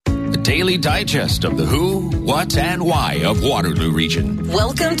daily digest of the who, what, and why of Waterloo Region.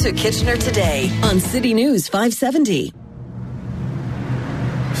 Welcome to Kitchener Today on City News 570.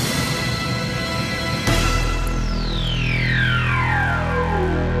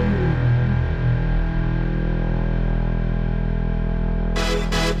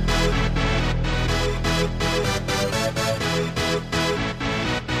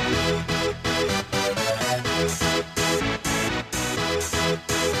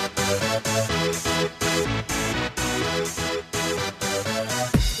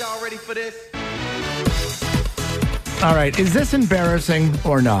 All right, is this embarrassing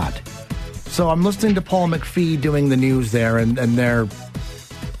or not? So I'm listening to Paul McPhee doing the news there, and they're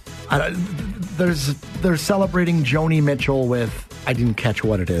celebrating Joni Mitchell with, I didn't catch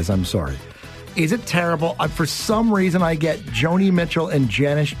what it is, I'm sorry. Is it terrible? For some reason, I get Joni Mitchell and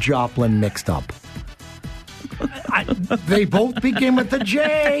Janis Joplin mixed up. They both begin with the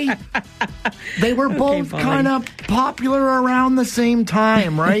J. They were both kind of popular around the same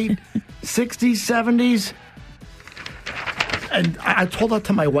time, right? 60s, 70s. And I told that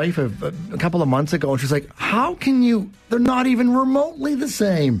to my wife a couple of months ago, and she's like, how can you? They're not even remotely the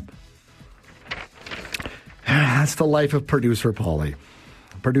same. That's the life of Producer Paulie.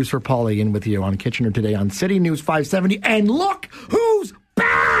 Producer Paulie in with you on Kitchener Today on City News 570. And look who's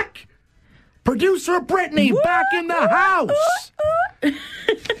back! Producer Brittany back in the house.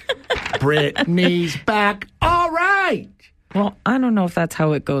 Brittany's back. All right. Well, I don't know if that's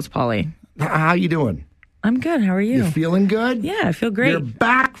how it goes, Paulie. How you doing? I'm good. How are you? You feeling good? Yeah, I feel great. You're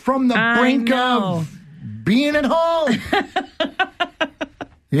back from the brink of being at home.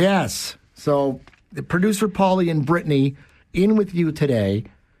 Yes. So, Producer Paulie and Brittany in with you today,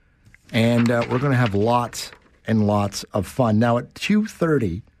 and we're going to have lots and lots of fun. Now, at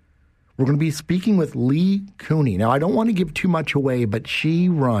 2:30, we're going to be speaking with Lee Cooney. Now, I don't want to give too much away, but she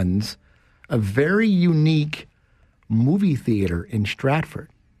runs a very unique movie theater in Stratford.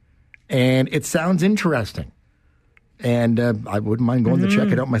 And it sounds interesting. And I wouldn't mind going to check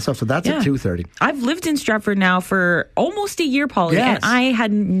it out myself. So that's at 2:30. I've lived in Stratford now for almost a year, Paulie. Yes. And I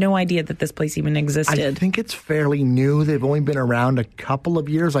had no idea that this place even existed. I think it's fairly new. They've only been around a couple of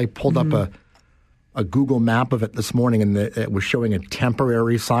years. I pulled up a Google map of it this morning, and it was showing a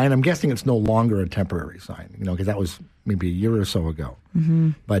temporary sign. I'm guessing it's no longer a temporary sign, because that was maybe a year or so ago.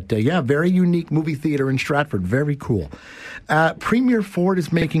 But, very unique movie theater in Stratford. Very cool. Premier Ford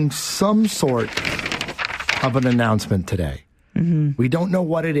is making some sort of an announcement today. We don't know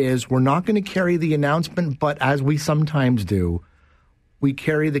what it is. We're not going to carry the announcement, but as we sometimes do, we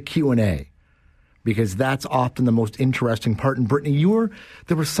carry the Q&A. Because that's often the most interesting part. And Brittany,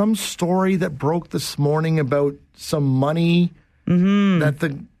 there was some story that broke this morning about some money that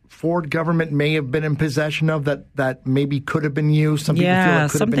the Ford government may have been in possession of that maybe could have been used. Some people feel it could have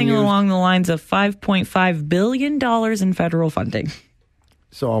been something used. along the lines of $5.5 billion in federal funding.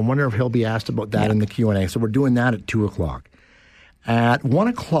 So I wonder if he'll be asked about that in the Q&A. So we're doing that at 2 o'clock. At 1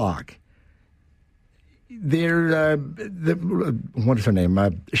 o'clock, what is her name?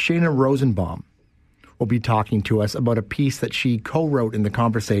 Shayna Rosenbaum will be talking to us about a piece that she co-wrote in The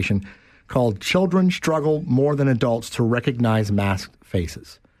Conversation called Children Struggle More Than Adults to Recognize Masked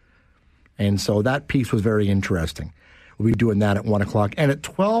Faces. And so that piece was very interesting. We'll be doing that at 1 o'clock. And at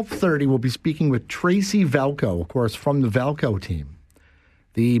 12:30, we'll be speaking with Tracy Velko, of course, from the Velko team.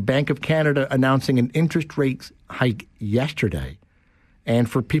 The Bank of Canada announcing an interest rate hike yesterday. And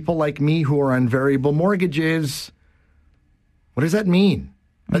for people like me who are on variable mortgages, what does that mean?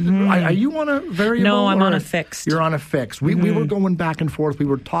 Are you on a variable? No, I'm on a fixed. You're on a fixed. We were going back and forth. We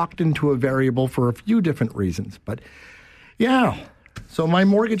were talked into a variable for a few different reasons. But, so my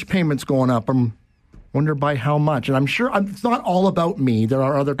mortgage payment's going up. I wonder by how much. And I'm sure it's not all about me. There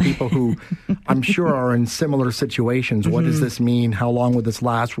are other people who I'm sure are in similar situations. What does this mean? How long will this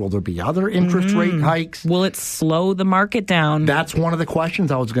last? Will there be other interest rate hikes? Will it slow the market down? That's one of the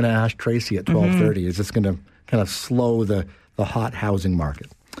questions I was going to ask Tracy at 12:30. Is this going to kind of slow the hot housing market?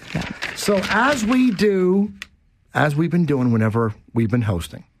 Yeah. So as we've been doing whenever we've been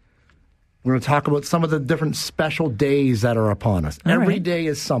hosting, we're going to talk about some of the different special days that are upon us. Every day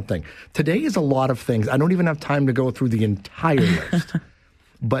is something. Today is a lot of things. I don't even have time to go through the entire list.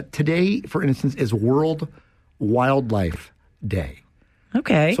 But today, for instance, is World Wildlife Day.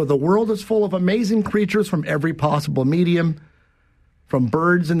 Okay. So the world is full of amazing creatures from every possible medium. From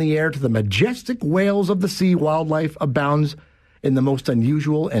birds in the air to the majestic whales of the sea, wildlife abounds in the most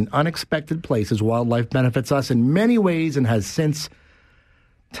unusual and unexpected places. Wildlife benefits us in many ways and has since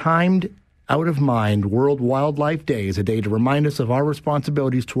timed out of mind. World Wildlife Day is a day to remind us of our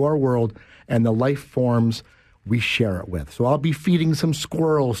responsibilities to our world and the life forms we share it with. So I'll be feeding some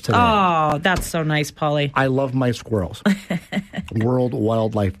squirrels today. Oh, that's so nice, Polly. I love my squirrels. World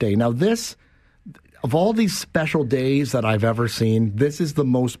Wildlife Day. Now this, of all these special days that I've ever seen, this is the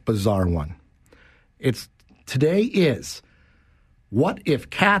most bizarre one. Today is What If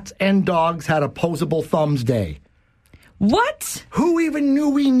Cats and Dogs Had Opposable Thumbs Day. What? Who even knew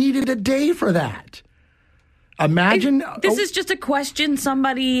we needed a day for that? Imagine. This is just a question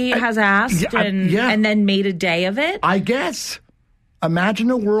somebody has asked and then made a day of it? I guess. Imagine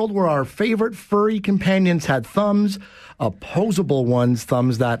a world where our favorite furry companions had thumbs, opposable ones,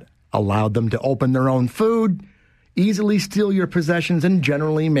 thumbs that allowed them to open their own food, easily steal your possessions, and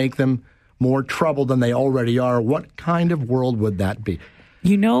generally make them more trouble than they already are. What kind of world would that be?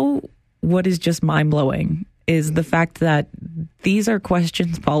 You know what is just mind-blowing is the fact that these are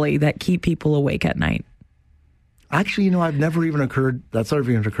questions, Polly, that keep people awake at night. Actually, that's never even occurred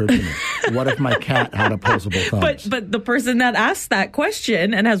to me. What if my cat had opposable thumbs? But the person that asked that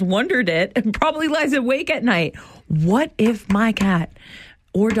question and has wondered it and probably lies awake at night, what if my cat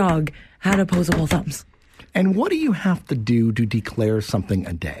or dog had opposable thumbs? And what do you have to do to declare something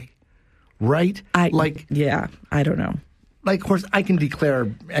a day? Right? I don't know. Like, of course, I can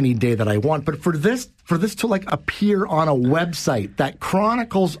declare any day that I want, but for this to appear on a website that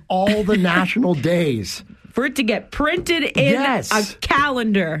chronicles all the national days. For it to get printed in a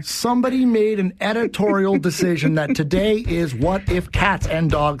calendar. Somebody made an editorial decision that today is What If Cats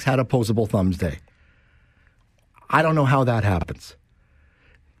and Dogs Had Opposable Thumbs Day. I don't know how that happens.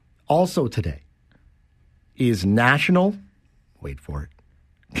 Also today is National, wait for it,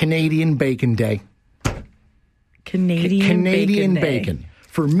 Canadian Bacon Day. Canadian bacon.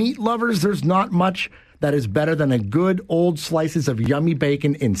 For meat lovers, there's not much that is better than a good old slices of yummy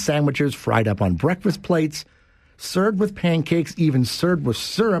bacon in sandwiches, fried up on breakfast plates, served with pancakes, even served with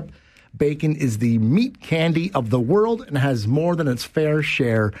syrup. Bacon is the meat candy of the world and has more than its fair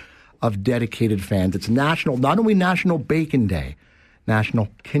share of dedicated fans. It's not only National Bacon Day, National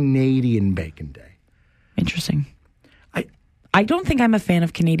Canadian Bacon Day. Interesting. I don't think I'm a fan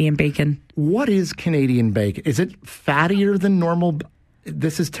of Canadian bacon. What is Canadian bacon? Is it fattier than normal?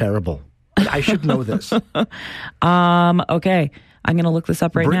 This is terrible. I should know this. Okay. I'm going to look this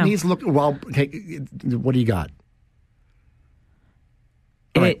up right now. Brittany's look. Well, okay, what do you got?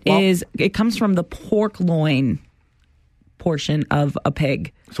 It comes from the pork loin portion of a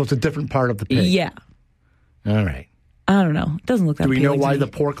pig. So it's a different part of the pig. Yeah. All right. I don't know. It doesn't look that appealing. Do we know why to me.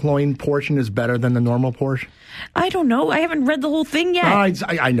 the pork loin portion is better than the normal portion? I don't know. I haven't read the whole thing yet.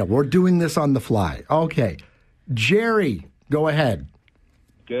 I know. We're doing this on the fly. Okay. Jerry, go ahead.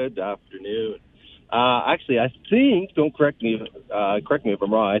 Good afternoon. Actually, I think, don't correct me if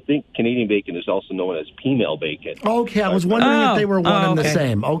I'm wrong, I think Canadian bacon is also known as female bacon. Okay, I was wondering if they were one and the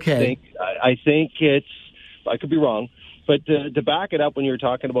same. Okay. I think it's, I could be wrong, but to back it up when you were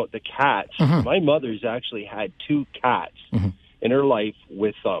talking about the cats, my mother's actually had 2 cats in her life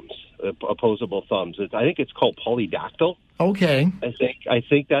with thumbs, opposable thumbs. I think it's called polydactyl. Okay. I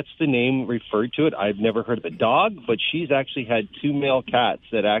think that's the name referred to it. I've never heard of a dog, but she's actually had 2 male cats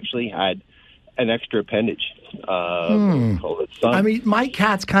that actually had an extra appendage. I mean, my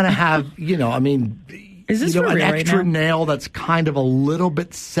cats kind of have, is this an right extra now? nail that's kind of a little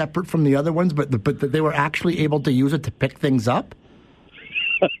bit separate from the other ones, but they were actually able to use it to pick things up?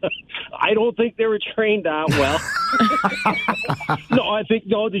 I don't think they were trained that well.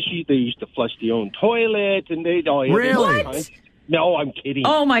 They used to flush their own toilet, and Really? No, I'm kidding.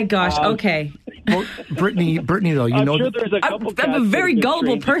 Oh my gosh! Okay. Well, Brittany, though, I'm sure there's a couple. I'm a very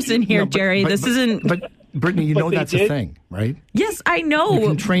gullible person here, Jerry. This isn't. But Brittany, that's a thing, right? Yes, I know. You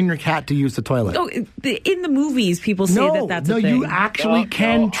can train your cat to use the toilet. Oh, in the movies, people say that's a thing. No, you actually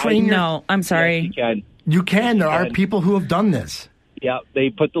can train your... No, I'm sorry. Yes, you can. You can. There are people who have done this. Yeah, they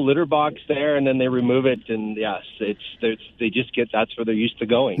put the litter box there, and then they remove it, and yes, they just get, that's where they're used to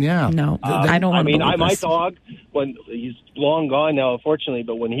going. Yeah. No, I don't want to believe my this. dog, when he's long gone now, unfortunately,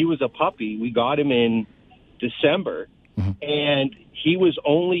 but when he was a puppy, we got him in December, and he was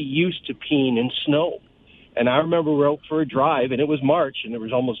only used to peeing in snow. And I remember we were out for a drive, and it was March, and there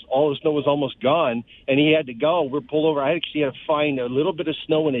was all the snow was almost gone, and he had to go. We're pulled over. I actually had to find a little bit of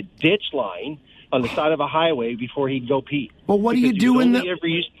snow in a ditch line on the side of a highway before he'd go pee. Well, what do you do in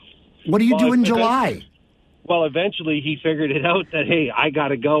July? Well, eventually he figured it out that, hey, I got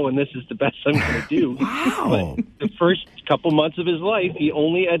to go, and this is the best I'm going to do. Wow. But the first couple months of his life, he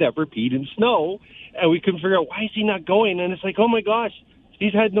only had ever peed in snow, and we couldn't figure out, why is he not going? And it's like, oh, my gosh,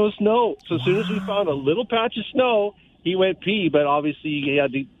 he's had no snow. So as soon as we found a little patch of snow, he went pee, but obviously he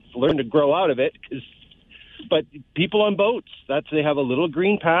had to learn to grow out of it because But people on boats, they have a little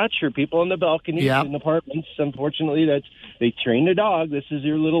green patch, or people on the balconies in apartments. Unfortunately, they train the dog. This is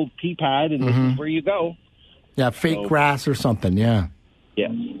your little pee pad, and this is where you go. Yeah, fake grass or something. Yeah.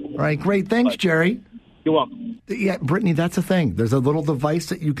 Yes. All right, great. Thanks, Jerry. You're welcome. Yeah, Brittany, that's the thing. There's a little device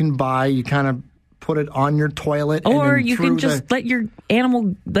that you can buy. You kind of put it on your toilet. Or you can just let your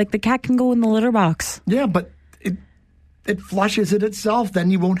animal, like the cat can go in the litter box. Yeah, but it flushes it itself.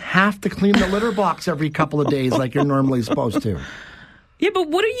 Then you won't have to clean the litter box every couple of days like you're normally supposed to. Yeah, but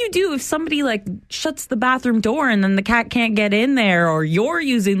what do you do if somebody shuts the bathroom door and then the cat can't get in there, or you're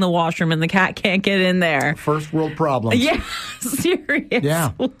using the washroom and the cat can't get in there? First world problems. Yeah, seriously.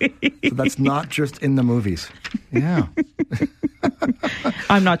 Yeah. So that's not just in the movies. Yeah.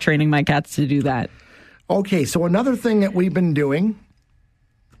 I'm not training my cats to do that. Okay, so another thing that we've been doing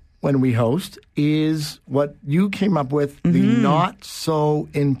when we host is what you came up with, the not so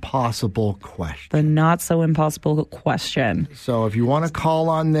impossible question. The not so impossible question. So if you want to call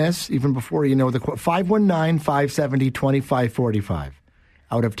on this, even before you know the 519-570-2545.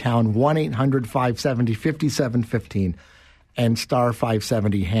 Out of town, 1-800-570-5715 and star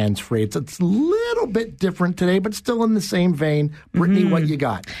 570 hands free. It's a little bit different today, but still in the same vein. Brittany, what you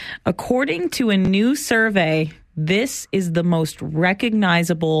got? According to a new survey, this is the most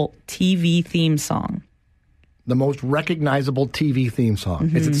recognizable TV theme song. The most recognizable TV theme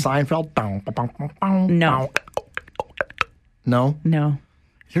song. Is it Seinfeld? No. No? No.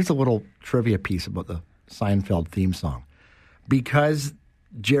 Here's a little trivia piece about the Seinfeld theme song. Because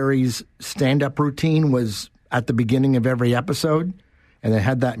Jerry's stand-up routine was at the beginning of every episode, and they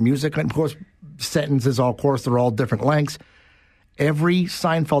had that music, and of course, sentences, they're all different lengths. Every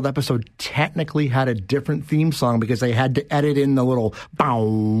Seinfeld episode technically had a different theme song because they had to edit in the little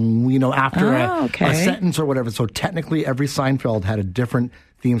bow, after a sentence or whatever. So technically, every Seinfeld had a different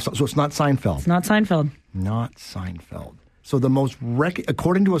theme song. So it's not Seinfeld. It's not Seinfeld. Not Seinfeld. So the most,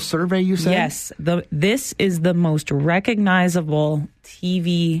 according to a survey, you said? Yes. This is the most recognizable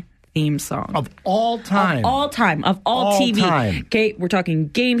TV theme song. Of all time. Of all time. Of all TV. Time. Okay, we're talking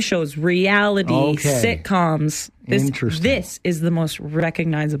game shows, reality, sitcoms. Interesting. This is the most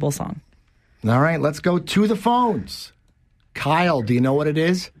recognizable song. All right, let's go to the phones. Kyle, do you know what it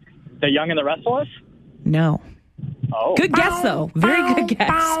is? The Young and the Restless? No. Oh. Good guess, though. Very good guess.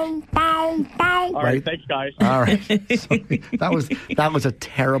 All right, thanks, guys. All right. So that was a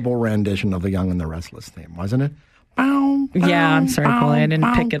terrible rendition of the Young and the Restless theme, wasn't it? Yeah, I'm sorry, Paulie. I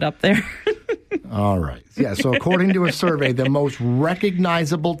didn't pick it up there. All right. Yeah, so according to a survey, the most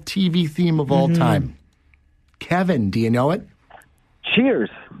recognizable TV theme of all time. Kevin, do you know it? Cheers.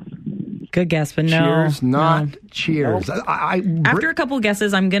 Good guess, but no. Cheers, not no. Cheers. Nope. After a couple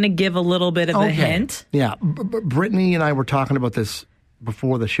guesses, I'm going to give a little bit of a hint. Yeah. Brittany and I were talking about this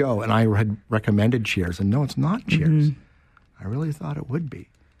before the show, and I had recommended Cheers, and no, it's not Cheers. I really thought it would be.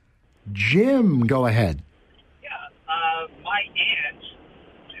 Jim, go ahead. My aunt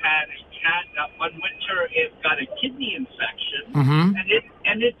had a cat that one winter it got a kidney infection,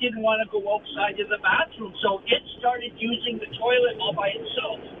 and it didn't want to go outside of the bathroom, so it started using the toilet all by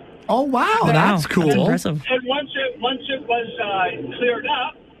itself. Oh wow, that's cool. That's impressive. And once it was cleared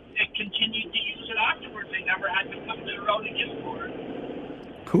up, it continued to use it afterwards. They never had to come to the road again for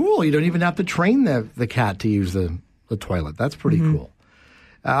it. Cool. You don't even have to train the cat to use the toilet. That's pretty cool.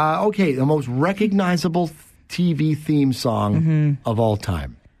 Okay, the most recognizable TV theme song of all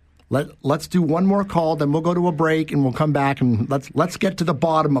time. Let's do one more call, then we'll go to a break, and we'll come back, and let's get to the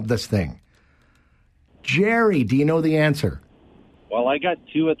bottom of this thing. Jerry, do you know the answer? Well, I got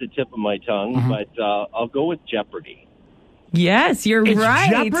two at the tip of my tongue, but I'll go with Jeopardy. Yes, you're It's right.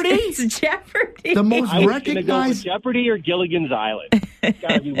 Jeopardy? It's Jeopardy. The most I was going to go with recognized. Jeopardy or Gilligan's Island. It's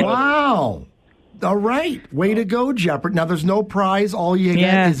gotta be one of those. Wow. All right. Way to go, Jeopardy. Now, there's no prize. All you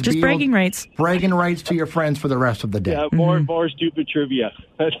get is just bragging rights. Bragging rights to your friends for the rest of the day. Yeah, more stupid trivia.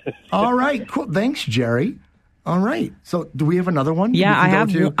 All right. Cool. Thanks, Jerry. All right. So, do we have another one? Yeah, we can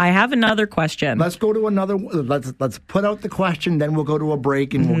go to? I have another question. Let's go to another. Let's put out the question, then we'll go to a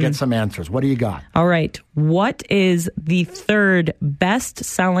break and we'll get some answers. What do you got? All right. What is the third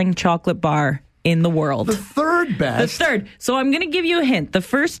best-selling chocolate bar in the world? The third best. The third. So I'm going to give you a hint. The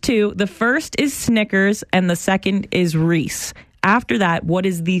first two. The first is Snickers, and the second is Reese. After that, what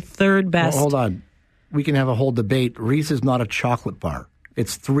is the third best? Hold on. We can have a whole debate. Reese is not a chocolate bar.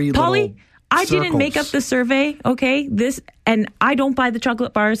 It's three Polly, little I circles. didn't make up the survey, okay? And I don't buy the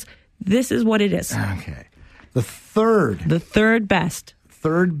chocolate bars. This is what it is. Okay. The third best.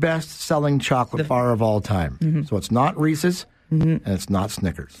 Third best selling chocolate bar of all time. So it's not Reese's and it's not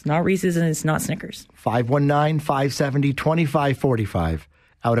Snickers. It's not Reese's and it's not Snickers. 519-570-2545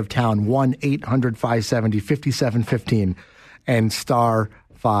 out of town. 1-800-570-5715 and star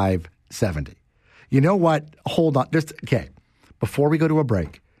 570. You know what? Hold on. Okay. Before we go to a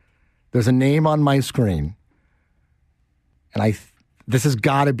break, there's a name on my screen, and this has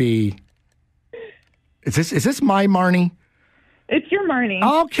got to be. Is this my Marnie? It's your Marnie.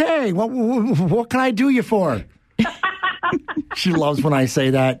 Okay. What can I do you for? She loves when I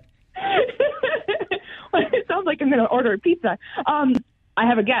say that. It sounds like I'm going to order a pizza. I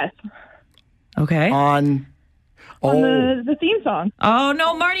have a guess. Okay. On the theme song. Oh,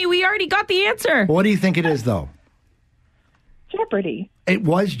 no, Marnie, we already got the answer. What do you think it is, though? Jeopardy. It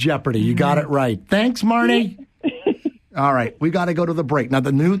was Jeopardy. You got it right. Thanks, Marnie. All right, we got to go to the break. Now,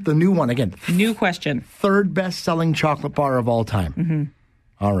 the new one, again. New question. Third best-selling chocolate bar of all time. Mm-hmm.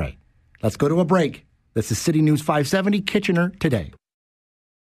 All right, let's go to a break. This is City News 570, Kitchener Today.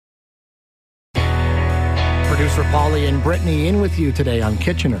 Producer Polly and Brittany in with you today on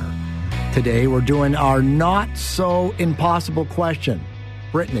Kitchener. Today, we're doing our not-so-impossible question.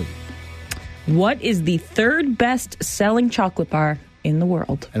 Brittany. What is the third best-selling chocolate bar in the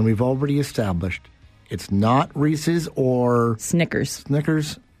world? And we've already established it's not Reese's or Snickers.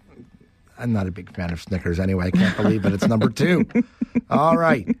 Snickers. I'm not a big fan of Snickers anyway. I can't believe it. It's number 2. All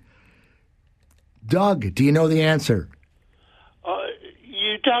right. Doug, do you know the answer?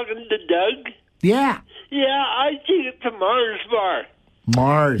 You talking to Doug? Yeah. Yeah, I think it's a Mars bar.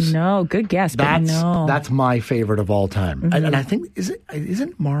 Mars. No, good guess, but no. That's my favorite of all time. Mm-hmm. And I think,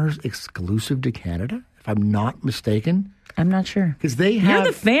 isn't Mars exclusive to Canada, if I'm not mistaken? I'm not sure. Because they have...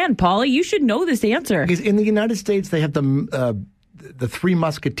 You're the fan, Polly. You should know this answer. Because in the United States, they have the Three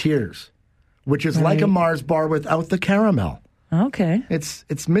Musketeers, which is like a Mars bar without the caramel. Okay.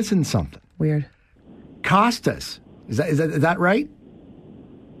 It's missing something. Weird. Costas. Is that right?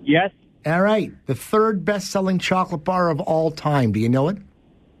 Yes. All right. The third best-selling chocolate bar of all time. Do you know it?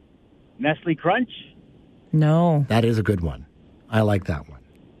 Nestle Crunch? No. That is a good one. I like that one.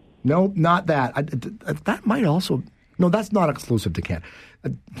 No, not that. That might also... No, that's not exclusive to Canada.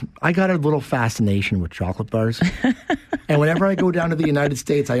 I got a little fascination with chocolate bars. And whenever I go down to the United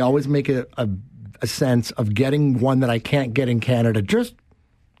States, I always make a sense of getting one that I can't get in Canada just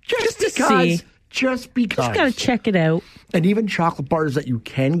because. See. Just because. Just got to check it out. And even chocolate bars that you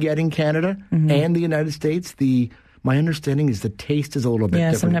can get in Canada and the United States, my understanding is the taste is a little bit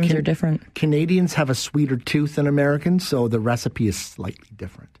different. Yeah, sometimes they're different. Canadians have a sweeter tooth than Americans, so the recipe is slightly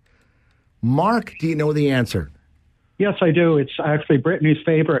different. Mark, do you know the answer? Yes, I do. It's actually Brittany's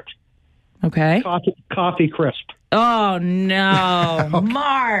favorite. Okay. Coffee Crisp. Oh, no.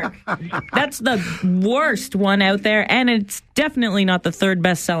 Mark. That's the worst one out there, and it's definitely not the third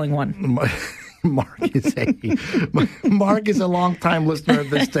best-selling one. Mark is a longtime listener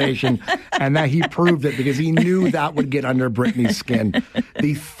of this station, and that he proved it because he knew that would get under Brittany's skin.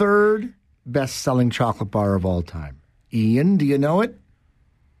 The third best-selling chocolate bar of all time. Ian, do you know it?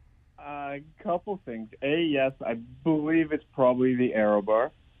 A couple things. Yes, I believe it's probably the Aero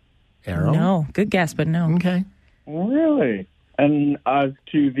bar. Aero? No. Good guess, but no. Okay. Really? And as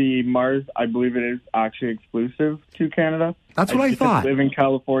to the Mars, I believe it is actually exclusive to Canada. That's what I thought. I lived in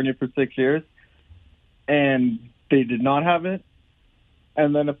California for 6 years, and they did not have it.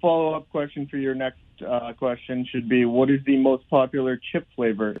 And then a follow-up question for your next question should be, what is the most popular chip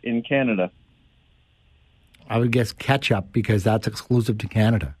flavor in Canada? I would guess ketchup because that's exclusive to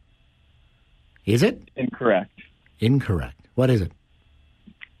Canada. Is it? Incorrect. Incorrect. What is it?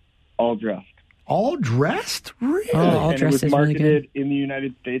 All dressed. All dressed? Really? Oh, all And it dressed was is really marketed good. in the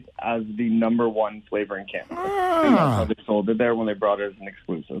United States as the number one flavor in Canada. And that's how they sold it there when they brought it as an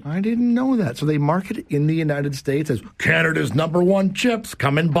exclusive. I didn't know that. So they market it in the United States as Canada's number one chips.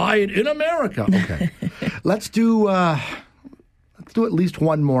 Come and buy it in America. Okay. Let's do at least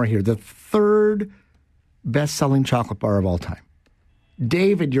one more here. The third best-selling chocolate bar of all time.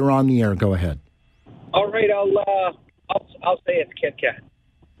 David, you're on the air. Go ahead. All right, I'll say it's Kit Kat.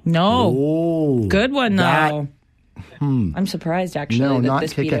 No. Oh, Good one, though. I'm surprised, actually, no, that not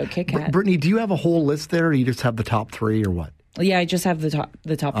this Kit beat Kat. out Kit Kat. Brittany, do you have a whole list there, or you just have the top three, or what? Yeah, I just have the top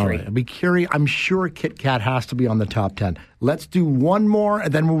All three. right. I'd be curious. I'm sure Kit Kat has to be on the top 10. Let's do one more,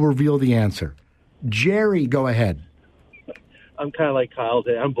 and then we'll reveal the answer. Jerry, go ahead. I'm kind of like Kyle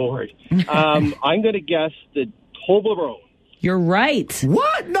today. I'm bored. I'm going to guess the Toblerone. You're right.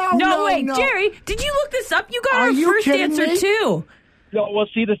 What? No, wait, no. Jerry, did you look this up? You got Are our you first kidding answer, me? too. No, well,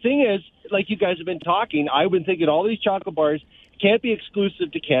 see, the thing is, like you guys have been talking, I've been thinking all these chocolate bars can't be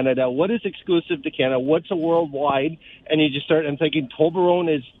exclusive to Canada. What is exclusive to Canada? What's a worldwide? And you just start, I'm thinking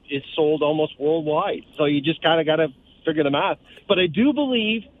Toblerone is sold almost worldwide. So you just kind of got to figure the math. But I do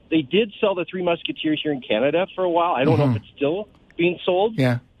believe they did sell the Three Musketeers here in Canada for a while. I don't know if it's still being sold.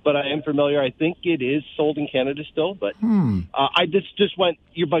 Yeah. But I am familiar. I think it is sold in Canada still. But I just went.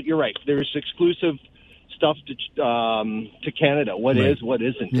 But you're right. There's exclusive stuff to Canada. What Right. is, what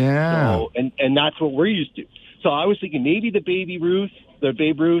isn't. Yeah. So, and that's what we're used to. So I was thinking maybe the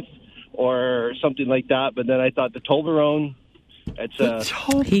Babe Ruth, or something like that. But then I thought the Toblerone.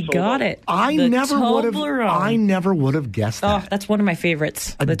 He got it. I The never would have guessed that. Oh, that's one of my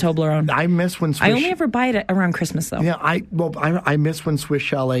favorites, the Toblerone. I miss when Swiss... I only ever buy it around Christmas, though. Yeah, I miss when Swiss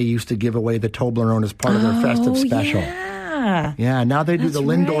Chalet used to give away the Toblerone as part of their festive special. Yeah, now they do the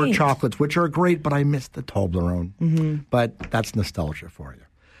Lindor chocolates, which are great, but I miss the Toblerone. Mm-hmm. But that's nostalgia for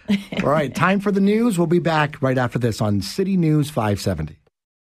you. All right, time for the news. We'll be back right after this on City News 570.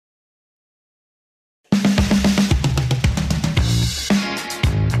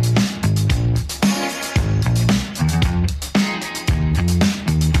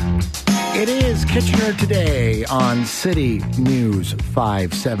 It is Kitchener Today on City News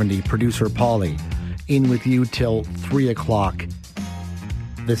 570. Producer Paulie in with you till 3 o'clock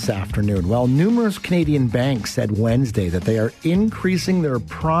this afternoon. Well, numerous Canadian banks said Wednesday that they are increasing their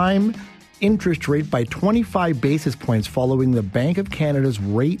prime interest rate by 25 basis points following the Bank of Canada's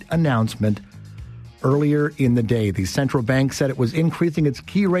rate announcement earlier in the day. The central bank said it was increasing its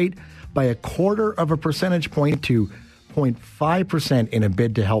key rate by a quarter of a percentage point to 0.5% in a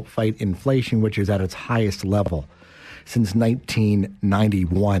bid to help fight inflation, which is at its highest level since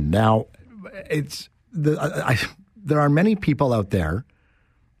 1991. Now, there are many people out there,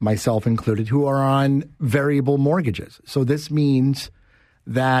 myself included, who are on variable mortgages. So this means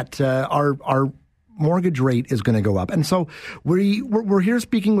that our mortgage rate is going to go up. And so we're here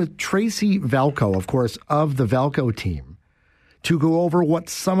speaking with Tracy Velko, of course, of the Velko team, to go over what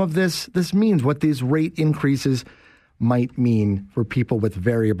some of this means, what these rate increases might mean for people with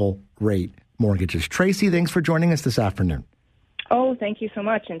variable rate mortgages. Tracy, thanks for joining us this afternoon. Oh, thank you so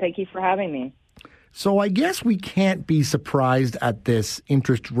much, and thank you for having me. So I guess we can't be surprised at this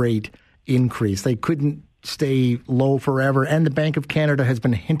interest rate increase. They couldn't stay low forever, and the Bank of Canada has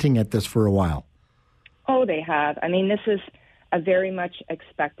been hinting at this for a while. Oh, they have. I mean, this is a very much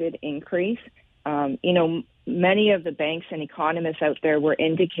expected increase. Many of the banks and economists out there were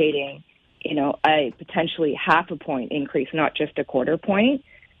indicating a potentially half a point increase, not just a quarter point.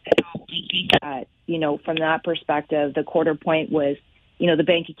 From that perspective, the quarter point was, the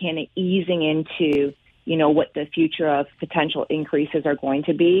Bank of Canada easing into, what the future of potential increases are going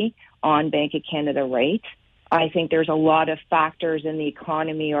to be on Bank of Canada rates. I think there's a lot of factors in the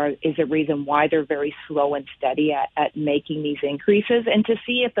economy is a reason why they're very slow and steady at making these increases, and to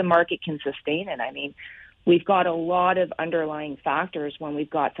see if the market can sustain it. I mean, we've got a lot of underlying factors when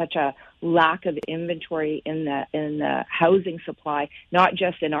we've got such a lack of inventory in the housing supply, not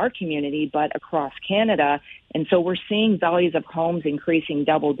just in our community, but across Canada. And so we're seeing values of homes increasing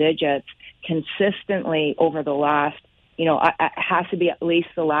double digits consistently over the last, it has to be at least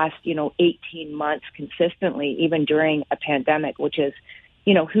the last, 18 months consistently, even during a pandemic, which is,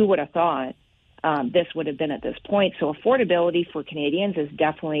 who would have thought this would have been at this point. So affordability for Canadians is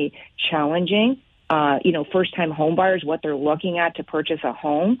definitely challenging. First-time home buyers, what they're looking at to purchase a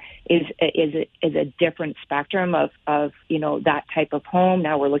home is a different spectrum of that type of home.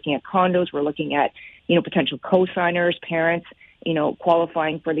 Now we're looking at condos. We're looking at, potential co-signers, parents,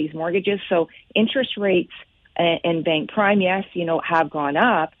 qualifying for these mortgages. So interest rates and bank prime, yes, have gone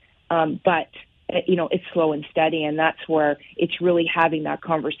up, but it's slow and steady, and that's where it's really having that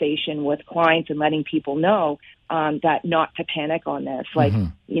conversation with clients and letting people know that not to panic on this. Like,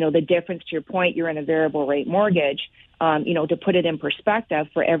 the difference, to your point, you're in a variable rate mortgage, to put it in perspective,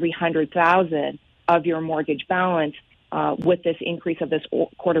 for every $100,000 of your mortgage balance, with this increase of this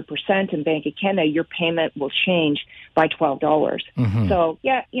 0.25% in Bank of Canada, your payment will change by $12. So,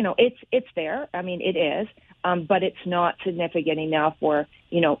 yeah, it's there. I mean, it is. But it's not significant enough where,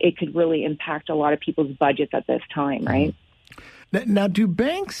 it could really impact a lot of people's budgets at this time, right? Now, do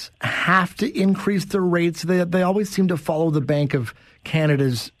banks have to increase their rates? They always seem to follow the Bank of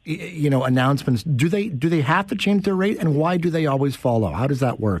Canada's, announcements. Do they have to change their rate, and why do they always follow? How does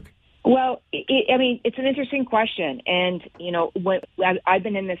that work? Well, it's an interesting question. And, I've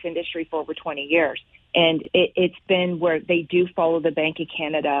been in this industry for over 20 years, and it's been where they do follow the Bank of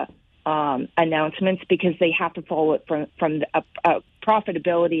Canada announcements, because they have to follow it from a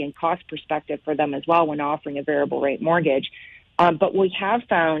profitability and cost perspective for them as well when offering a variable rate mortgage. But we have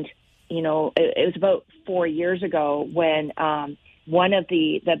found, it was about 4 years ago when one of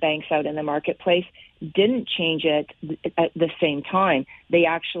the banks out in the marketplace didn't change it at the same time. They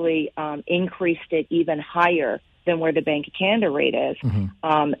actually increased it even higher than where the Bank of Canada rate is.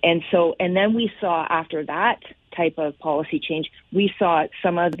 And then we saw after that type of policy change. We saw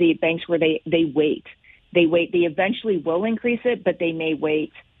some of the banks where they wait. They eventually will increase it, but they may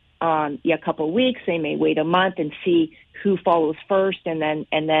wait a couple of weeks. They may wait a month and see who follows first, and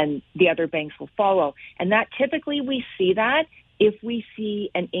then the other banks will follow. And that typically we see that if we see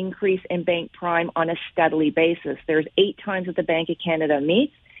an increase in bank prime on a steadily basis. There's 8 times that the Bank of Canada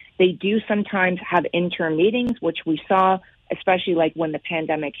meets. They do sometimes have interim meetings, which we saw, especially like when the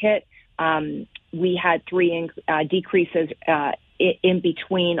pandemic hit. We had 3 decreases in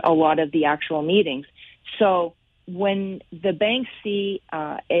between a lot of the actual meetings. So when the banks see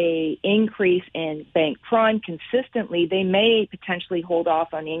a increase in bank prime consistently, they may potentially hold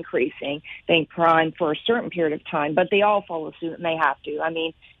off on increasing bank prime for a certain period of time, but they all follow suit and they have to. I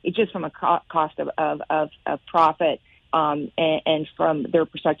mean, it's just from a cost of profit and from their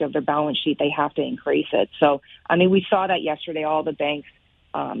perspective, their balance sheet, they have to increase it. So, I mean, we saw that yesterday. All the banks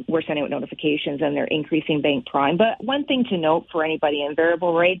were sending out notifications and they're increasing bank prime. But one thing to note for anybody in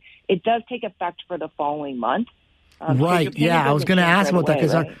variable rate, it does take effect for the following month. Right. Yeah, I was going to ask about that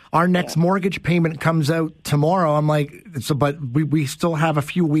because our next mortgage payment comes out tomorrow. I'm like, but we still have a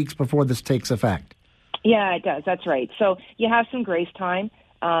few weeks before this takes effect. Yeah, it does. That's right. So you have some grace time.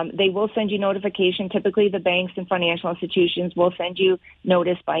 They will send you notification. Typically, the banks and financial institutions will send you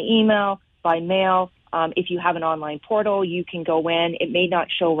notice by email, by mail. If you have an online portal, you can go in. It may not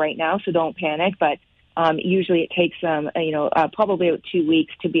show right now, so don't panic, but usually it takes probably about 2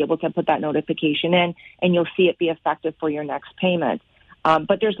 weeks to be able to put that notification in, and you'll see it be effective for your next payment.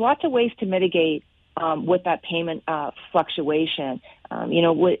 But there's lots of ways to mitigate with that payment fluctuation.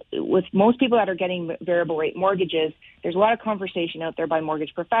 With most people that are getting variable rate mortgages, there's a lot of conversation out there by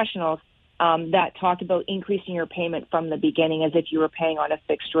mortgage professionals that talk about increasing your payment from the beginning as if you were paying on a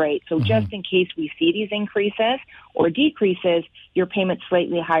fixed rate. So just in case we see these increases or decreases, your payment's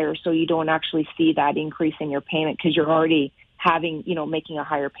slightly higher so you don't actually see that increase in your payment because you're already making a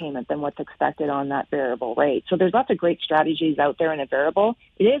higher payment than what's expected on that variable rate. So there's lots of great strategies out there in a variable.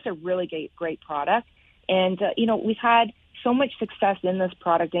 It is a really great product. And, we've had so much success in this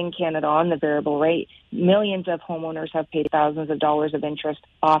product in Canada on the variable rate. Millions of homeowners have paid thousands of dollars of interest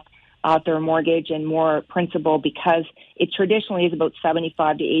off their mortgage and more principal because it traditionally is about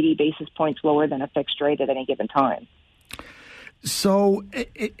 75 to 80 basis points lower than a fixed rate at any given time. So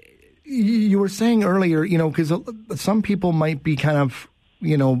you were saying earlier, because some people might be kind of, a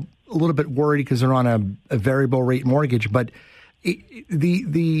little bit worried because they're on a variable rate mortgage, but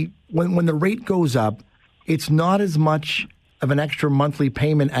when the rate goes up, it's not as much of an extra monthly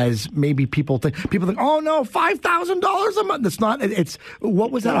payment as maybe people think. People think, oh no, $5,000 a month. It's not. It's what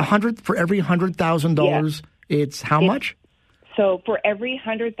was that? $100 for every $100,000. Yeah. It's how much? So for every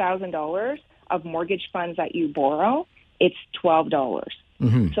 $100,000 of mortgage funds that you borrow, it's $12.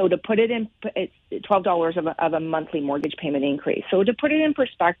 Mm-hmm. So to put it in, it's $12 of a monthly mortgage payment increase. So to put it in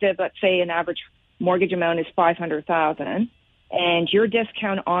perspective, let's say an average mortgage amount is $500,000, and your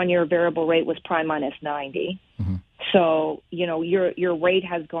discount on your variable rate was prime minus 90. Mm-hmm. So, your rate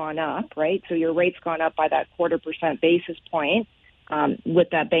has gone up, right? So your rate's gone up by that 0.25% basis point with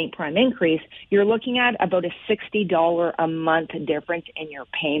that bank prime increase. You're looking at about a $60 a month difference in your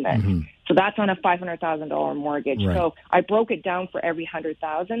payment. Mm-hmm. So that's on a $500,000 mortgage. Right. So I broke it down for every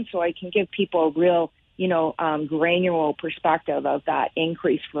 $100,000 so I can give people a real, granular perspective of that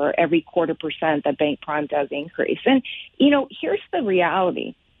increase for every 0.25% that bank prime does increase. And, here's the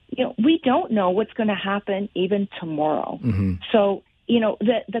reality. We don't know what's going to happen even tomorrow. Mm-hmm. So,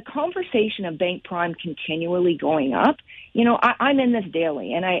 the conversation of bank prime continually going up, I'm in this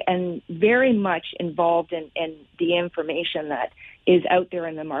daily, and I am very much involved in the information that is out there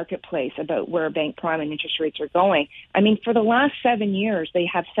in the marketplace about where bank prime and interest rates are going. I mean, for the last 7 years, they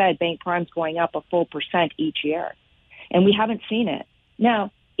have said bank prime's going up a full % each year, and we haven't seen it.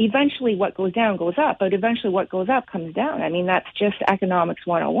 Now, eventually what goes down goes up, but eventually what goes up comes down. I mean, that's just economics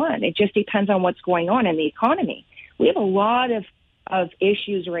 101. It just depends on what's going on in the economy. We have a lot of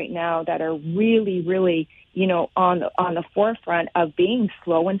issues right now that are really, really, on the forefront of being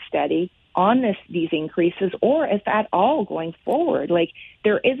slow and steady on these increases, or if at all going forward. Like,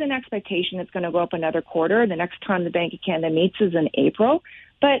 there is an expectation it's going to go up another quarter. The next time the Bank of Canada meets is in April.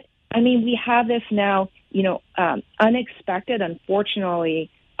 But, I mean, we have this now, unexpected, unfortunately,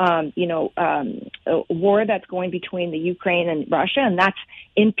 a war that's going between the Ukraine and Russia, and that's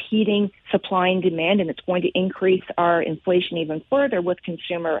impeding supply and demand, and it's going to increase our inflation even further with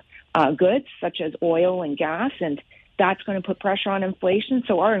consumer goods such as oil and gas, and that's going to put pressure on inflation.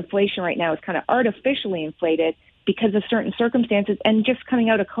 So our inflation right now is kind of artificially inflated because of certain circumstances and just coming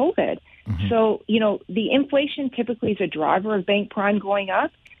out of COVID. Mm-hmm. So, the inflation typically is a driver of bank prime going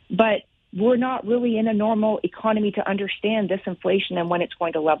up, but we're not really in a normal economy to understand this inflation and when it's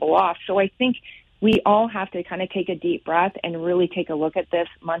going to level off. So I think we all have to kind of take a deep breath and really take a look at this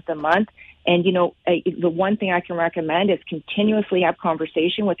month to month. And, the one thing I can recommend is continuously have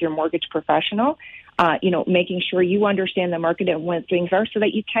conversation with your mortgage professional, making sure you understand the market and what things are so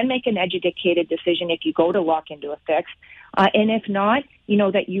that you can make an educated decision if you go to lock into a fix. And if not,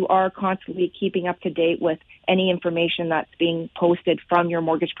 that you are constantly keeping up to date with any information that's being posted from your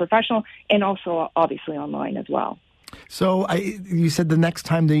mortgage professional and also obviously online as well. So you said the next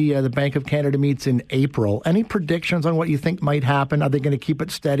time the Bank of Canada meets in April. Any predictions on what you think might happen? Are they going to keep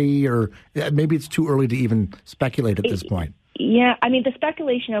it steady, or maybe it's too early to even speculate at this point? Yeah, I mean, the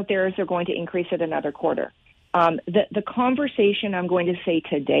speculation out there is they're going to increase it another quarter. The conversation I'm going to say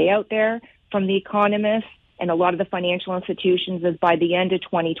today out there from the economists and a lot of the financial institutions is by the end of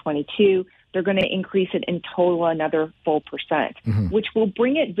 2022, they're going to increase it in total another full percent, which will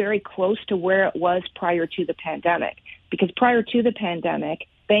bring it very close to where it was prior to the pandemic. Because prior to the pandemic,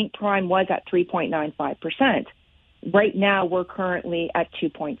 bank prime was at 3.95%. Right now, we're currently at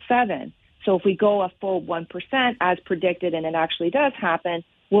 2.7%. So if we go a full 1% as predicted, and it actually does happen,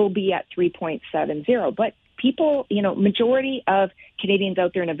 we'll be at 3.70. But people, majority of Canadians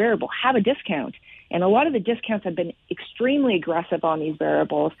out there in a variable have a discount. And a lot of the discounts have been extremely aggressive on these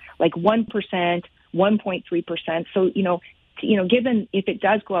variables, like 1%, 1.3%. So, given if it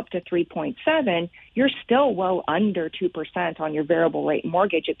does go up to 3.7, you're still well under 2% on your variable rate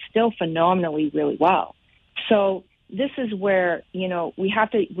mortgage. It's still phenomenally really well. So this is where, we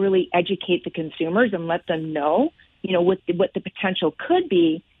have to really educate the consumers and let them know, what the potential could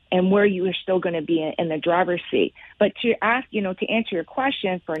be and where you are still going to be in the driver's seat. But to answer your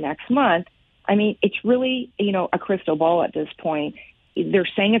question for next month, I mean, it's really, a crystal ball at this point. They're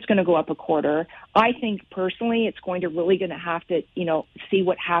saying it's going to go up a quarter. I think personally it's going to have to, see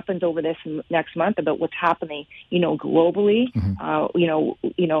what happens over this next month about what's happening, globally,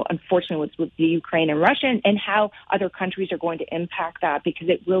 unfortunately with the Ukraine and Russia and how other countries are going to impact that, because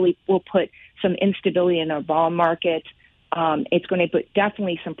it really will put some instability in our bond market. It's going to put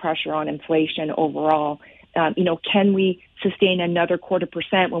definitely some pressure on inflation overall. Can we sustain another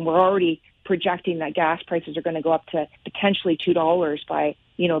 0.25% when we're already projecting that gas prices are going to go up to potentially $2 by,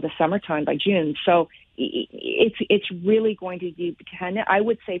 the summertime, by June. So it's really going to be dependent. I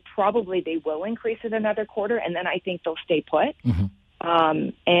would say probably they will increase it another quarter, and then I think they'll stay put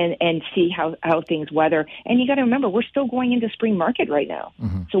and see how things weather. And you got to remember, we're still going into spring market right now.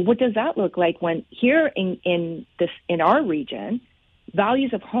 So what does that look like when here in our region,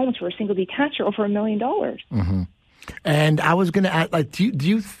 values of homes for a single detached are over $1 million? And I was going to ask, do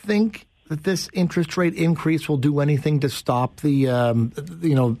you think that this interest rate increase will do anything to stop the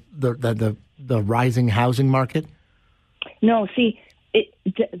rising housing market? No. See,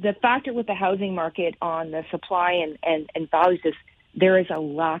 the factor with the housing market on the supply and values is there is a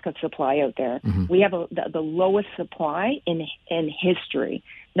lack of supply out there. We have the lowest supply in history,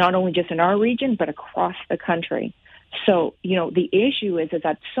 not only just in our region, but across the country. So, the issue is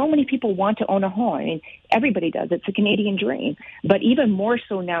that so many people want to own a home. I mean, everybody does. It's a Canadian dream. But even more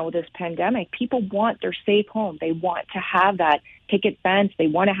so now with this pandemic, people want their safe home. They want to have that picket fence. They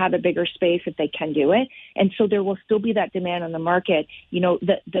want to have a bigger space if they can do it. And so there will still be that demand on the market. The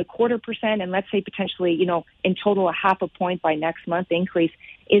 0.25% and let's say potentially, in total a 0.5 point by next month increase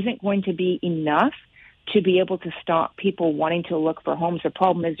isn't going to be enough to be able to stop people wanting to look for homes. The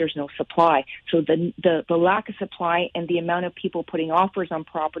problem is there's no supply. So the lack of supply and the amount of people putting offers on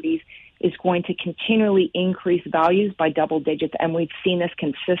properties is going to continually increase values by double digits. And we've seen this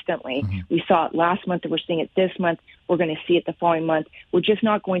consistently. We saw it last month, and we're seeing it this month. We're going to see it the following month. We're just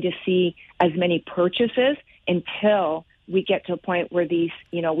not going to see as many purchases until we get to a point where these,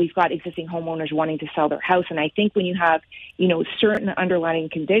 we've got existing homeowners wanting to sell their house. And I think when you have, certain underlying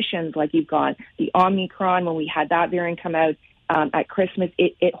conditions, like you've got the Omicron, when we had that variant come out at Christmas,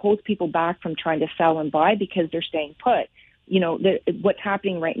 it holds people back from trying to sell and buy because they're staying put. What's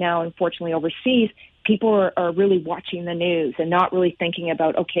happening right now, unfortunately, overseas, people are really watching the news and not really thinking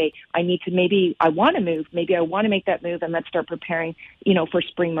about, okay, I want to move. Maybe I want to make that move, and let's start preparing, for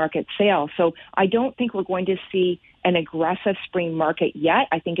spring market sale. So I don't think we're going to see an aggressive spring market yet.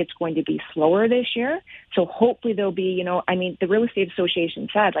 I think it's going to be slower this year. So hopefully there'll be, the Real Estate Association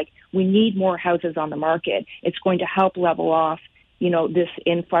said, we need more houses on the market. It's going to help level off, this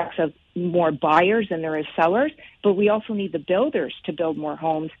influx of more buyers than there is sellers. But we also need the builders to build more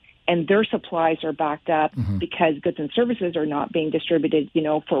homes, and their supplies are backed up because goods and services are not being distributed,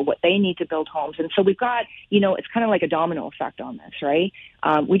 for what they need to build homes. And so we've got, it's kind of like a domino effect on this, right?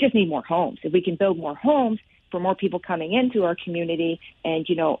 We just need more homes. If we can build more homes, for more people coming into our community and,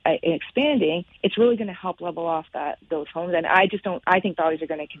 expanding, it's really going to help level off those homes. And I think values are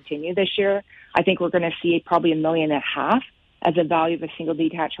going to continue this year. I think we're going to see probably $1.5 million as a value of a single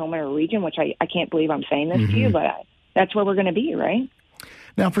detached home in our region, which I can't believe I'm saying this to you, but that's where we're going to be, right?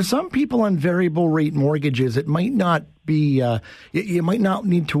 Now, for some people on variable rate mortgages, it might not be, you might not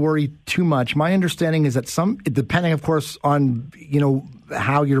need to worry too much. My understanding is that depending, of course, on,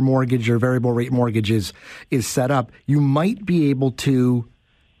 how your mortgage or variable rate mortgage is set up, you might be able to,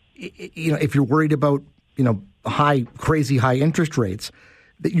 if you're worried about, crazy high interest rates,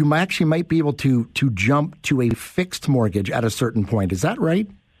 that you might be able to jump to a fixed mortgage at a certain point. Is that right?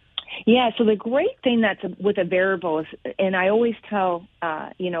 Yeah, so the great thing that's with a variable is, and I always tell,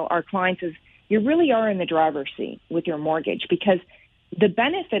 our clients is you really are in the driver's seat with your mortgage, because the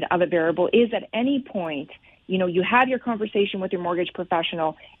benefit of a variable is at any point, you have your conversation with your mortgage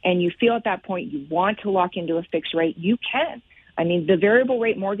professional and you feel at that point you want to lock into a fixed rate, you can. I mean, the variable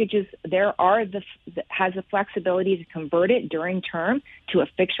rate mortgages, has the flexibility to convert it during term to a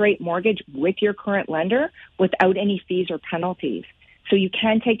fixed rate mortgage with your current lender without any fees or penalties. So you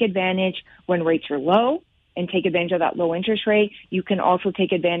can take advantage when rates are low and take advantage of that low interest rate. You can also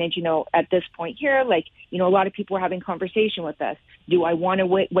take advantage, at this point here, a lot of people are having conversation with us. Do I want to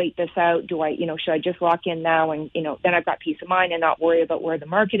wait this out? Do I, should I just lock in now and, then I've got peace of mind and not worry about where the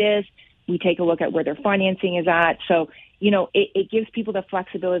market is? We take a look at where their financing is at. So, it gives people the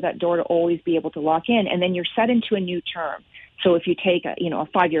flexibility of that door to always be able to lock in. And then you're set into a new term. So if you take a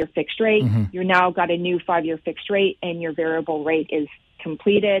 5-year fixed rate, you're now got a new 5-year fixed rate and your variable rate is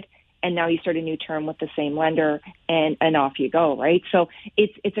completed. And now you start a new term with the same lender and off you go, right? So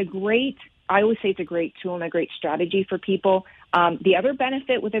I always say it's a great tool and a great strategy for people. The other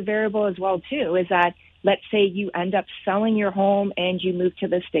benefit with a variable as well, too, is that let's say you end up selling your home and you move to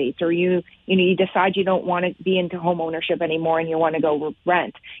the States, or you decide you don't want to be into home ownership anymore and you want to go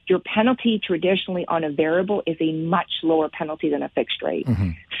rent. Your penalty traditionally on a variable is a much lower penalty than a fixed rate.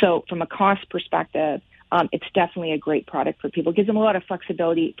 So from a cost perspective, it's definitely a great product for people. It gives them a lot of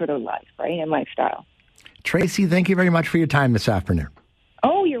flexibility for their life, right, and lifestyle. Tracy, thank you very much for your time this afternoon.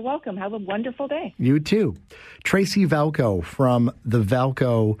 Oh, you're welcome. Have a wonderful day. You too. Tracy Velko from the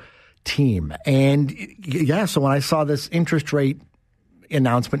Velko team. And so when I saw this interest rate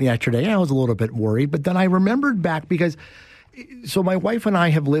announcement yesterday, I was a little bit worried, but then I remembered back because my wife and I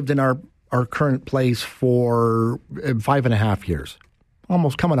have lived in our current place for 5.5 years,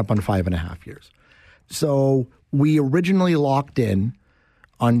 almost coming up on 5.5 years. So we originally locked in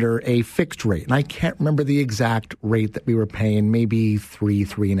under a fixed rate, and I can't remember the exact rate that we were paying, maybe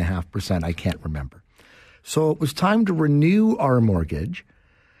 3.5%. I can't remember. So it was time to renew our mortgage,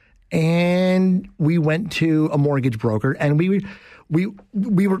 and we went to a mortgage broker, and we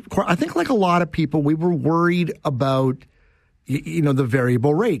were, I think like a lot of people, we were worried about, the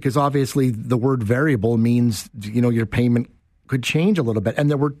variable rate, because obviously the word variable means, your payment could change a little bit. And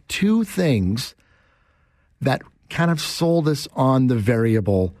there were two things that kind of sold us on the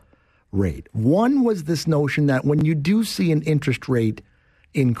variable rate. One was this notion that when you do see an interest rate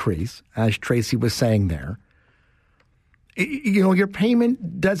increase, as Tracy was saying there, your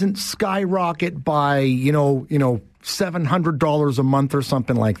payment doesn't skyrocket by, $700 a month or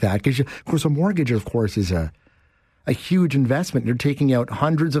something like that. Because, of course, a mortgage, of course, is a huge investment. You're taking out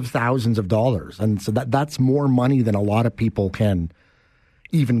hundreds of thousands of dollars. And so that's more money than a lot of people can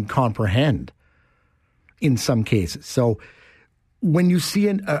even comprehend in some cases. So when you see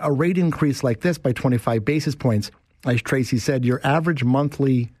a rate increase like this by 25 basis points, as Tracy said, your average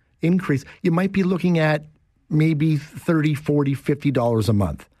monthly increase, you might be looking at maybe $30, $40, $50 a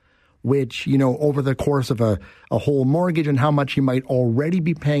month, which, over the course of a whole mortgage and how much you might already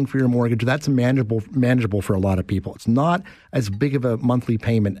be paying for your mortgage, that's manageable for a lot of people. It's not as big of a monthly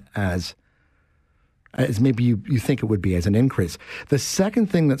payment as maybe you think it would be as an increase. The second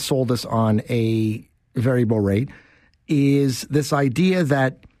thing that sold us on a variable rate is this idea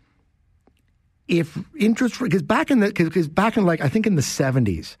that if interest rate, because back in like I think in the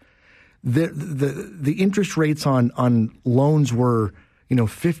 70s, the interest rates on loans were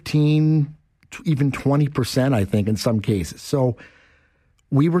 15, even 20%, I think in some cases. So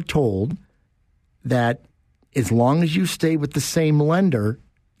we were told that as long as you stay with the same lender,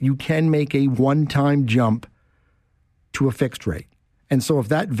 you can make a one-time jump to a fixed rate. And so if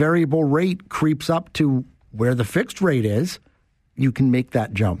that variable rate creeps up to where the fixed rate is, you can make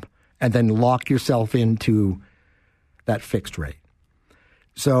that jump and then lock yourself into that fixed rate.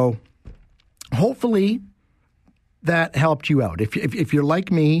 So hopefully that helped you out. If you're like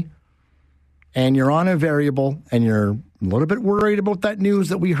me and you're on a variable and you're a little bit worried about that news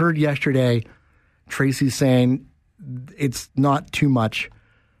that we heard yesterday, Tracy's saying it's not too much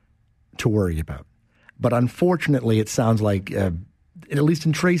to worry about. But unfortunately, it sounds like, at least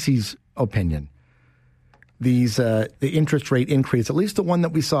in Tracy's opinion, the interest rate increase, at least the one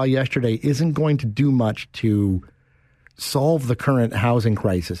that we saw yesterday, isn't going to do much to solve the current housing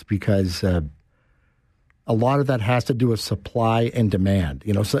crisis, because a lot of that has to do with supply and demand.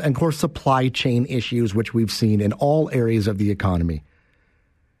 So, and of course, supply chain issues, which we've seen in all areas of the economy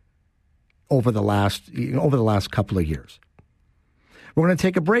over the last couple of years. We're going to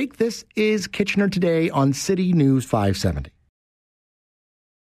take a break. This is Kitchener Today on City News 570.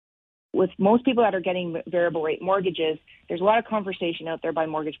 With most people that are getting variable rate mortgages, there's a lot of conversation out there by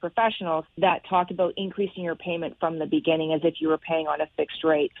mortgage professionals that talk about increasing your payment from the beginning as if you were paying on a fixed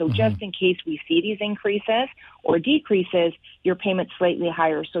rate. So just in case we see these increases or decreases, your payment's slightly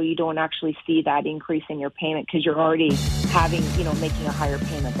higher so you don't actually see that increase in your payment because you're already having, making a higher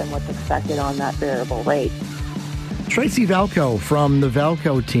payment than what's expected on that variable rate. Tracy Velko from the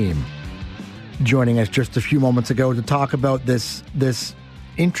Velko team joining us just a few moments ago to talk about this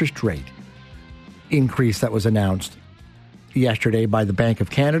interest rate increase that was announced yesterday by the Bank of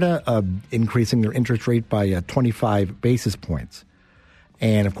Canada, increasing their interest rate by 25 basis points.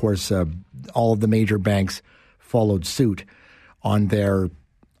 And, of course, all of the major banks followed suit on their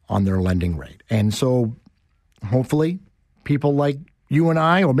lending rate. And so hopefully people like you and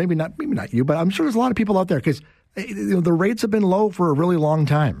I, or maybe not you, but I'm sure there's a lot of people out there, because the rates have been low for a really long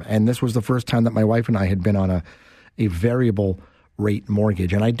time. And this was the first time that my wife and I had been on a variable rate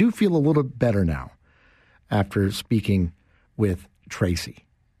mortgage. And I do feel a little better now after speaking with Tracy.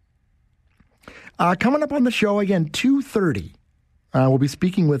 Coming up on the show again, 2:30, we'll be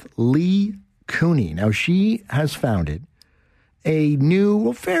speaking with Lee Cooney. Now, she has founded a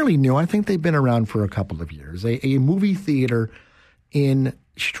fairly new, I think they've been around for a couple of years, a movie theater in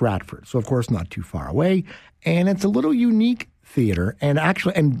Stratford. So, of course, not too far away. And it's a little unique theater. And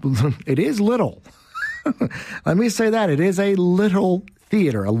actually, it is little. Let me say that. It is a little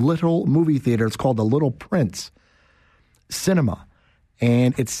theater, a little movie theater. It's called the Little Prince Cinema.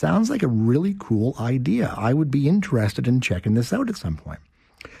 And it sounds like a really cool idea. I would be interested in checking this out at some point.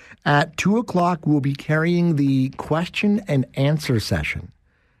 At 2 o'clock, we'll be carrying the question and answer session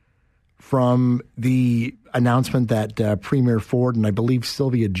from the announcement that Premier Ford and I believe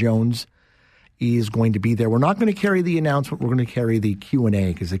Sylvia Jones is going to be there. We're not going to carry the announcement. We're going to carry the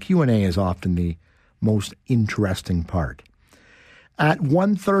Q&A, because the Q&A is often the most interesting part. At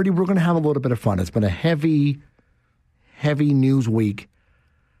 1:30, we're going to have a little bit of fun. It's been a heavy news week,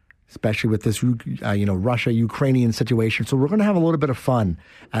 especially with this, Russia-Ukrainian situation. So we're going to have a little bit of fun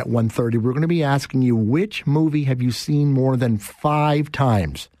at 1:30. We're going to be asking you, which movie have you seen more than 5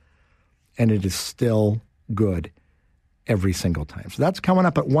 times? And it is still good every single time. So that's coming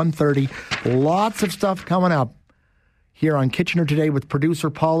up at 1:30. Lots of stuff coming up here on Kitchener Today with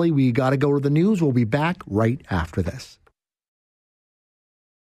producer Polly. We got to go to the news. We'll be back right after this.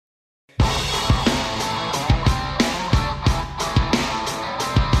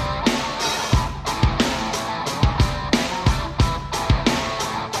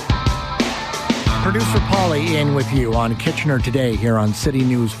 Producer Polly in with you on Kitchener Today here on City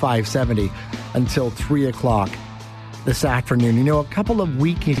News 570 until 3 o'clock this afternoon. A couple of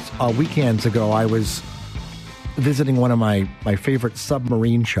weekends ago, I was visiting one of my favorite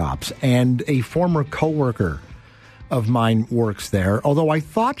submarine shops, and a former coworker of mine works there, although I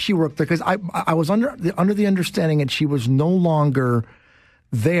thought she worked there because I was under the understanding that she was no longer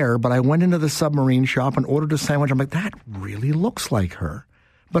there, but I went into the submarine shop and ordered a sandwich. I'm like, that really looks like her.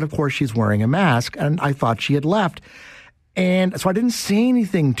 But, of course, she's wearing a mask, and I thought she had left. And so I didn't say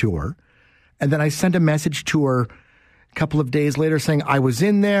anything to her. And then I sent a message to her a couple of days later saying, I was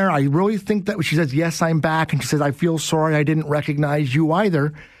in there. I really think that she says, yes, I'm back. And she says, I feel sorry. I didn't recognize you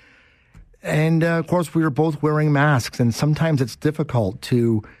either. And, of course, we were both wearing masks. And sometimes it's difficult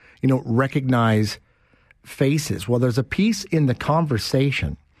to, recognize faces. Well, there's a piece in The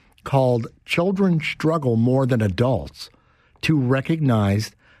Conversation called Children Struggle More Than Adults to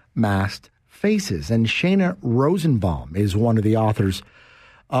Recognize Masked Faces. And Shayna Rosenbaum is one of the authors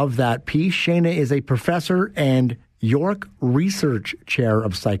of that piece. Shayna is a professor and York Research Chair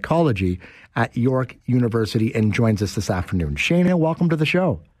of Psychology at York University and joins us this afternoon. Shayna, welcome to the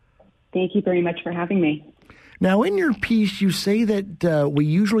show. Thank you very much for having me. Now, in your piece, you say that we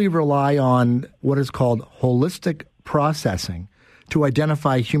usually rely on what is called holistic processing to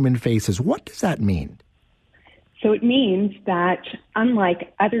identify human faces. What does that mean? So it means that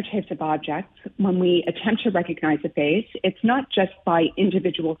unlike other types of objects, when we attempt to recognize a face, it's not just by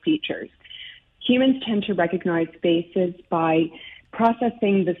individual features. Humans tend to recognize faces by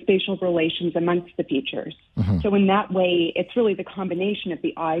processing the spatial relations amongst the features. So in that way, it's really the combination of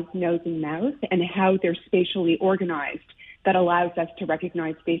the eyes, nose, and mouth and how they're spatially organized that allows us to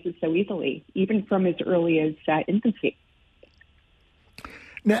recognize faces so easily, even from as early as infancy.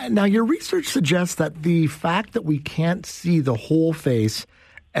 Now, your research suggests that the fact that we can't see the whole face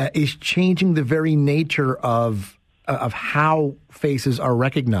is changing the very nature of how faces are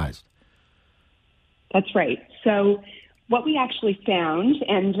recognized. That's right. So what we actually found,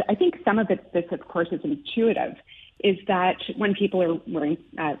 and I think some of this, of course, is intuitive, is that when people are wearing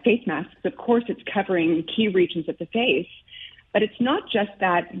face masks, of course, it's covering key regions of the face. But it's not just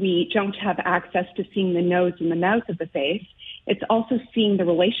that we don't have access to seeing the nose and the mouth of the face. It's also seeing the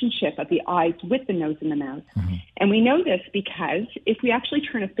relationship of the eyes with the nose and the mouth. And we know this because if we actually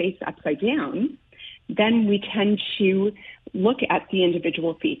turn a face upside down, then we tend to look at the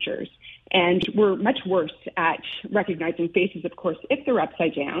individual features. And we're much worse at recognizing faces, of course, if they're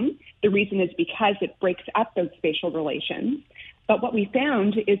upside down. The reason is because it breaks up those spatial relations. But what we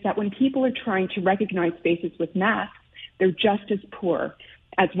found is that when people are trying to recognize faces with masks, they're just as poor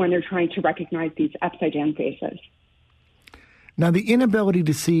as when they're trying to recognize these upside down faces. Now, the inability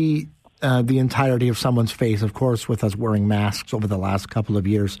to see the entirety of someone's face, of course, with us wearing masks over the last couple of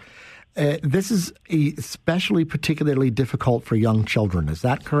years, this is especially particularly difficult for young children. Is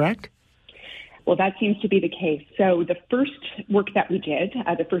that correct? Well, that seems to be the case. So the first work that we did,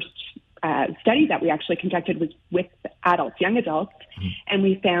 the first study that we actually conducted was with adults, young adults, and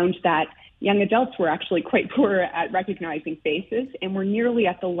we found that young adults were actually quite poor at recognizing faces and were nearly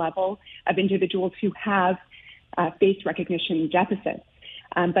at the level of individuals who have face recognition deficits.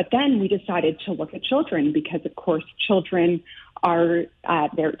 But then we decided to look at children because, of course, children are,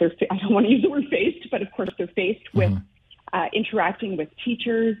 they're I don't want to use the word faced, but of course they're faced with interacting with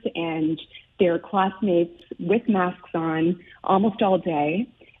teachers and their classmates with masks on almost all day.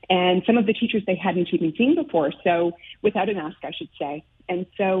 And some of the teachers they hadn't even seen before, so without a mask, I should say. And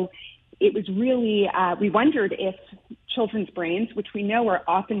so it was really, we wondered if children's brains, which we know are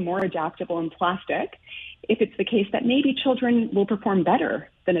often more adaptable and plastic, if it's the case that maybe children will perform better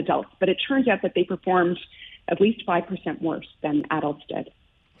than adults. But it turns out that they performed at least 5% worse than adults did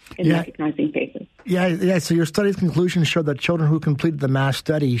in recognizing faces. Yeah. So your study's conclusions showed that children who completed the mass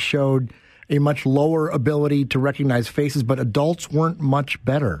study showed a much lower ability to recognize faces, but adults weren't much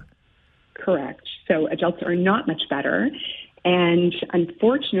better. Correct. So adults are not much better. And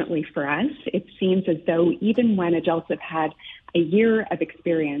unfortunately for us, it seems as though even when adults have had a year of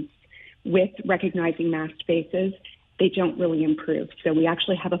experience with recognizing masked faces, they don't really improve. So we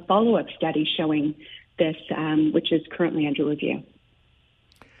actually have a follow-up study showing this, which is currently under review.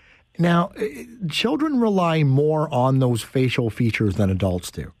 Now, children rely more on those facial features than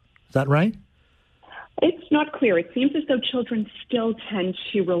adults do. Is that right? It's not clear. It seems as though children still tend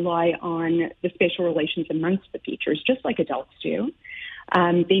to rely on the spatial relations amongst the features, just like adults do.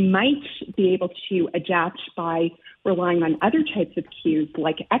 They might be able to adapt by relying on other types of cues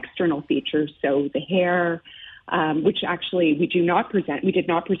like external features, so the hair, which actually we did not present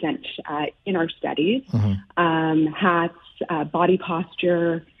in our studies, hats, body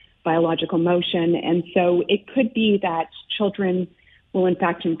posture, biological motion. And so it could be that children will in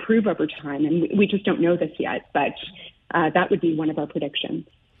fact improve over time. And we just don't know this yet, but that would be one of our predictions.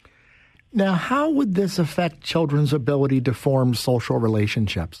 Now, how would this affect children's ability to form social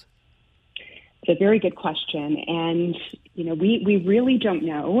relationships? It's a very good question. And, you know, we really don't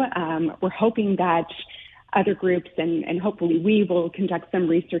know. We're hoping that other groups and hopefully we will conduct some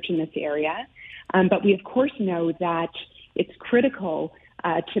research in this area. But we, of course, know that it's critical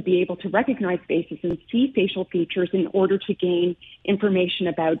to be able to recognize faces and see facial features in order to gain information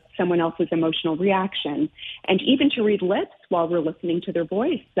about someone else's emotional reaction and even to read lips while we're listening to their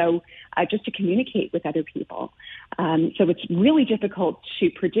voice. So just to communicate with other people. So it's really difficult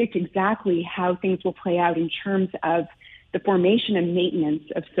to predict exactly how things will play out in terms of the formation and maintenance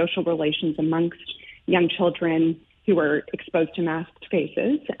of social relations amongst young children who are exposed to masked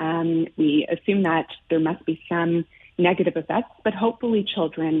faces. We assume that there must be some negative effects, but hopefully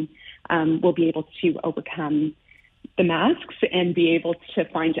children will be able to overcome the masks and be able to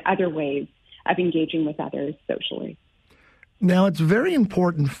find other ways of engaging with others socially. Now, it's very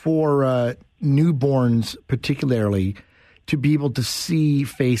important for newborns particularly to be able to see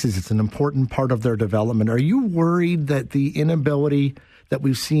faces. It's an important part of their development. Are you worried that the inability that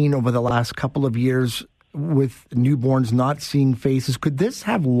we've seen over the last couple of years with newborns not seeing faces, could this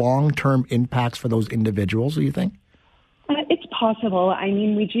have long-term impacts for those individuals, do you think? It's possible. I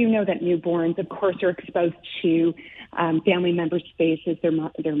mean, we do know that newborns, of course, are exposed to family members' faces,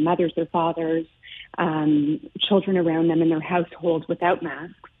 their mothers, their fathers. children around them in their household without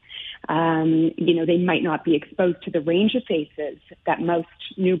masks. They might not be exposed to the range of faces that most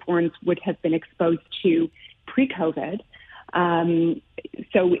newborns would have been exposed to pre-COVID.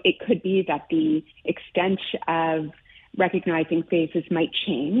 So it could be that the extent of recognizing faces might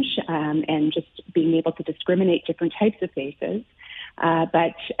change and just being able to discriminate different types of faces.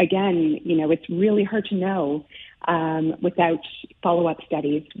 But again, it's really hard to know without follow-up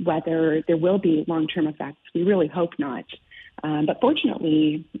studies whether there will be long-term effects. We really hope not. But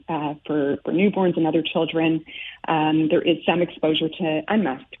fortunately, for newborns and other children, there is some exposure to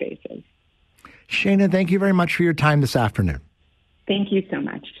unmasked faces. Shayna, thank you very much for your time this afternoon. Thank you so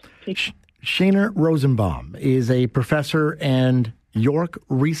much. Shayna Rosenbaum is a professor and York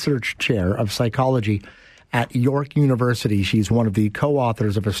Research Chair of Psychology at York University. She's one of the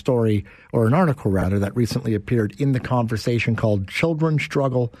co-authors of a story, or an article rather, that recently appeared in The Conversation called Children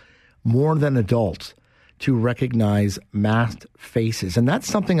Struggle More Than Adults to Recognize Masked Faces. And that's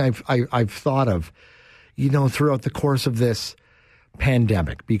something I've thought of, throughout the course of this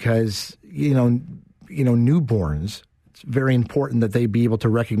pandemic, because, newborns, it's very important that they be able to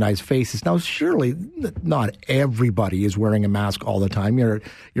recognize faces. Now, surely not everybody is wearing a mask all the time. You're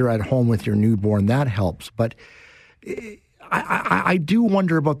at home with your newborn. That helps. But I do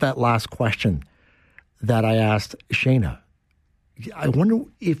wonder about that last question that I asked Shayna. I wonder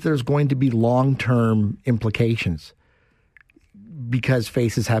if there's going to be long-term implications because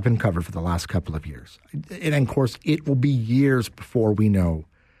faces have been covered for the last couple of years. And, of course, it will be years before we know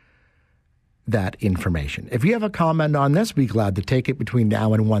that information. If you have a comment on this, be glad to take it between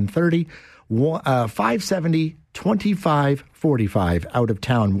now and 1:30. 570-2545 out of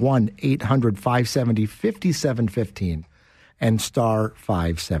town, 1-800-570-5715 and star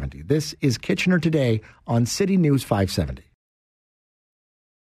 570. This is Kitchener Today on City News 570.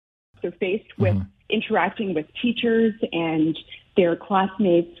 So faced with interacting with teachers and their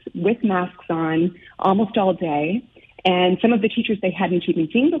classmates with masks on almost all day, and some of the teachers they hadn't even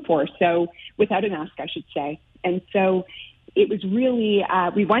seen before, so without a mask, I should say. And so it was really,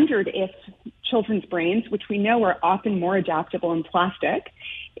 we wondered if children's brains, which we know are often more adaptable and plastic,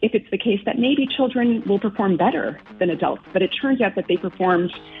 if it's the case that maybe children will perform better than adults. But it turns out that they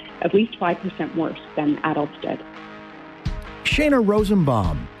performed at least 5% worse than adults did. Shayna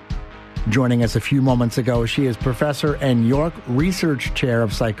Rosenbaum joining us a few moments ago. She is professor and York Research Chair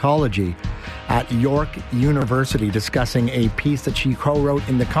of Psychology at York University, discussing a piece that she co-wrote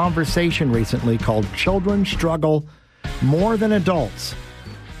in The Conversation recently called Children Struggle More Than Adults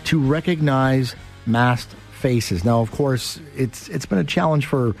to Recognize Masked Faces. Now, of course, it's been a challenge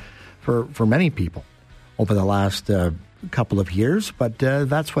for many people over the last couple of years, but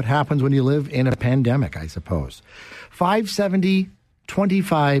that's what happens when you live in a pandemic, I suppose.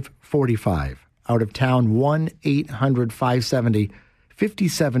 570-2545 out of town,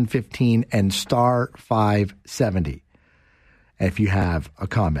 1-800-570-5715 and star 570 if you have a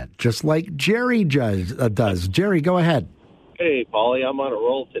comment, just like Jerry does. Jerry, go ahead. Hey, Paulie, I'm on a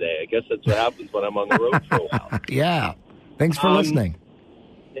roll today. I guess that's what happens when I'm on the road for a while. Yeah. Thanks for listening.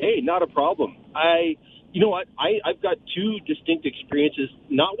 Hey, not a problem. You know what? I've got two distinct experiences,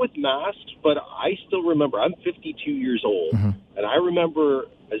 not with masks, but I still remember. I'm 52 years old, and I remember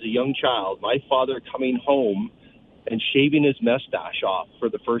as a young child my father coming home and shaving his mustache off for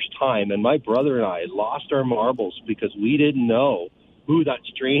the first time, and my brother and I lost our marbles because we didn't know who that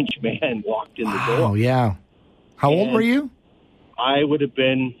strange man walked in the door. Oh, yeah. How old were you? I would have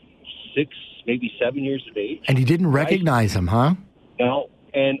been 6, maybe 7 years of age. And you didn't recognize him, huh? No,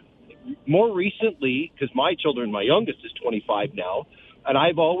 and more recently, because my youngest is 25 now, and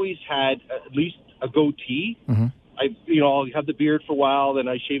I've always had at least a goatee. I'll have the beard for a while, then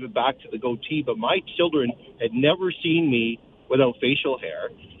I shave it back to the goatee. But my children had never seen me without facial hair,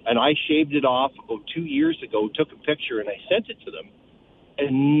 and I shaved it off about 2 years ago, took a picture, and I sent it to them.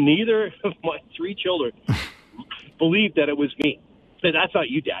 And neither of my 3 children believed that it was me. Said, "That's not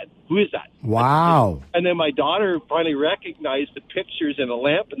you, Dad. Who is that?" Wow. And then my daughter finally recognized the pictures and a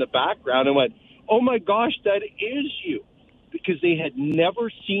lamp in the background and went, "Oh my gosh, that is you." Because they had never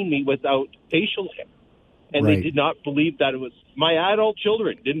seen me without facial hair. And they did not believe that it was my adult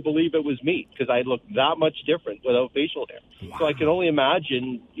children didn't believe it was me because I looked that much different without facial hair. Wow. So I can only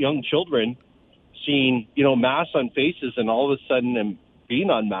imagine young children seeing, masks on faces and all of a sudden them being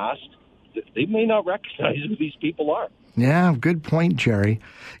unmasked, they may not recognize who these people are. Yeah, good point, Jerry.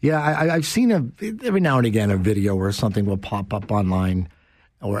 Yeah, I've seen every now and again a video where something will pop up online,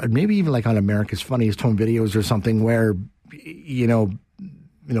 or maybe even like on America's Funniest Home Videos or something where,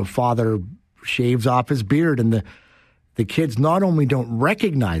 father shaves off his beard and the kids not only don't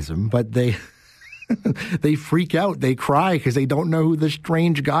recognize him, but they they freak out. They cry because they don't know who the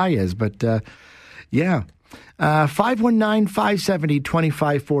strange guy is. But, yeah.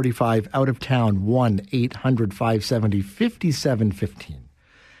 519-570-2545, out of town, 1-800-570-5715,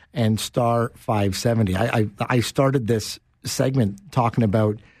 and star 570. I started this segment talking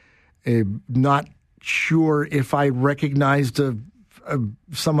about not sure if I recognized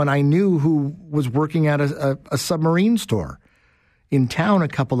someone I knew who was working at a submarine store in town a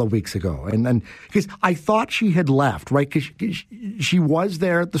couple of weeks ago. And because I thought she had left, right? Because she was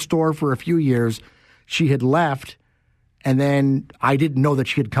there at the store for a few years. She had left, and then I didn't know that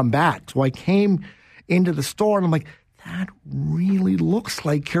she had come back. So I came into the store, and I'm like, that really looks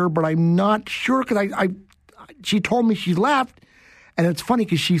like her, but I'm not sure because she told me she left. And it's funny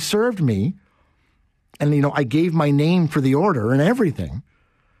because she served me, and, I gave my name for the order and everything.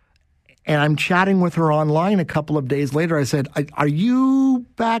 And I'm chatting with her online a couple of days later. I said, are you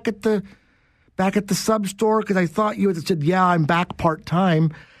back at the sub store? Because I thought you had said, yeah, I'm back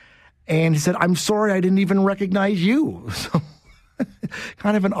part-time. And he said, I'm sorry, I didn't even recognize you. So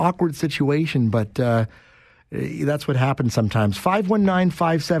kind of an awkward situation, but that's what happens sometimes.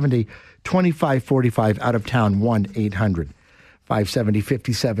 519-570-2545, out of town,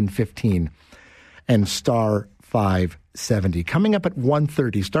 1-800-570-5715, and star 570. Coming up at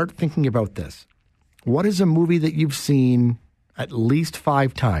 1:30, start thinking about this. What is a movie that you've seen at least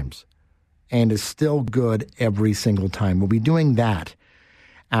 5 times and is still good every single time? We'll be doing that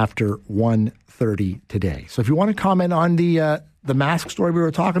after 1:30 today. So if you want to comment on the mask story we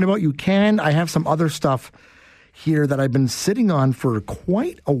were talking about, you can. I have some other stuff here that I've been sitting on for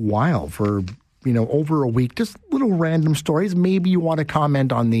quite a while, for over a week, just little random stories. Maybe you want to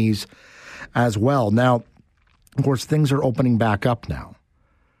comment on these as well. Now, of course, things are opening back up now.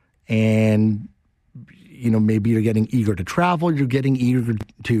 And, maybe you're getting eager to travel. You're getting eager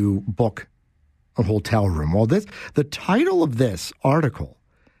to book a hotel room. Well, the title of this article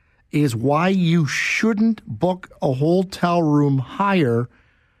is why you shouldn't book a hotel room higher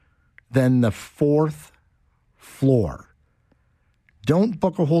than the 4th floor. Don't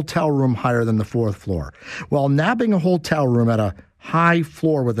book a hotel room higher than the 4th floor. While nabbing a hotel room at a high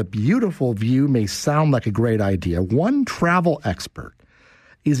floor with a beautiful view may sound like a great idea, one travel expert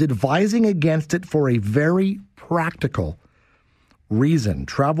is advising against it for a very practical reason.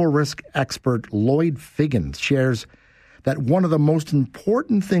 Travel risk expert Lloyd Figgins shares that one of the most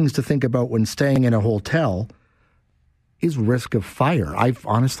important things to think about when staying in a hotel is risk of fire. I've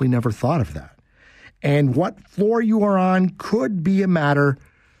honestly never thought of that. And what floor you are on could be a matter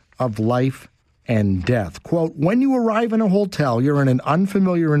of life and death. Quote, when you arrive in a hotel, you're in an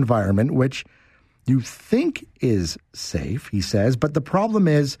unfamiliar environment, which you think is safe, he says, but the problem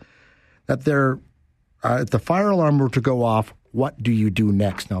is that if the fire alarm were to go off, what do you do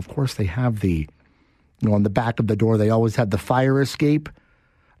next? Now, of course, they have on the back of the door, they always have the fire escape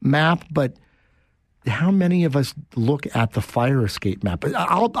map, but how many of us look at the fire escape map?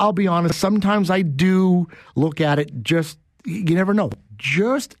 I'll be honest, sometimes I do look at it, you never know.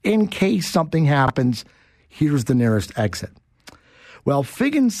 Just in case something happens, here's the nearest exit. Well,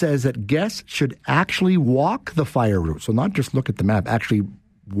 Figgins says that guests should actually walk the fire route. So not just look at the map, actually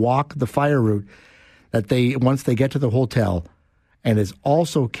walk the fire route once they get to the hotel, and is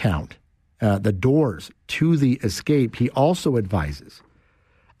also count the doors to the escape. He also advises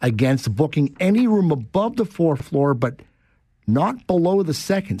against booking any room above the 4th floor, but not below the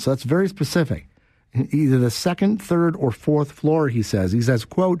 2nd. So that's very specific. Either the 2nd, 3rd, or 4th floor, he says. He says,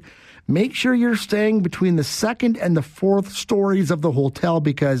 quote, make sure you're staying between the 2nd and the 4th stories of the hotel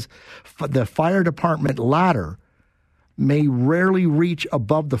because the fire department ladder may rarely reach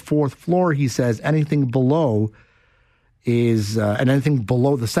above the 4th floor, he says. Anything below is, and anything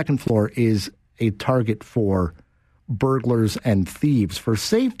below the 2nd floor is a target for burglars and thieves. For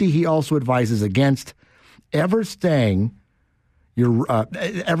safety, he also advises against ever saying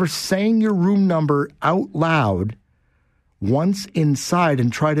your room number out loud once inside,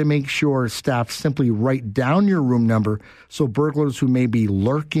 and try to make sure staff simply write down your room number so burglars who may be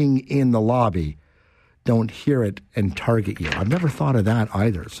lurking in the lobby don't hear it and target you. I've never thought of that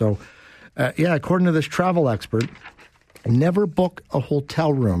either. So, according to this travel expert, never book a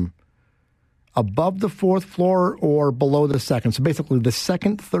hotel room above the 4th floor or below the 2nd. So basically the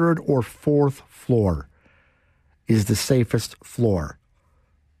 2nd, 3rd, or 4th floor is the safest floor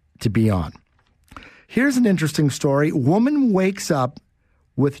to be on. Here's an interesting story. Woman wakes up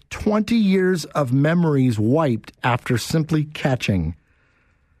with 20 years of memories wiped after simply catching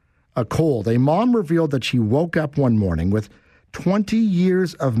a cold. A mom revealed that she woke up one morning with 20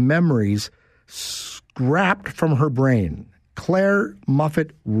 years of memories scrapped from her brain. Claire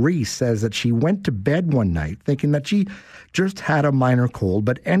Muffet Reese says that she went to bed one night thinking that she just had a minor cold,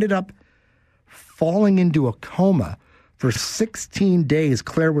 but ended up falling into a coma. For 16 days,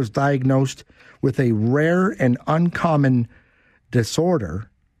 Claire was diagnosed with a rare and uncommon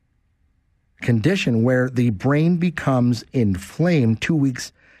condition where the brain becomes inflamed. 2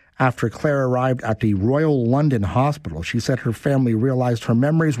 weeks after Claire arrived at the Royal London Hospital, she said her family realized her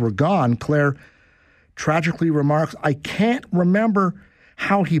memories were gone. Claire tragically remarks, "I can't remember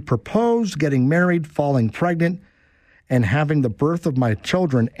how he proposed, getting married, falling pregnant, and having the birth of my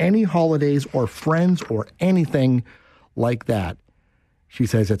children, any holidays or friends or anything like that." She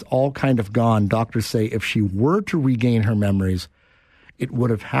says it's all kind of gone. Doctors say if she were to regain her memories, it would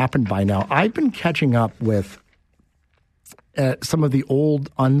have happened by now. I've been catching up with some of the old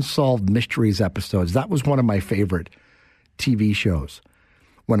Unsolved Mysteries episodes. That was one of my favorite TV shows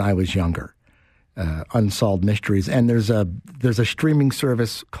when I was younger. Unsolved Mysteries, and there's a streaming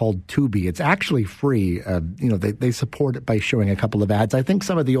service called Tubi. It's actually free. They support it by showing a couple of ads. I think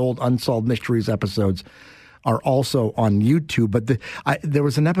some of the old Unsolved Mysteries episodes are also on YouTube. But there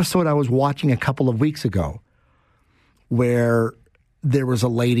was an episode I was watching a couple of weeks ago where there was a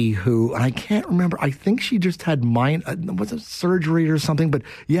lady who, and I can't remember. I think she just had was it surgery or something? But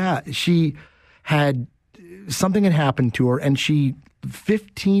yeah, she had something had happened to her, and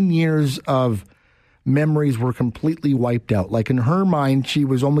 15 years of memories were completely wiped out. Like in her mind, she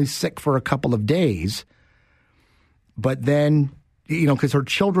was only sick for a couple of days. But then, because her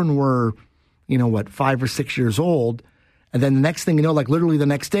children were, 5 or 6 years old. And then the next thing you know, like literally the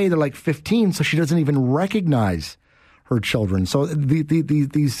next day, they're like 15. So she doesn't even recognize her children. So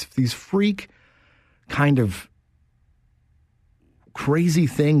these freak kind of crazy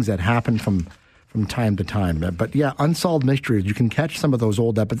things that happen from time to time. But yeah, Unsolved Mysteries, you can catch some of those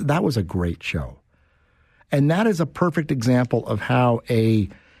old episodes. That was a great show. And that is a perfect example of how a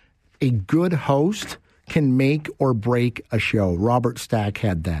good host can make or break a show. Robert Stack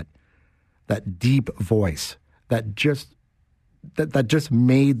had that deep voice that just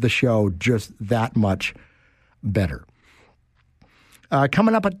made the show just that much better.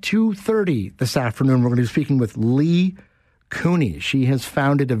 Coming up at 2:30 this afternoon, we're going to be speaking with Lee Cooney. She has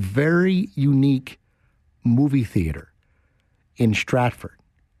founded a very unique movie theater in Stratford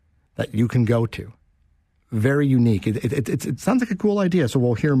that you can go to. Very unique. It sounds like a cool idea, so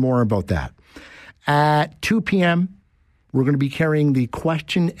we'll hear more about that. At 2 p.m., we're going to be carrying the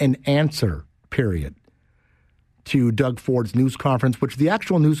question and answer period to Doug Ford's news conference, which the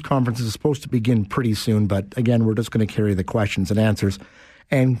actual news conference is supposed to begin pretty soon, but again, we're just going to carry the questions and answers.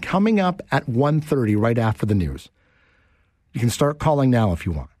 And coming up at 1:30, right after the news, you can start calling now if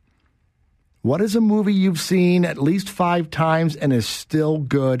you want. What is a movie you've seen at least 5 times and is still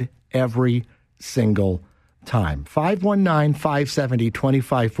good every single time?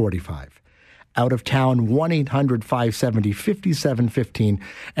 519-570-2545. Out of town, 1-800-570-5715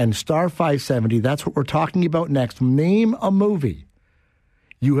 and star 570. That's what we're talking about next. Name a movie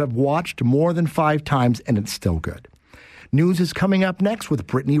you have watched more than 5 times and it's still good. News is coming up next with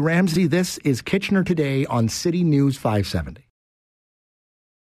Brittany Ramsey. This is Kitchener Today on City News 570.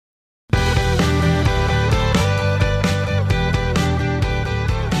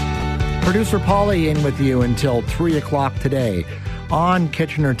 Producer Polly in with you until 3 o'clock today on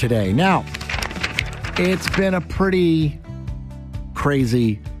Kitchener Today. Now, it's been a pretty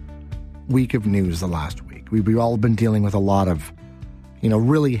crazy week of news the last week. We've all been dealing with a lot of,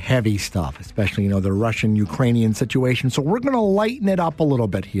 really heavy stuff, especially, the Russian-Ukrainian situation. So we're going to lighten it up a little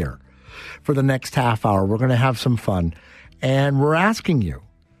bit here for the next half hour. We're going to have some fun. And we're asking you,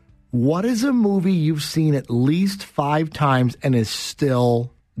 what is a movie you've seen at least 5 times and is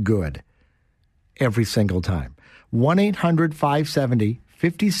still good every single time?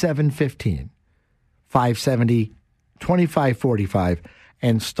 1-800-570-5715. 570-2545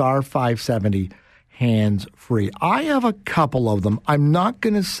 and star 570 hands free. I have a couple of them. I'm not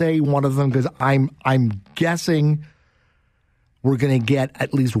going to say one of them because I'm guessing we're going to get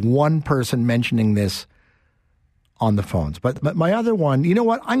at least one person mentioning this on the phones. But my other one, you know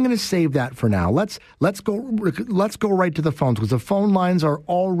what? I'm going to save that for now. Let's go right to the phones because the phone lines are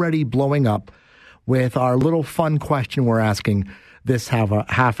already blowing up with our little fun question we're asking this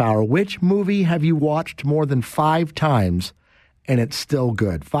half hour. Which movie have you watched more than 5 times and it's still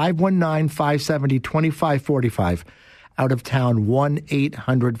good? 519-570-2545. Out of town,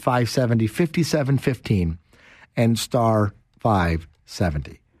 1-800-570-5715 and star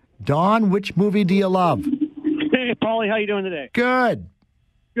 570. Don, which movie do you love? Hey, Paulie, how you doing today? Good.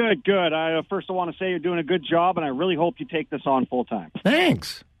 Good. I first I want to say you're doing a good job, and I really hope you take this on full time.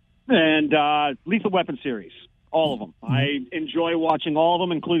 Thanks. And Lethal Weapon series. All of them. I enjoy watching all of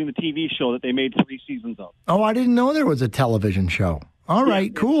them, including the TV show that they made 3 seasons of. Oh, I didn't know there was a television show. All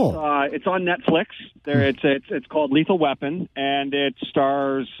right, cool. It's on Netflix. It's called Lethal Weapon, and it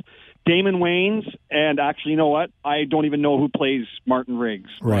stars Damon Wayans. And actually, you know what? I don't even know who plays Martin Riggs.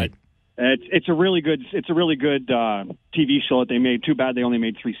 Right. It's a really good TV show that they made. Too bad they only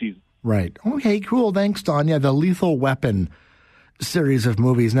made 3 seasons. Right. Okay, cool. Thanks, Don. Yeah, the Lethal Weapon series of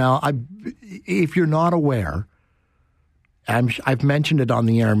movies. Now, if you're not aware, I've mentioned it on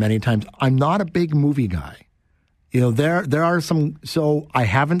the air many times. I'm not a big movie guy. You know, there are some. So I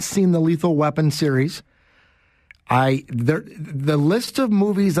haven't seen the Lethal Weapon series. The list of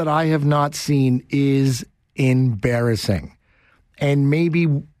movies that I have not seen is embarrassing, and maybe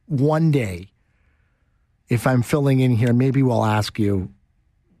one day, if I'm filling in here, maybe we'll ask you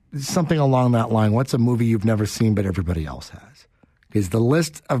something along that line. What's a movie you've never seen but everybody else has? Because the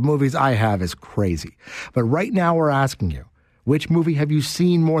list of movies I have is crazy. But right now we're asking you, which movie have you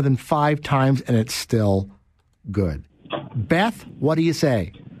seen more than 5 times and it's still good? Beth, what do you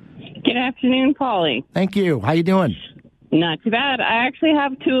say? Good afternoon, Paulie. Thank you. How you doing? Not too bad. I actually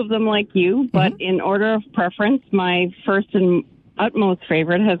have 2 of them like you, but in order of preference, my first and utmost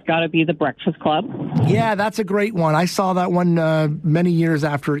favorite has got to be The Breakfast Club. Yeah, that's a great one. I saw that one many years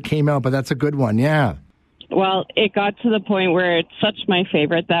after it came out, but that's a good one, yeah. Well, it got to the point where it's such my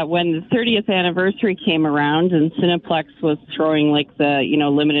favorite that when the 30th anniversary came around and Cineplex was throwing like the,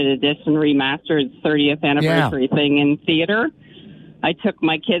 limited edition remastered 30th anniversary thing in theater, I took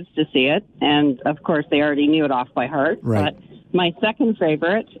my kids to see it. And of course, they already knew it off by heart. Right. But my second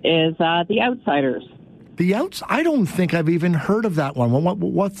favorite is The Outsiders. I don't think I've even heard of that one.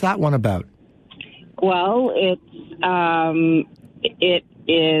 What's that one about? Well, it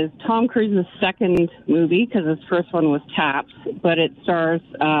is Tom Cruise's second movie because his first one was Taps, but it stars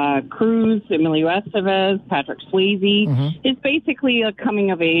Cruise, Emilio Estevez, Patrick Swayze. It's basically a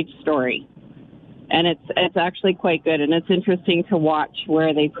coming-of-age story, and it's actually quite good, and it's interesting to watch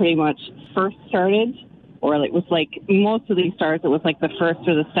where they pretty much first started. Or it was like most of these stars, it was like the first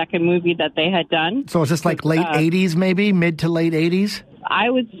or the second movie that they had done. So is this like late 80s maybe? Mid to late 80s? I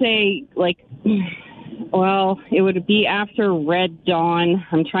would say it would be after Red Dawn.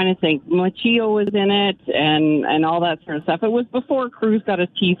 I'm trying to think. Machio was in it and all that sort of stuff. It was before Cruise got his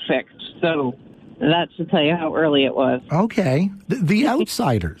teeth fixed. So that should tell you how early it was. Okay. The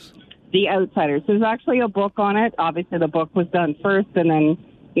Outsiders. The Outsiders. There's actually a book on it. Obviously the book was done first and then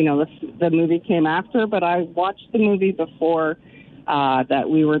the movie came after, but I watched the movie before that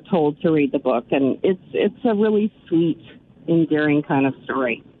we were told to read the book, and it's a really sweet, endearing kind of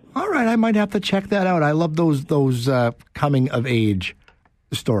story. All right, I might have to check that out. I love those coming of age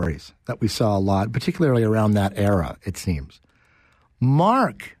stories that we saw a lot, particularly around that era, it seems.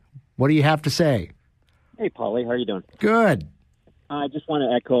 Mark, what do you have to say? Hey, Paulie, how are you doing? Good. I just want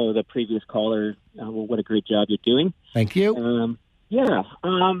to echo the previous caller. What a great job you're doing. Thank you.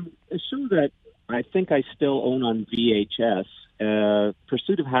 A show that I think I still own on VHS,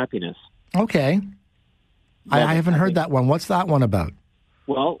 Pursuit of Happiness. Okay. I haven't heard that one. What's that one about?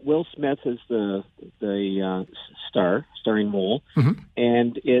 Well, Will Smith is the starring Mole,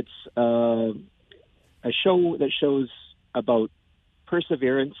 and it's a show that shows about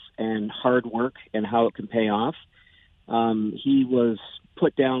perseverance and hard work and how it can pay off. He was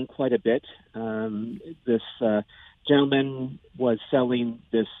put down quite a bit. This gentleman was selling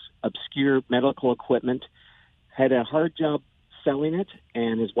this obscure medical equipment, had a hard job selling it,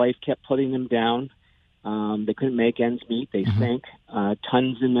 and his wife kept putting him down. They couldn't make ends meet. They sank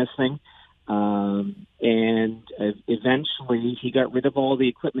tons in this thing. And eventually he got rid of all the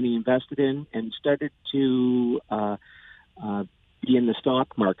equipment he invested in and started to be in the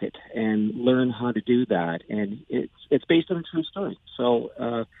stock market and learn how to do that. And it's based on a true story. So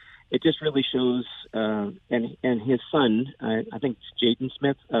it just really shows, and his son, I think Jaden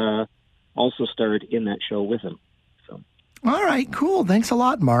Smith, also starred in that show with him. So. All right, cool. Thanks a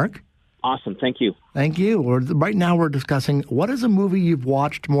lot, Mark. Awesome. Thank you. Thank you. Right now we're discussing what is a movie you've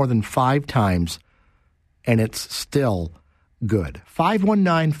watched more than 5 times and it's still good.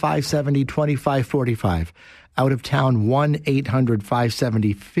 519-570-2545. Out of town,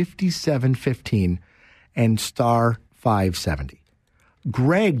 1-800-570-5715 and star 570.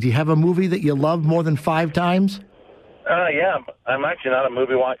 Greg, do you have a movie that you love more than 5 times? Yeah, I'm actually not a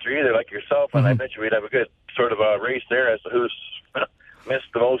movie watcher either, like yourself, and I bet you we'd have a good sort of a race there as to who's missed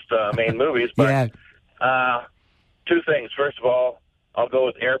the most main movies. But 2 things. First of all, I'll go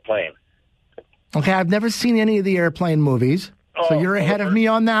with Airplane. Okay, I've never seen any of the Airplane movies, so you're ahead of me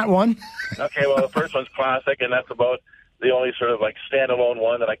on that one. Okay, well, the first one's classic, and that's about the only sort of like standalone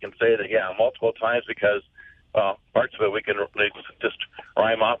one that I can say that, multiple times, because parts of it we can just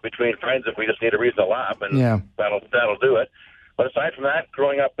rhyme off between friends if we just need a reason to laugh, and that'll do it. But aside from that,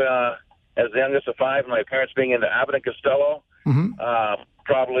 growing up as the youngest of 5, my parents being into Abbott and Costello,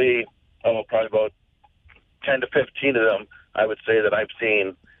 probably about 10 to 15 of them, I would say that I've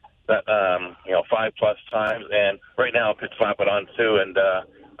seen that 5+ times, and right now I could slap it on too. And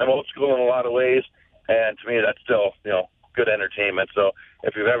I'm old school in a lot of ways, and to me that's still good entertainment. So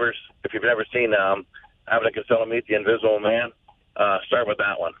if you've ever seen Abbott and Costello Meet the Invisible Man, start with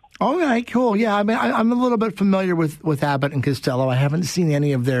that one. All right, cool. Yeah, I mean, I'm a little bit familiar with Abbott and Costello. I haven't seen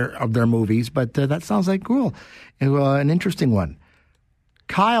any of their movies, but that sounds like cool, an interesting one.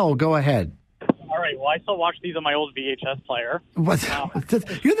 Kyle, go ahead. All right. Well, I still watch these on my old VHS player.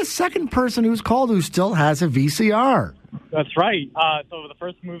 You're the second person who's called who still has a VCR. That's right. So the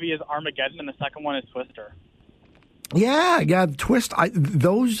first movie is Armageddon, and the second one is Twister. Yeah, Twist.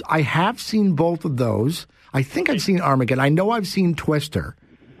 I have seen both of those. I think I've seen Armageddon. I know I've seen Twister.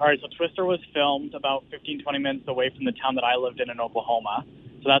 All right, so Twister was filmed about 15, 20 minutes away from the town that I lived in Oklahoma.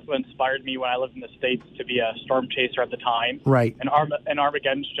 So that's what inspired me when I lived in the States to be a storm chaser at the time. Right. And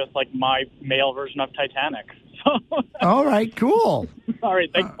Armageddon's just like my male version of Titanic. So. All right, cool. All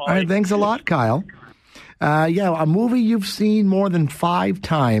right, thanks, Paul. All right, thanks a lot, Kyle. A movie you've seen more than 5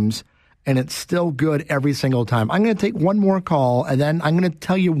 times, and it's still good every single time. I'm going to take one more call, and then I'm going to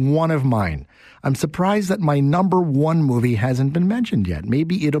tell you one of mine. I'm surprised that my number 1 movie hasn't been mentioned yet.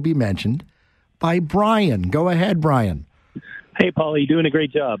 Maybe it'll be mentioned by Brian. Go ahead, Brian. Hey, Paul, you're doing a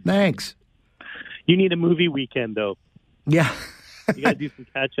great job. Thanks. You need a movie weekend, though. Yeah. You got to do some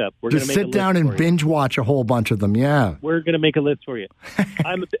catch up. We're Just gonna make sit down and binge watch a whole bunch of them. Yeah. We're going to make a list for you.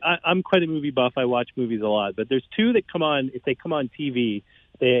 I'm quite a movie buff. I watch movies a lot, but there's 2 that come on. If they come on TV,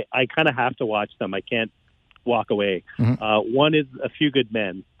 I kind of have to watch them. I can't walk away. Mm-hmm. One is A Few Good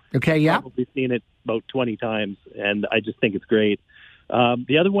Men. Okay, yeah. I've probably seen it about 20 times, and I just think it's great.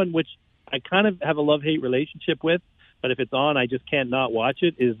 The other one, which I kind of have a love-hate relationship with, but if it's on, I just can't not watch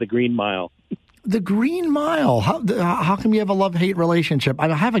it, is The Green Mile. The Green Mile. How come you have a love-hate relationship? I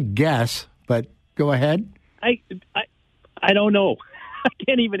have a guess, but go ahead. I don't know. I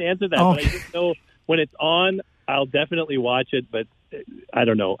can't even answer that. Okay. But I just know when it's on, I'll definitely watch it, but I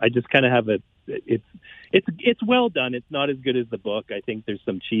don't know. I just kind of have it's well done. It's not as good as the book. I think there's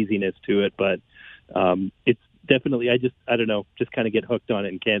some cheesiness to it, but it's definitely, I don't know, just kind of get hooked on it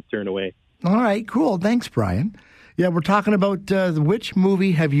and can't turn away. All right, cool. Thanks, Brian. Yeah, we're talking about which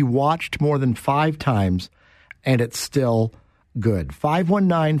movie have you watched more than 5 times and it's still good.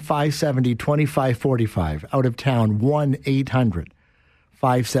 519-570-2545. Out of town,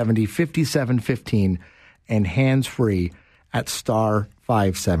 1-800-570-5715 and hands-free at star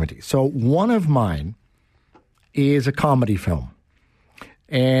 570. So one of mine is a comedy film.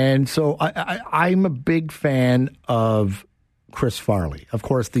 And so I'm a big fan of Chris Farley, of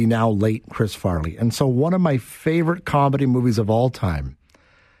course, the now late Chris Farley. And so one of my favorite comedy movies of all time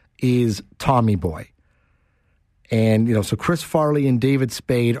is Tommy Boy. And, so Chris Farley and David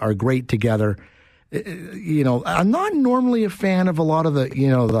Spade are great together. I'm not normally a fan of a lot of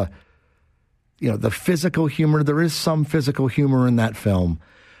the physical humor. There is some physical humor in that film.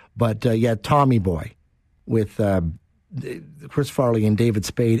 But, Tommy Boy with Chris Farley and David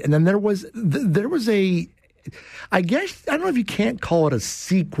Spade. And then there was I guess, I don't know if you can't call it a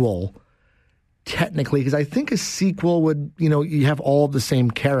sequel technically, because I think a sequel would, you have all of the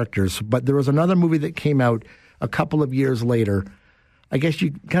same characters. But there was another movie that came out a couple of years later. I guess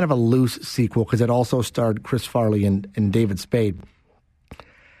you kind of a loose sequel because it also starred Chris Farley and David Spade.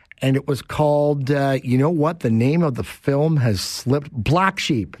 And it was called, you know what? The name of the film has slipped. Black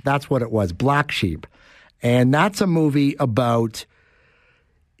Sheep. That's what it was, Black Sheep. And that's a movie about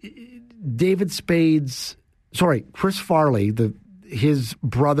Chris Farley, his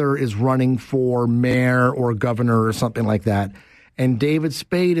brother is running for mayor or governor or something like that. And David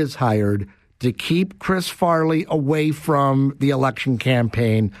Spade is hired to keep Chris Farley away from the election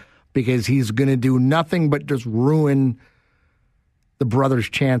campaign because he's going to do nothing but just ruin the brother's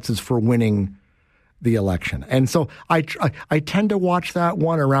chances for winning the election. And so I tend to watch that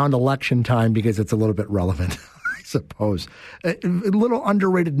one around election time because it's a little bit relevant. Suppose. A little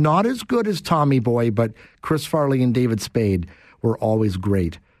underrated, not as good as Tommy Boy, but Chris Farley and David Spade were always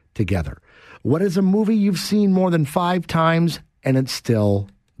great together. What is a movie you've seen more than 5 times and it's still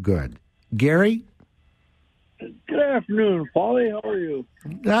good? Gary? Good afternoon, Paulie. How are you?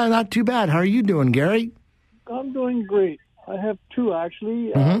 Not too bad. How are you doing, Gary? I'm doing great. I have 2,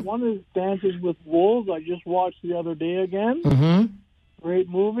 actually. One is Dances with Wolves. I just watched the other day again. Mm-hmm. Great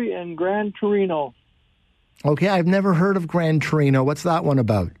movie. And Gran Torino. Okay, I've never heard of Gran Torino. What's that one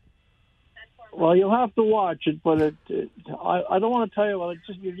about? Well, you'll have to watch it, but I don't want to tell you about it.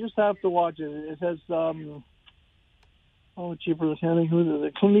 You just have to watch it. It has Jeepers, who is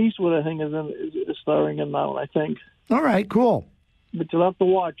it? Clint Eastwood, I think, is starring in that one, I think. All right, cool. But you'll have to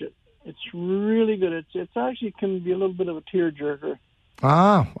watch it. It's really good. It's actually can be a little bit of a tearjerker.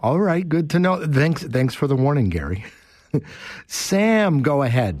 Ah, all right. Good to know. Thanks for the warning, Gary. Sam, go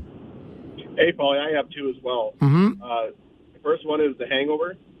ahead. Hey, Paulie, I have two as well. Mm-hmm. The first one is The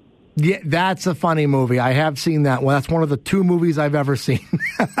Hangover. Yeah, that's a funny movie. I have seen that one. That's one of the two movies I've ever seen.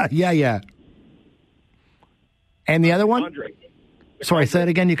 Yeah. And the other one? Conjuring. Sorry, say it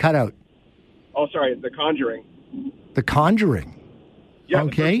again. You cut out. Oh, sorry. The Conjuring. The Conjuring. Yeah,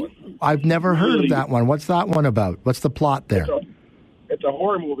 okay. I've never heard of that one. What's that one about? What's the plot there? It's a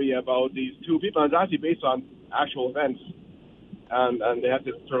horror movie about these two people. It's actually based on actual events. And they have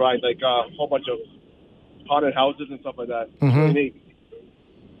to survive like a whole bunch of haunted houses and stuff like that. Mm-hmm. Really neat.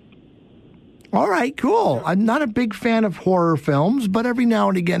 All right, cool. I'm not a big fan of horror films, but every now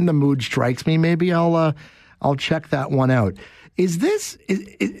and again the mood strikes me. Maybe I'll check that one out. Is this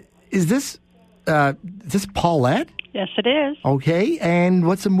Paulette? Yes, it is. Okay, and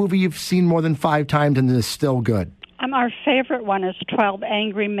what's a movie you've seen more than 5 times and is still good? Our favorite one is 12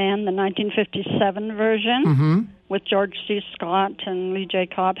 Angry Men, the 1957 version, Mm-hmm. with George C. Scott and Lee J.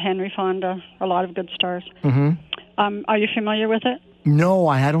 Cobb, Henry Fonda, a lot of good stars. Mm-hmm. Are you familiar with it? No,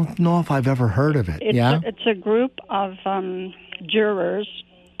 I don't know if I've ever heard of it. It's a group of jurors,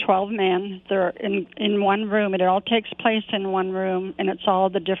 12 men. They're in one room. It all takes place in one room, and it's all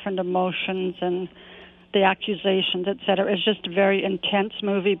the different emotions and the accusations, etc. It's just a very intense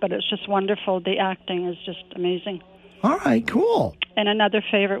movie, but it's just wonderful. The acting is just amazing. All right, cool. And another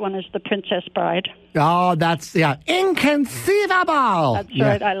favorite one is The Princess Bride. Oh, that's, inconceivable. That's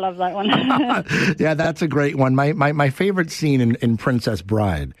right. I love that one. Yeah, that's a great one. My favorite scene in Princess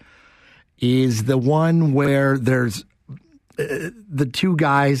Bride is the one where there's the two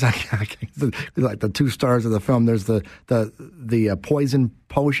guys, like the two stars of the film. There's the poison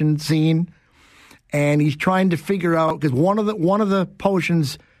potion scene, and he's trying to figure out, because one of the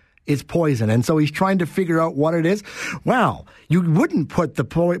potions is poison, and so he's trying to figure out what it is. Well, you wouldn't put the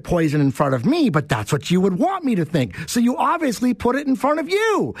poison in front of me, but that's what you would want me to think. So you obviously put it in front of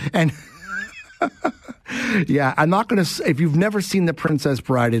you. And yeah, I'm not going to. If you've never seen The Princess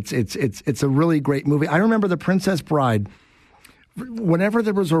Bride, it's a really great movie. I remember The Princess Bride. Whenever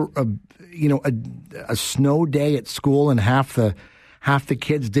there was a snow day at school and half the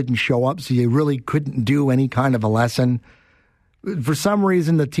kids didn't show up, so you really couldn't do any kind of a lesson. For some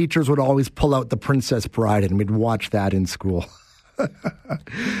reason, the teachers would always pull out The Princess Bride, and we'd watch that in school.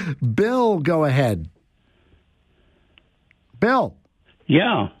 Bill, go ahead. Bill.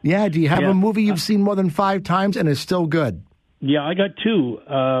 Yeah. Yeah, do you have a movie you've seen more than 5 times and is still good? Yeah, I got 2.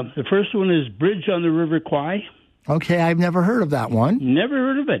 The first one is Bridge on the River Kwai. Okay, I've never heard of that one. Never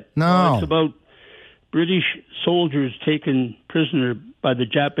heard of it. No. It's about British soldiers taken prisoner by the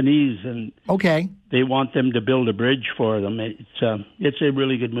Japanese, and they want them to build a bridge for them. It's a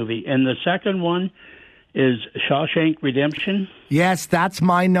really good movie. And the second one is Shawshank Redemption. Yes, that's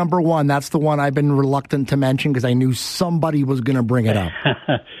my number one. That's the one I've been reluctant to mention because I knew somebody was going to bring it up.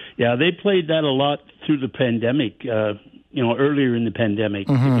 Yeah, they played that a lot through the pandemic, earlier in the pandemic.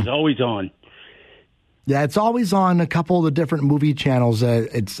 Mm-hmm. It was always on. Yeah, it's always on a couple of the different movie channels. I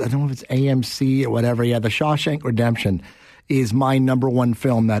don't know if it's AMC or whatever. Yeah, The Shawshank Redemption is my number one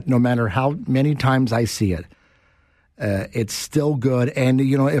film that no matter how many times I see it, it's still good. And,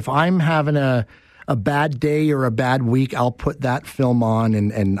 if I'm having a bad day or a bad week, I'll put that film on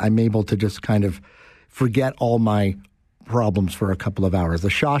and I'm able to just kind of forget all my problems for a couple of hours. The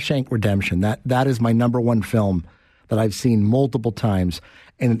Shawshank Redemption, that is my number one film that I've seen multiple times,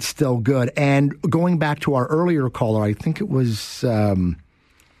 and it's still good. And going back to our earlier caller, I think it was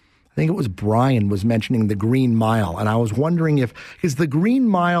Brian was mentioning The Green Mile, and I was wondering because The Green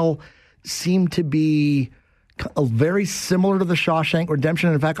Mile seemed to be very similar to The Shawshank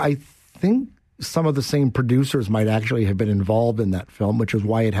Redemption. In fact, I think some of the same producers might actually have been involved in that film, which is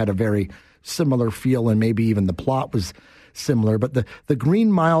why it had a very similar feel, and maybe even the plot was similar. But the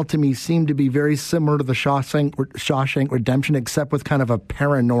Green Mile to me seemed to be very similar to the Shawshank Redemption, except with kind of a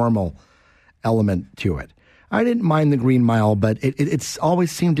paranormal element to it. I didn't mind The Green Mile, but it's always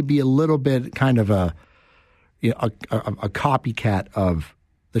seemed to be a little bit kind of a copycat of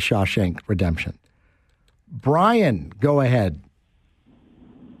the Shawshank Redemption. Brian, go ahead.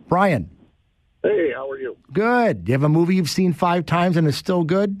 Brian. Hey, how are you? Good. Do you have a movie you've seen 5 times and is still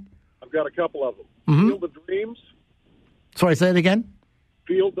good? I've got a couple of them. Mm-hmm. Field of Dreams. Sorry, say it again?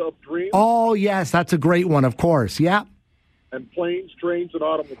 Field of Dreams. Oh, yes, that's a great one, of course. Yeah. and Planes, Trains, and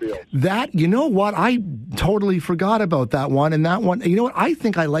Automobiles. That, you know what? I totally forgot about that one. And that one, you know what? I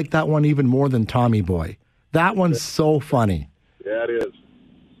think I like that one even more than Tommy Boy. That one's so funny. Yeah, it is.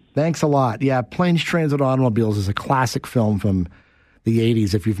 Thanks a lot. Yeah, Planes, Trains, and Automobiles is a classic film from the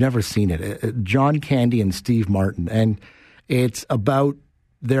 80s, if you've never seen it. John Candy and Steve Martin. And it's about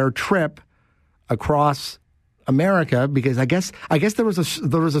their trip across America, because I guess there was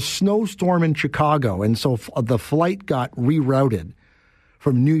a snowstorm in Chicago, and so the flight got rerouted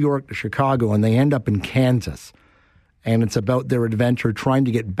from New York to Chicago, and they end up in Kansas. And it's about their adventure trying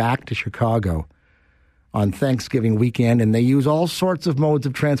to get back to Chicago on Thanksgiving weekend, and they use all sorts of modes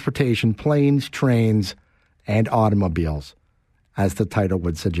of transportation, planes, trains, and automobiles, as the title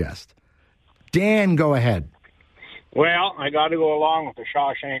would suggest. Dan, go ahead. Well, I got to go along with the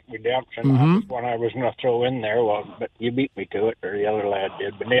Shawshank Redemption. Mm-hmm. That's one I was going to throw in there, but you beat me to it, or the other lad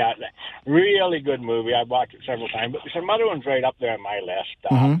did. But yeah, really good movie. I've watched it several times. But some other ones right up there on my list.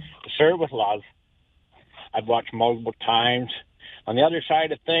 To Serve with Love, I've watched multiple times. On the other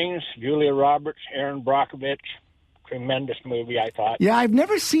side of things, Julia Roberts, Aaron Brockovich, tremendous movie, I thought. Yeah, I've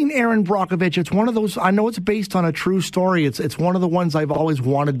never seen Aaron Brockovich. It's one of those, I know it's based on a true story. It's one of the ones I've always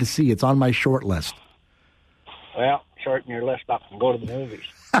wanted to see. It's on my short list. Well, shorten your list up and go to the movies.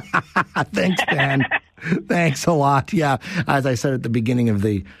 Thanks, Dan. Thanks a lot. Yeah, as I said at the beginning of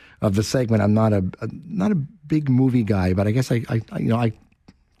the segment, I'm not a big movie guy, but I guess I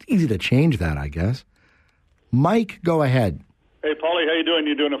easy to change that, I guess. Mike, go ahead. Hey, Paulie, how you doing?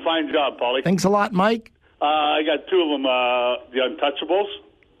 You're doing a fine job, Paulie. Thanks a lot, Mike. I got two of them, The Untouchables.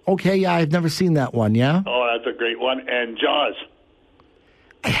 Okay, yeah, I've never seen that one, yeah? Oh, that's a great one. And Jaws.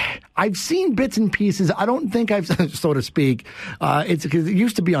 I've seen bits and pieces. I don't think I've, so to speak, it's because it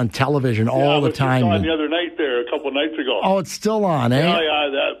used to be on television all the time. It was on the other night there, a couple of nights ago. Oh, it's still on, eh?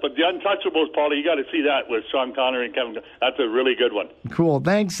 Yeah, but The Untouchables, Paulie, you got to see that with Sean Connery and Kevin. That's a really good one. Cool.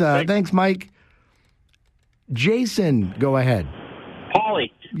 Thanks, Mike. Jason, go ahead.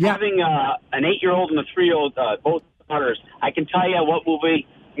 Paulie, having an 8-year-old and a 3-year-old, both daughters, I can tell you what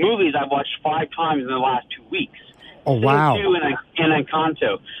movies I've watched 5 times in the last 2 weeks. Oh, wow. And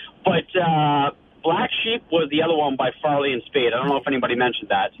Encanto. But Black Sheep was the other one by Farley and Spade. I don't know if anybody mentioned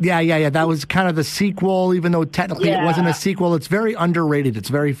that. Yeah. That was kind of the sequel, even though technically it wasn't a sequel. It's very underrated. It's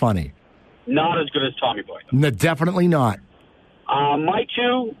very funny. Not as good as Tommy Boy. No, definitely not. My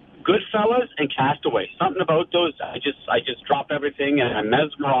two, Goodfellas and Castaway. Something about those, I just drop everything, and I'm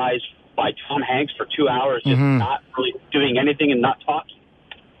mesmerized by Tom Hanks for 2 hours, just not really doing anything and not talking.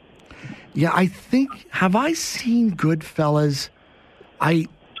 Yeah, I think, have I seen Goodfellas? De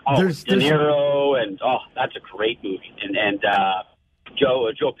Niro, and that's a great movie. And Joe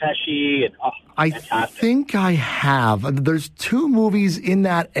Pesci, and fantastic. I think I have. There's 2 movies in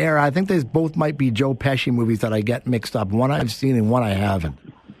that era. I think they both might be Joe Pesci movies that I get mixed up. One I've seen and one I haven't.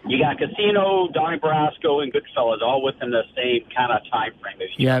 You got Casino, Donnie Brasco, and Goodfellas, all within the same kind of time frame.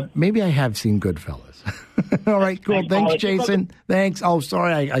 Yeah, maybe I have seen Goodfellas. All right, cool. Thanks, Jason. Thanks. Oh,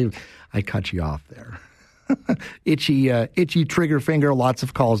 sorry, I cut you off there. Itchy trigger finger, lots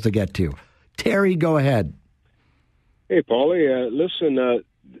of calls to get to. Terry, go ahead. Hey, Paulie, listen,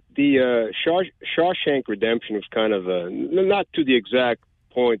 the Shawshank Redemption was kind of not to the exact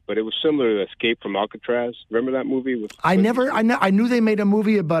point, but it was similar to Escape from Alcatraz. Remember that movie? I knew they made a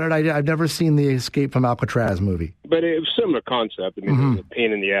movie about it. I've never seen the Escape from Alcatraz movie. But it was a similar concept. I mean, it was a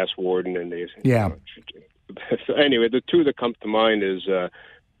pain in the ass warden, and they. Yeah. So anyway, the 2 that come to mind is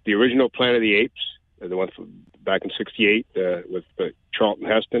the original Planet of the Apes, the one from back in '68 with Charlton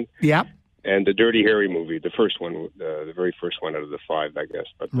Heston. Yeah. And the Dirty Harry movie, the first one, the very first one out of the 5, I guess.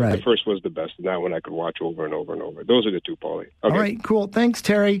 But right. The first was the best, and that one I could watch over and over and over. Those are the 2, Paulie. Okay. All right, cool. Thanks,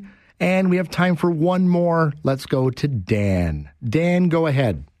 Terry. And we have time for one more. Let's go to Dan. Dan, go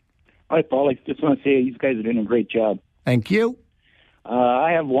ahead. Hi, Paulie. Just want to say you guys are doing a great job. Thank you.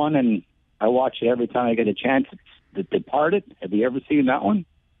 I have one, and I watch it every time I get a chance. It's The Departed. Have you ever seen that one?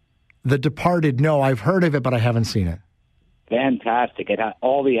 The Departed, no. I've heard of it, but I haven't seen it. Fantastic. It had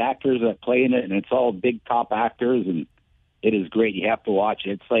all the actors that play in it, and it's all big top actors, and it is great. You have to watch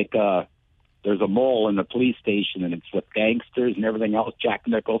it. It's like there's a mole in the police station, and it's with gangsters and everything else. Jack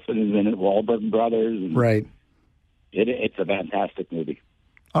Nicholson is in it, Wahlberg brothers. And right. It's a fantastic movie.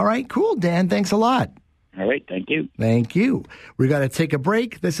 All right, cool, Dan. Thanks a lot. All right, thank you. Thank you. We got to take a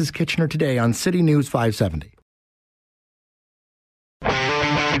break. This is Kitchener Today on City News 570.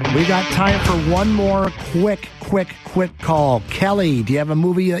 We got time for one more quick call. Kelly, do you have a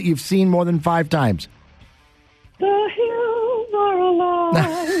movie that you've seen more than 5 times? The hills are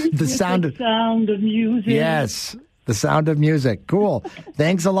alive. The sound of music. Yes, The Sound of Music. Cool.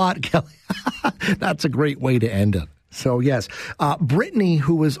 Thanks a lot, Kelly. That's a great way to end it. So, yes. Brittany,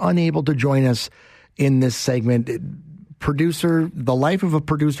 who was unable to join us in this segment, the life of a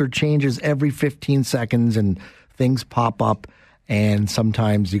producer changes every 15 seconds and things pop up, and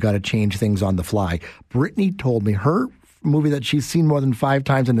sometimes you got to change things on the fly. Brittany told me her movie that she's seen more than 5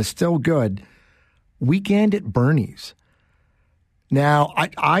 times and is still good, Weekend at Bernie's. Now,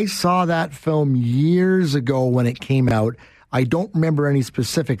 I saw that film years ago when it came out. I don't remember any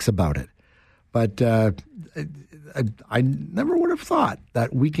specifics about it, but I never would have thought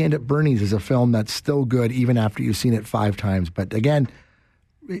that Weekend at Bernie's is a film that's still good even after you've seen it 5 times. But again,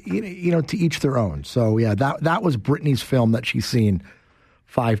 to each their own. So, yeah, that was Brittany's film that she's seen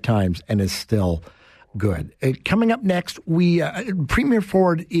 5 times and is still good. Coming up next, Premier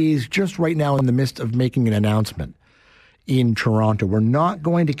Ford is just right now in the midst of making an announcement in Toronto. We're not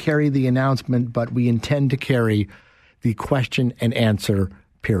going to carry the announcement, but we intend to carry the question and answer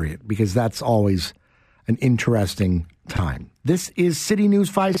period, because that's always an interesting time. This is City News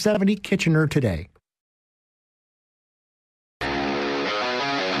 570, Kitchener Today.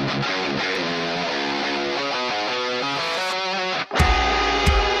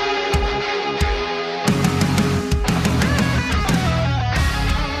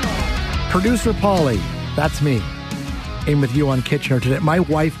 Producer Paulie, that's me, in with you on Kitchener Today. My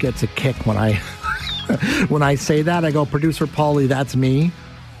wife gets a kick when I when I say that. I go, Producer Paulie, that's me,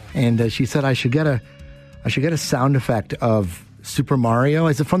 and she said I should get a sound effect of Super Mario.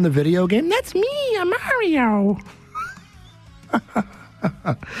 Is it from the video game? That's me, I'm Mario.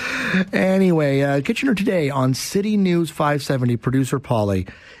 Anyway, Kitchener Today on City News 570. Producer Paulie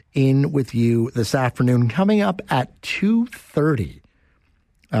in with you this afternoon. Coming up at 2:30.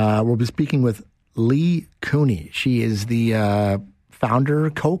 We'll be speaking with Lee Cooney. She is the founder,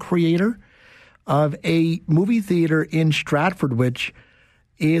 co-creator of a movie theater in Stratford, which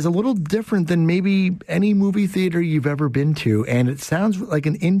is a little different than maybe any movie theater you've ever been to. And it sounds like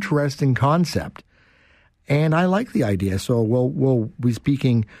an interesting concept. And I like the idea, so we'll be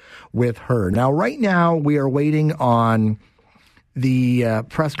speaking with her. Now, right now, we are waiting on the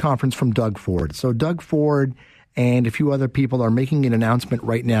press conference from Doug Ford. So Doug Ford and a few other people are making an announcement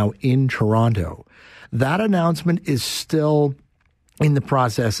right now in Toronto. That announcement is still in the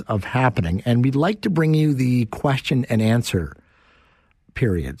process of happening, and we'd like to bring you the question and answer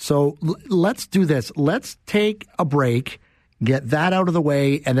period. So let's do this. Let's take a break, get that out of the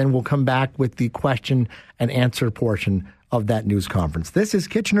way, and then we'll come back with the question and answer portion of that news conference. This is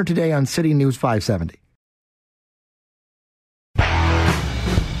Kitchener Today on City News 570.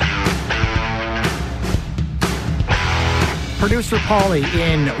 Producer Paulie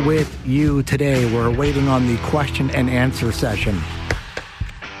in with you today. We're waiting on the question and answer session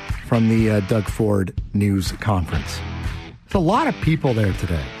from the Doug Ford news conference. There's a lot of people there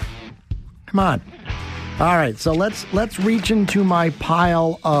today. Come on. All right, so let's reach into my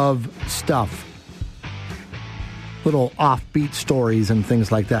pile of stuff. Little offbeat stories and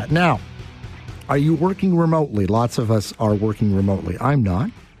things like that. Now, are you working remotely? Lots of us are working remotely. I'm not.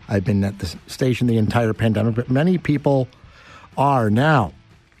 I've been at the station the entire pandemic, but many people are. Now,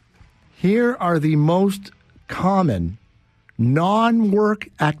 here are the most common non-work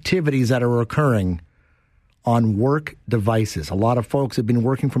activities that are occurring on work devices. A lot of folks have been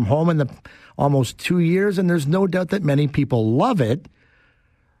working from home in almost 2 years, and there's no doubt that many people love it.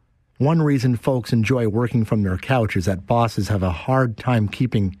 One reason folks enjoy working from their couch is that bosses have a hard time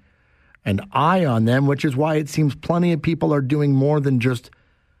keeping an eye on them, which is why it seems plenty of people are doing more than just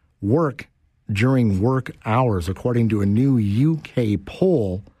work during work hours, according to a new UK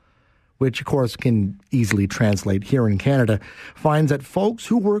poll, which, of course, can easily translate here in Canada, finds that folks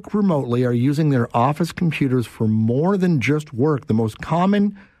who work remotely are using their office computers for more than just work. The most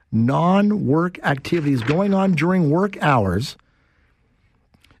common non-work activities going on during work hours.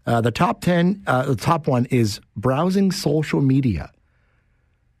 The top one is browsing social media.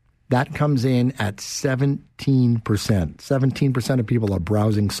 That comes in at 17%. 17% of people are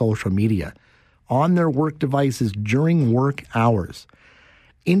browsing social media on their work devices during work hours.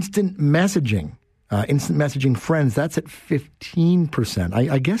 Instant messaging friends, that's at 15%.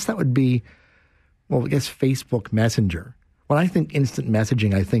 I guess that would be, Facebook Messenger. When I think instant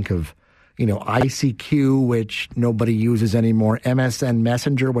messaging, I think of, ICQ, which nobody uses anymore, MSN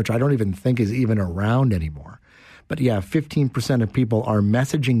Messenger, which I don't even think is even around anymore. But yeah, 15% of people are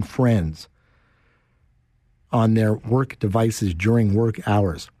messaging friends on their work devices during work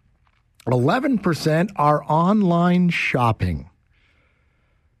hours. 11% are online shopping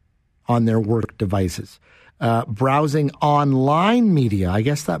on their work devices. Browsing online media, I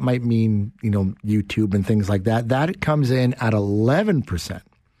guess that might mean, YouTube and things like that. That comes in at 11%.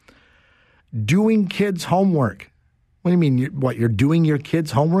 Doing kids' homework, What do you mean? You're doing your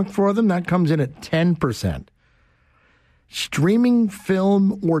kids' homework for them? That comes in at 10%. Streaming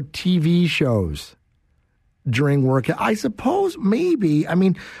film or TV shows during work. I suppose maybe. I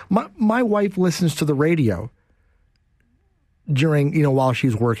mean, my wife listens to the radio during, while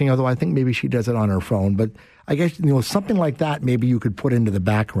she's working, although I think maybe she does it on her phone. But I guess, something like that maybe you could put into the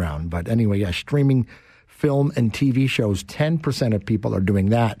background. But anyway, yeah, streaming film and TV shows, 10% of people are doing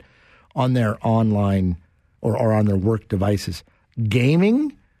that on their online or on their work devices.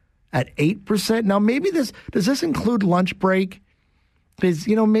 Gaming at 8%. Now, maybe does this include lunch break? Because,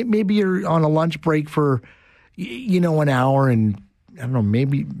 maybe you're on a lunch break for, an hour, and I don't know,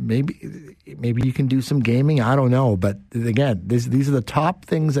 maybe you can do some gaming. I don't know. But again, these are the top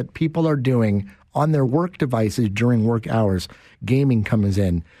things that people are doing on their work devices during work hours. Gaming comes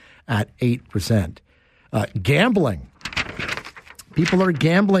in at 8%. Gambling. People are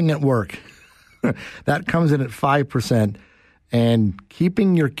gambling at work. That comes in at 5%. And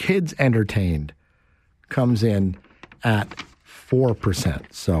keeping your kids entertained comes in at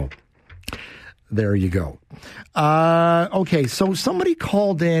 4%. So there you go. Okay, so somebody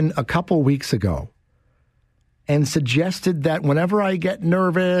called in a couple weeks ago and suggested that whenever I get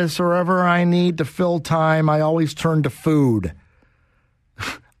nervous or ever I need to fill time, I always turn to food.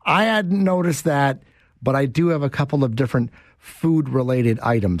 I hadn't noticed that, but I do have a couple of different food-related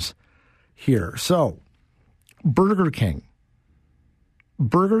items here. So, Burger King,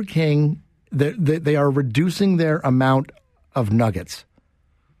 they are reducing their amount of nuggets.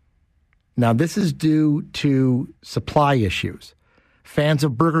 Now, this is due to supply issues. Fans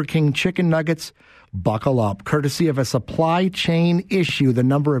of Burger King chicken nuggets, buckle up. Courtesy of a supply chain issue, the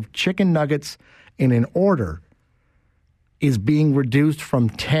number of chicken nuggets in an order is being reduced from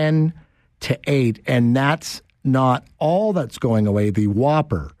 10 to 8, and that's not all that's going away. The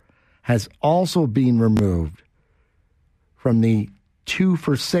Whopper has also been removed from the 2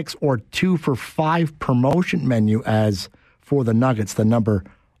 for $6 or 2 for $5 promotion menu. As for the nuggets, the number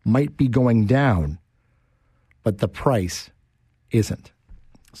might be going down, but the price isn't.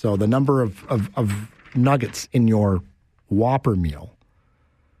 So the number of nuggets in your Whopper meal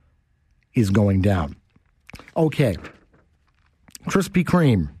is going down. Okay. Krispy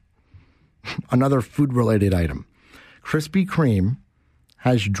Kreme, another food-related item. Krispy Kreme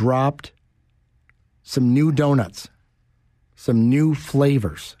has dropped some new donuts, some new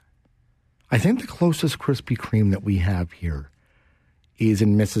flavors. I think the closest Krispy Kreme that we have here is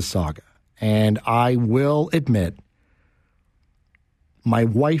in Mississauga. And I will admit, my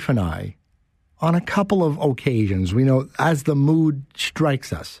wife and I, on a couple of occasions, as the mood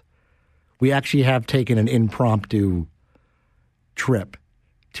strikes us, we actually have taken an impromptu trip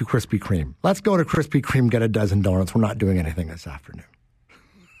to Krispy Kreme. Let's go to Krispy Kreme, get a dozen donuts. We're not doing anything this afternoon.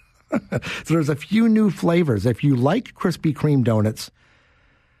 So there's a few new flavors. If you like Krispy Kreme donuts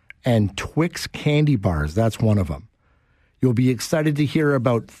and Twix candy bars, that's one of them. You'll be excited to hear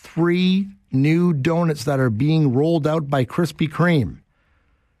about 3 new donuts that are being rolled out by Krispy Kreme.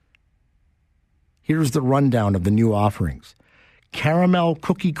 Here's the rundown of the new offerings. Caramel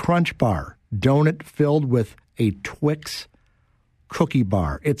Cookie Crunch Bar, donut filled with a Twix cookie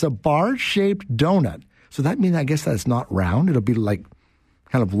bar. It's a bar-shaped donut. So that means, I guess, that it's not round. It'll be like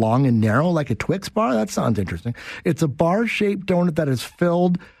kind of long and narrow like a Twix bar. That sounds interesting. It's a bar-shaped donut that is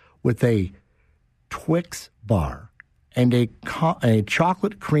filled with a Twix bar and a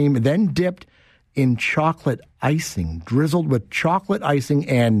chocolate cream, then dipped in chocolate icing, drizzled with chocolate icing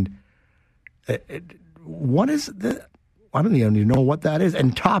and what is the... I don't even know what that is,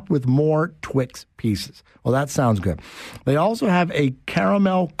 and topped with more Twix pieces. Well, that sounds good. They also have a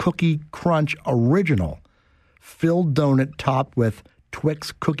Caramel Cookie Crunch Original filled donut topped with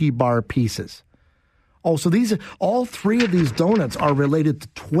Twix cookie bar pieces. Oh, so all 3 of these donuts are related to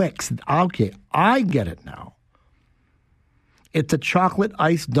Twix. Okay, I get it now. It's a chocolate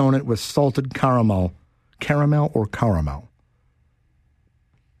iced donut with salted caramel. Caramel or caramel?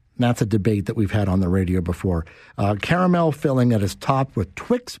 That's a debate that we've had on the radio before. Caramel filling that is topped with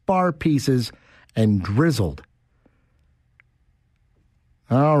Twix bar pieces and drizzled.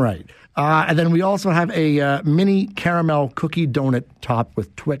 All right. And then we also have a mini caramel cookie donut topped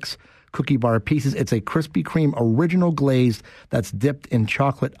with Twix cookie bar pieces. It's a Krispy Kreme original glazed that's dipped in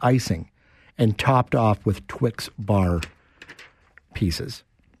chocolate icing and topped off with Twix bar pieces.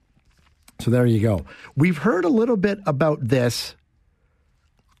 So there you go. We've heard a little bit about this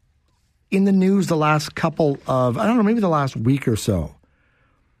in the news the last couple of, I don't know, maybe the last week or so,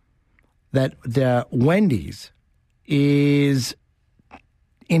 that the Wendy's is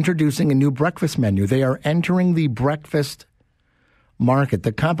introducing a new breakfast menu. They are entering the breakfast market.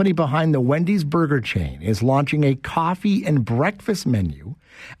 The company behind the Wendy's burger chain is launching a coffee and breakfast menu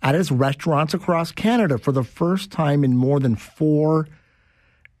at its restaurants across Canada for the first time in more than 4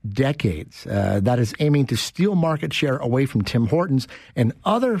 decades. That is aiming to steal market share away from Tim Hortons and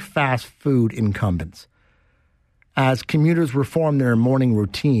other fast food incumbents as commuters reform their morning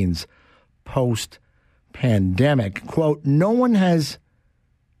routines post-pandemic. Quote, "No one has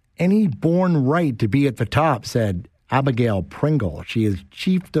any born right to be at the top," said Abigail Pringle. She is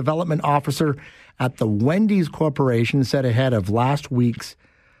Chief Development Officer at the Wendy's Corporation, said ahead of last week's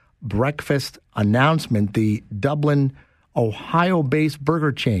breakfast announcement. The Dublin, Ohio-based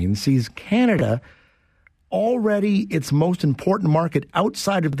burger chain sees Canada, already its most important market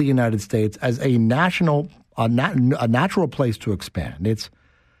outside of the United States, as a natural place to expand. It's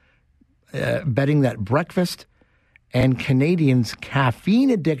betting that breakfast and Canadians' caffeine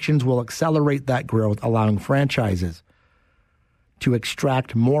addictions will accelerate that growth, allowing franchises to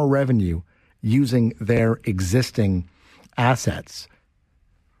extract more revenue using their existing assets.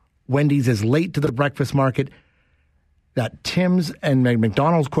 Wendy's is late to the breakfast market that Tim's and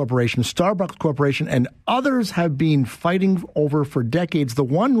McDonald's Corporation, Starbucks Corporation, and others have been fighting over for decades. The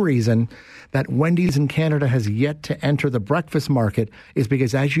one reason that Wendy's in Canada has yet to enter the breakfast market is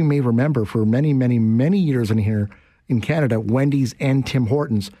because, as you may remember, for many, many, many years in Canada, Wendy's and Tim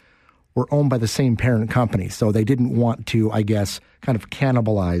Hortons were owned by the same parent company. So they didn't want to, I guess, kind of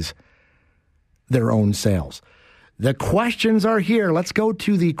cannibalize their own sales. The questions are here. Let's go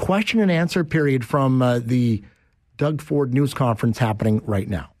to the question and answer period from the Doug Ford news conference happening right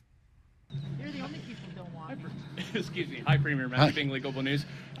now. Excuse me. Hi, Premier Matthew Bingley, Global News.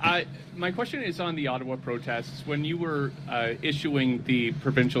 My question is on the Ottawa protests. When you were issuing the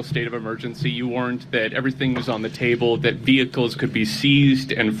provincial state of emergency, you warned that everything was on the table, that vehicles could be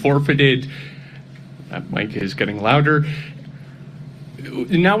seized and forfeited. That mic is getting louder.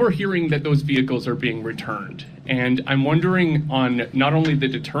 Now we're hearing that those vehicles are being returned. And I'm wondering on not only the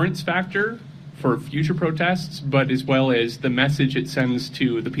deterrence factor for future protests, but as well as the message it sends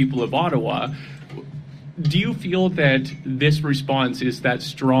to the people of Ottawa. Do you feel that this response is that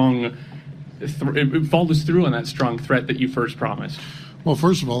strong, it follows through on that strong threat that you first promised? Well,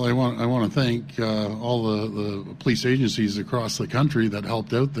 first of all, I want to thank all the police agencies across the country that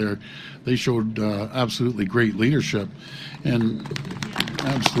helped out there. They showed absolutely great leadership, and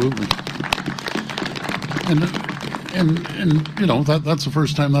absolutely. And you know, that's the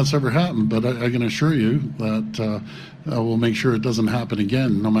first time that's ever happened, but I can assure you that we'll make sure it doesn't happen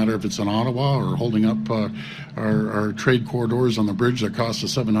again, no matter if it's in Ottawa or holding up our trade corridors on the bridge that cost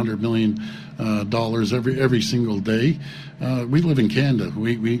us $700 million every single day. We live in Canada.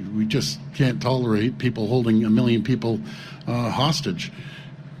 We just can't tolerate people holding 1 million people hostage.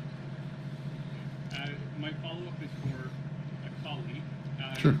 My follow-up is for a colleague.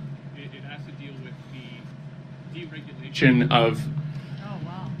 Sure. It has to deal with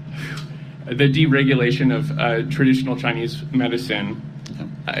the deregulation of traditional Chinese medicine.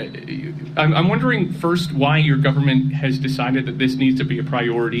 I'm wondering first why your government has decided that this needs to be a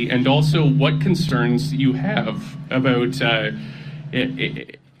priority, and also what concerns you have about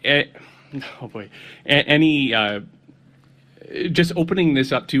any just opening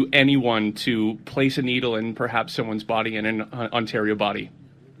this up to anyone to place a needle in perhaps someone's body in an Ontario body.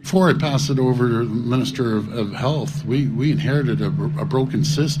 Before I pass it over to the Minister of Health, we inherited a broken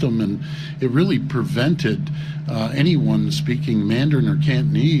system, and it really prevented anyone speaking Mandarin or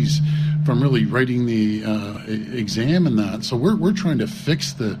Cantonese from really writing the exam in that. So we're trying to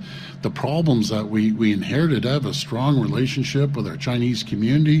fix the problems that we inherited. I have a strong relationship with our Chinese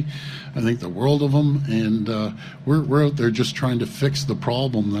community. I think the world of them, and we're out there just trying to fix the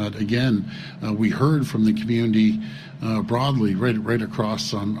problem that, again, we heard from the community broadly right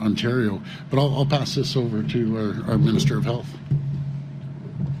across Ontario. But I'll pass this over to our Minister of Health.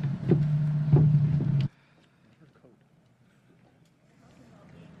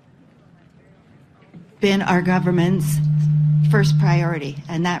 Been our government's first priority,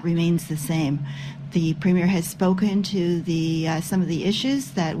 and that remains the same. The Premier has spoken to some of the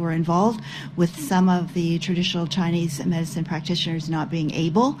issues that were involved with some of the traditional Chinese medicine practitioners not being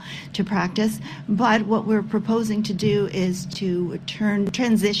able to practice. But what we're proposing to do is to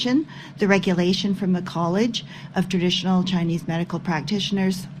transition the regulation from the College of Traditional Chinese Medical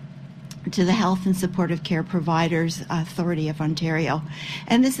Practitioners to the Health and Supportive Care Providers Authority of Ontario.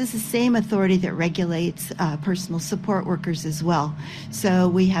 And this is the same authority that regulates personal support workers as well. So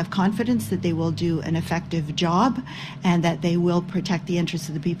we have confidence that they will do an effective job and that they will protect the interests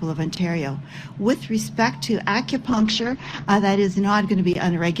of the people of Ontario. With respect to acupuncture, that is not going to be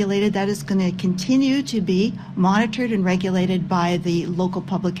unregulated. That is going to continue to be monitored and regulated by the local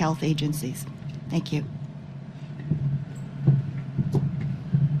public health agencies. Thank you.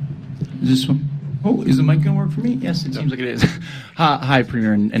 Is the mic going to work for me? Yes, it seems like it is. Hi,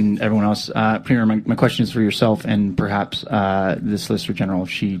 Premier, and everyone else. Premier, my question is for yourself and perhaps the Solicitor General,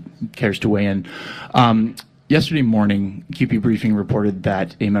 if she cares to weigh in. Yesterday morning, QP Briefing reported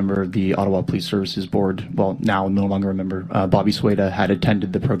that a member of the Ottawa Police Services Board, well, now no longer a member, Bobby Sueda, had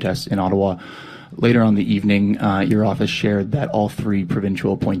attended the protests in Ottawa. Later on the evening, your office shared that all 3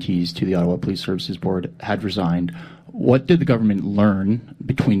 provincial appointees to the Ottawa Police Services Board had resigned. What did the government learn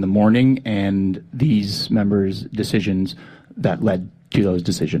between the morning and these members' decisions that led to those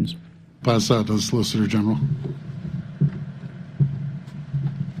decisions? Pass that to the Solicitor General.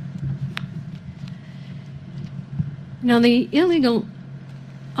 Now, the illegal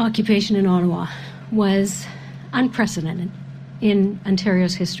occupation in Ottawa was unprecedented in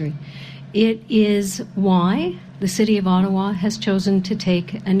Ontario's history. It is why the City of Ottawa has chosen to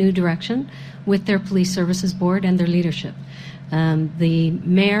take a new direction with their Police Services Board and their leadership. The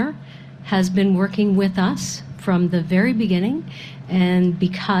Mayor has been working with us from the very beginning, and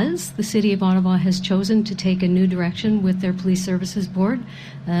because the City of Ottawa has chosen to take a new direction with their Police Services Board,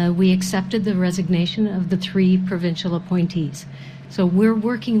 we accepted the resignation of the 3 provincial appointees. So we're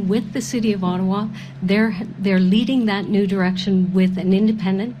working with the City of Ottawa. They're leading that new direction with an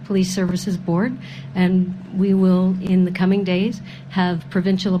independent Police Services Board, and we will, in the coming days, have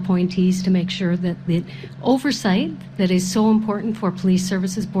provincial appointees to make sure that the oversight that is so important for Police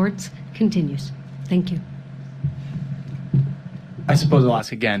Services Boards continues. Thank you. I suppose I'll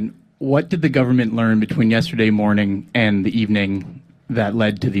ask again, what did the government learn between yesterday morning and the evening that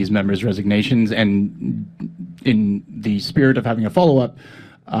led to these members' resignations? And in the spirit of having a follow-up,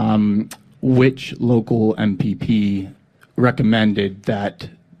 which local MPP recommended that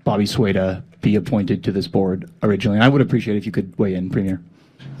Bobby Sueda be appointed to this board originally? And I would appreciate if you could weigh in, Premier.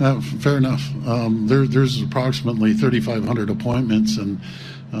 Fair enough. There's approximately 3,500 appointments, and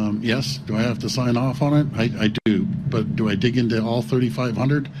yes, do I have to sign off on it? I do. But do I dig into all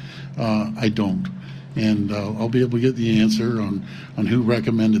 3,500? I don't. And I'll be able to get the answer on who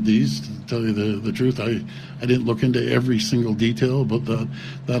recommended these. To tell you the truth, I didn't look into every single detail about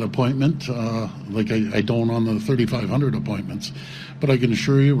that appointment, like I don't on the 3,500 appointments. But I can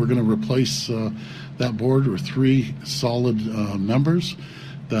assure you we're going to replace that board with 3 solid members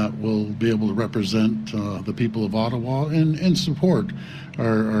that will be able to represent the people of Ottawa and support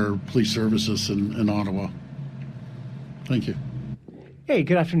our police services in Ottawa. Thank you. Hey,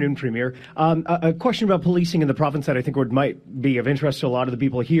 good afternoon, Premier. A question about policing in the province that I think might be of interest to a lot of the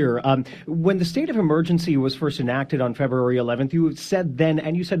people here. When the state of emergency was first enacted on February 11th, you said then,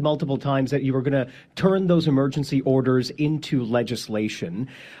 and you said multiple times, that you were going to turn those emergency orders into legislation.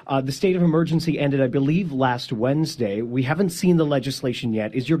 The state of emergency ended, I believe, last Wednesday. We haven't seen the legislation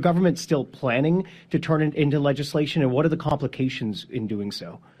yet. Is your government still planning to turn it into legislation, and what are the complications in doing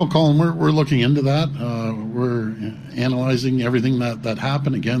so? Well, Colin, we're looking into that. We're analyzing everything that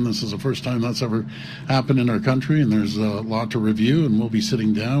happened. Again, this is the first time that's ever happened in our country, and there's a lot to review, and we'll be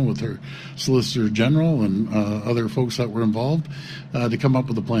sitting down with our Solicitor General and other folks that were involved to come up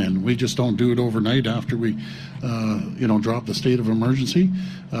with a plan. We just don't do it overnight after we drop the state of emergency.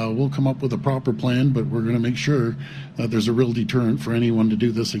 We'll come up with a proper plan, but we're going to make sure that there's a real deterrent for anyone to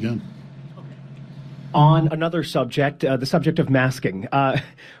do this again. On another subject, the subject of masking.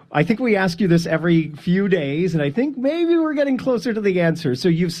 I think we ask you this every few days, and I think maybe we're getting closer to the answer. So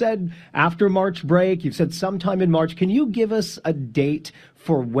you've said after March break, you've said sometime in March. Can you give us a date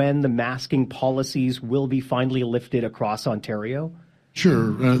for when the masking policies will be finally lifted across Ontario?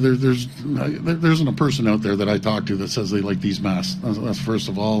 Sure. There isn't a person out there that I talk to that says they like these masks. That's first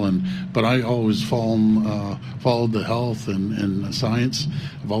of all. But I always followed the health and science.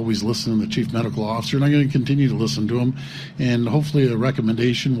 I've always listened to the chief medical officer, and I'm going to continue to listen to him. And hopefully a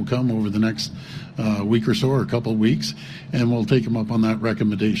recommendation will come over the next week or so, or a couple of weeks, and we'll take him up on that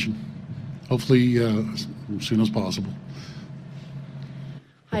recommendation. Hopefully as soon as possible.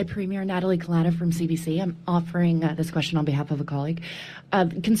 Hi, Premier. Natalie Kalana from CBC. I'm offering this question on behalf of a colleague.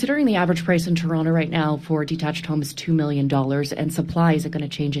 Considering the average price in Toronto right now for a detached home is $2 million and supply isn't going to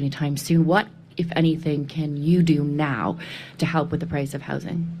change anytime soon, what, if anything, can you do now to help with the price of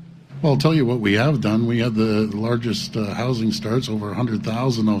housing? Well, I'll tell you what we have done. We had the largest housing starts, over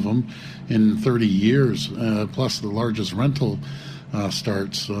 100,000 of them in 30 years, plus the largest rental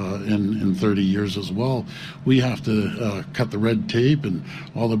starts in 30 years as well. We have to cut the red tape and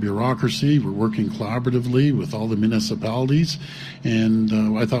all the bureaucracy. We're working collaboratively with all the municipalities,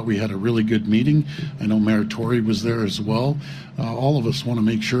 and I thought we had a really good meeting. I know Mayor Tory was there as well. All of us want to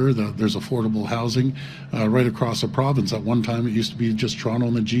make sure that there's affordable housing right across the province. At one time, it used to be just Toronto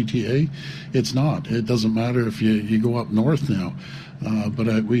and the GTA. It's not. It doesn't matter if you go up north now.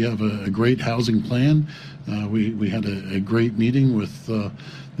 But we have a great housing plan. We had a great meeting with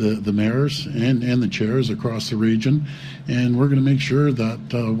the mayors and the chairs across the region, and we're going to make sure that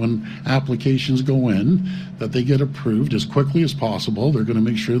when applications go in, that they get approved as quickly as possible. They're going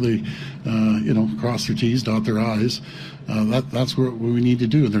to make sure they, cross their T's, dot their I's. That's what we need to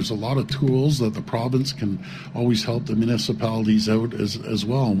do. And there's a lot of tools that the province can always help the municipalities out as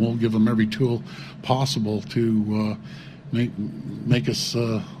well, and we'll give them every tool possible to make us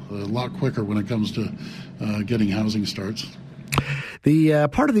a lot quicker when it comes to getting housing starts. The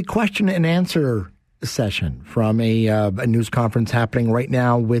part of the question and answer session from a news conference happening right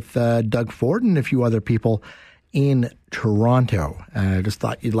now with Doug Ford and a few other people in Toronto. I just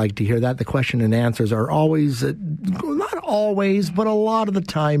thought you'd like to hear that. The question and answers are always, not always, but a lot of the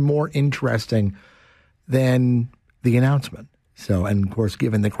time more interesting than the announcement. So, and of course,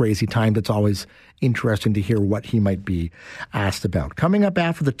 given the crazy times, it's always interesting to hear what he might be asked about. Coming up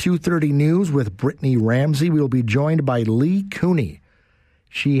after the 2:30 news with Brittany Ramsey, we will be joined by Lee Cooney.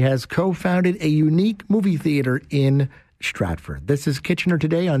 She has co-founded a unique movie theater in Stratford. This is Kitchener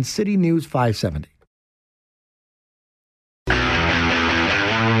Today on City News 570.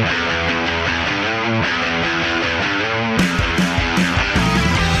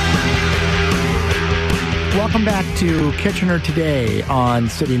 Welcome back to Kitchener Today on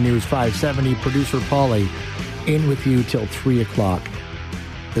City News 570. Producer Paulie in with you till 3 o'clock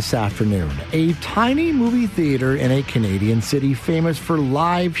this afternoon. A tiny movie theater in a Canadian city famous for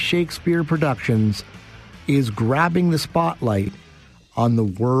live Shakespeare productions is grabbing the spotlight on the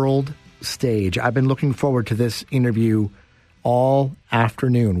world stage. I've been looking forward to this interview all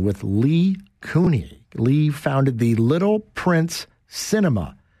afternoon with Lee Cooney. Lee founded the Little Prince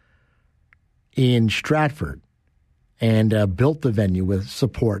Cinema in Stratford and built the venue with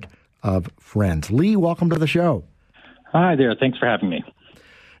support of friends. Lee, welcome to the show. Hi there. Thanks for having me.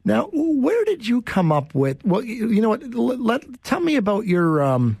 Now, where did you come up with? Well, you know what? Tell me about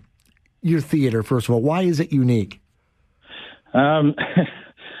your theater first of all. Why is it unique? Aside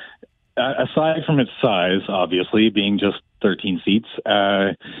from its size, obviously being just 13 seats,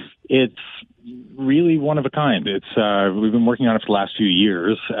 it's really one of a kind. It's we've been working on it for the last few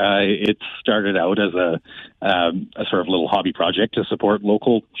years. It started out as a sort of little hobby project to support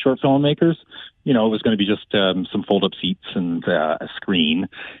local short filmmakers. You know, it was going to be just some fold-up seats and a screen,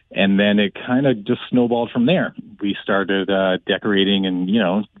 and then it kind of just snowballed from there. We started decorating and,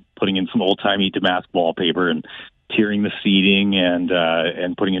 putting in some old-timey damask wallpaper and tiering the seating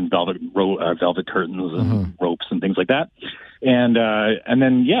and putting in velvet curtains and ropes and things like that. And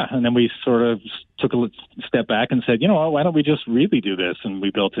then we sort of took a step back and said, why don't we just really do this? And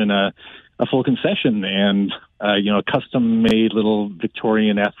we built in a full concession and, a custom-made little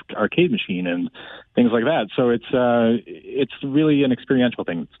Victorian-esque arcade machine and things like that. So it's really an experiential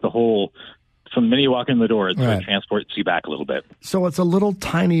thing. It's the whole, from the minute you walk in the door, it sort of transports you back a little bit. So it's a little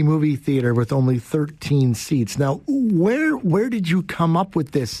tiny movie theater with only 13 seats. Now, where did you come up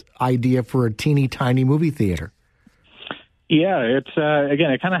with this idea for a teeny tiny movie theater? Yeah, it's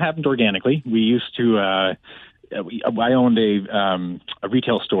again, it kind of happened organically. We used to, I owned a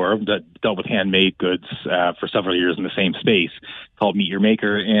retail store that dealt with handmade goods for several years in the same space called Meet Your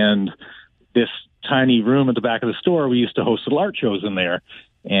Maker. And this tiny room at the back of the store, we used to host little art shows in there.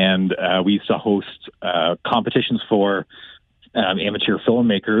 And we used to host competitions for amateur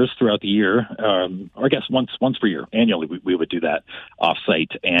filmmakers throughout the year, or I guess once per year. Annually, we would do that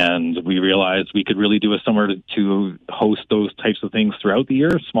off-site. And we realized we could really do somewhere to host those types of things throughout the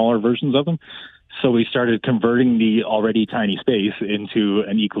year, smaller versions of them. So we started converting the already tiny space into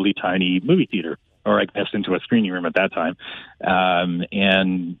an equally tiny movie theater, or I guess into a screening room at that time. And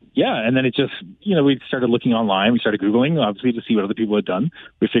then it just, we started looking online. We started Googling, obviously, to see what other people had done.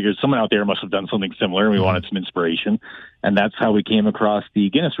 We figured someone out there must have done something similar, and we wanted some inspiration. And that's how we came across the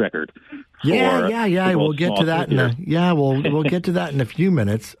Guinness record. Yeah. We'll get to that we'll get to that in a few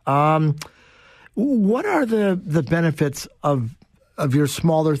minutes. What are the benefits of your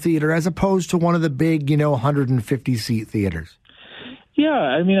smaller theater as opposed to one of the big, 150-seat theaters? Yeah,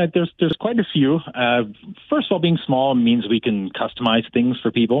 I mean, there's quite a few. First of all, being small means we can customize things for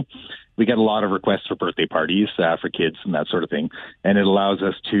people. We get a lot of requests for birthday parties for kids and that sort of thing, and it allows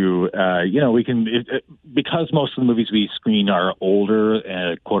us to, we can because most of the movies we screen are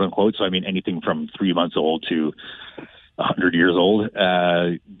older, quote unquote. So I mean, anything from 3 months old to 100 years old.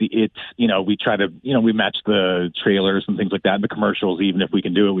 We try to, we match the trailers and things like that, and the commercials. Even if we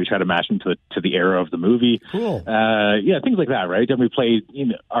can do it, we try to match them to the era of the movie. Cool. Things like that, right? And we play we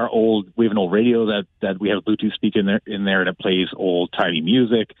have an old radio that we have a Bluetooth speaker in there, and it plays old timey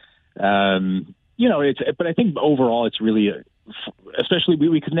music. But I think overall it's really, especially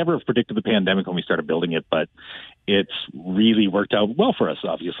we could never have predicted the pandemic when we started building it, but it's really worked out well for us.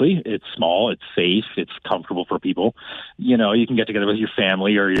 Obviously, it's small, it's safe, it's comfortable for people. You can get together with your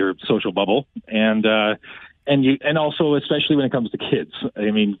family or your social bubble, and also especially when it comes to kids. I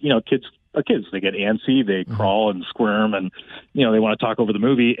mean, kids are kids. They get antsy, they crawl and squirm, and they want to talk over the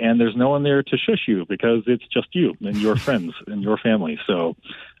movie, and there's no one there to shush you because it's just you and your friends and your family. So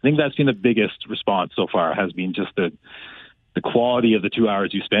I think that's been the biggest response so far, has been just the quality of the 2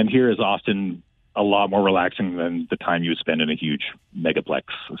 hours you spend here is often a lot more relaxing than the time you would spend in a huge megaplex.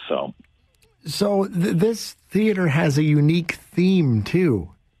 So this theater has a unique theme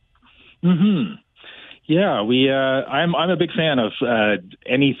too. Mm-hmm. Yeah, I'm a big fan of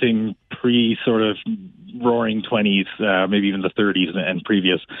anything pre sort of roaring 20s, maybe even the 30s and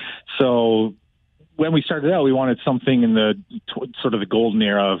previous. So when we started out, we wanted something in the sort of the golden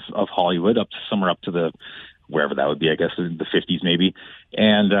era of Hollywood, somewhere up to the wherever that would be, I guess in the 50s maybe,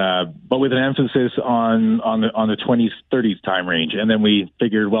 and but with an emphasis on the 20s, 30s time range. And then we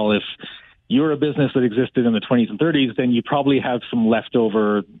figured, well, if you're a business that existed in the 20s and 30s, then you probably have some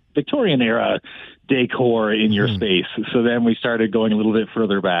leftover Victorian era decor in your space. So then we started going a little bit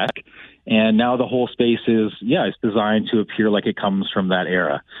further back, and now the whole space is, it's designed to appear like it comes from that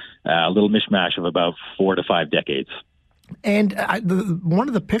era, a little mishmash of about 4 to 5 decades. And one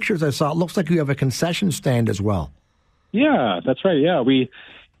of the pictures I saw, it looks like you have a concession stand as well. Yeah, that's right. Yeah,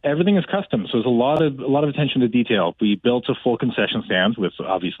 everything is custom, so there's a lot of attention to detail. We built a full concession stand with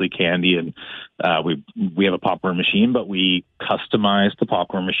obviously candy, and we have a popcorn machine, but we customized the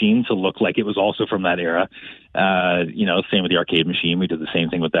popcorn machine to look like it was also from that era. Same with the arcade machine. We did the same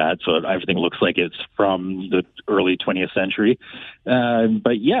thing with that, so everything looks like it's from the early 20th century.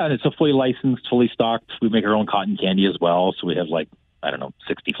 But yeah, it's a fully licensed, fully stocked. We make our own cotton candy as well, so we have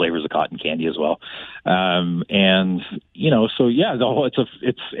 60 flavors of cotton candy as well.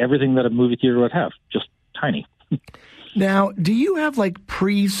 It's everything that a movie theater would have, just tiny. Now, do you have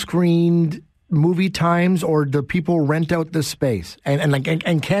pre-screened movie times, or do people rent out the space?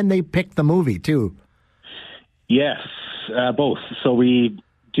 And can they pick the movie too? Yes, both. So we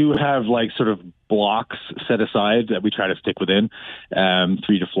do have sort of blocks set aside that we try to stick within, 3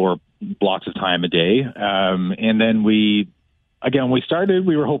 to 4 blocks of time a day. And then when we started,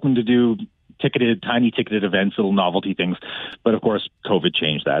 we were hoping to do tiny ticketed events, little novelty things. But of course, COVID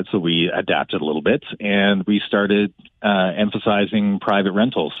changed that. So we adapted a little bit, and we started emphasizing private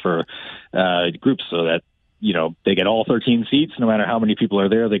rentals for groups so that, they get all 13 seats. No matter how many people are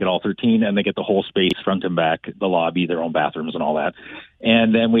there, they get all 13, and they get the whole space, front and back, the lobby, their own bathrooms and all that.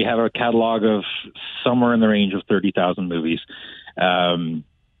 And then we have a catalog of somewhere in the range of 30,000 movies.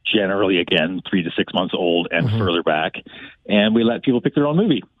 Generally, again, 3 to 6 months old and further back. And we let people pick their own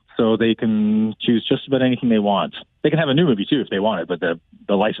movie. So they can choose just about anything they want. They can have a new movie, too, if they want it, but the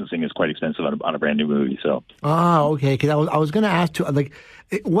licensing is quite expensive on a brand new movie. So. Okay. Because I was going to ask,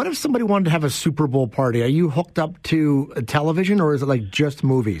 what if somebody wanted to have a Super Bowl party? Are you hooked up to a television, or is it just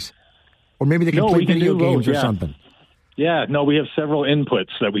movies? Or maybe they can play video games or something? Yeah, no, we have several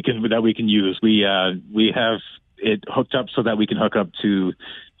inputs that we can use. We have it hooked up so that we can hook up to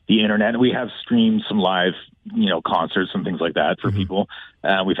the internet. We have streamed some live, concerts and things like that for people.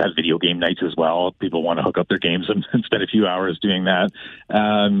 We've had video game nights as well. People want to hook up their games and spend a few hours doing that.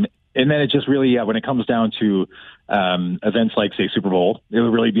 And then it just really, when it comes down to events like, say, Super Bowl, it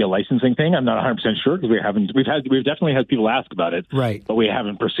would really be a licensing thing. I'm not 100% sure because we've definitely had people ask about it, right? But we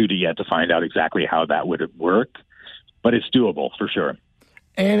haven't pursued it yet to find out exactly how that would work. But it's doable for sure.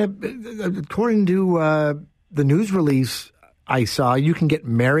 And according to the news release I saw, you can get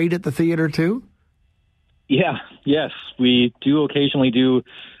married at the theater too? Yes. We do occasionally do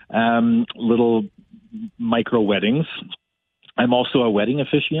little micro weddings. I'm also a wedding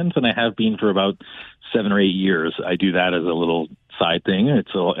officiant, and I have been for about 7 or 8 years. I do that as a little side thing.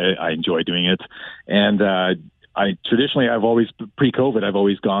 I enjoy doing it. And traditionally, I've always, pre-COVID, I've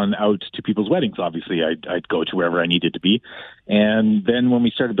always gone out to people's weddings. Obviously, I'd go to wherever I needed to be. And then when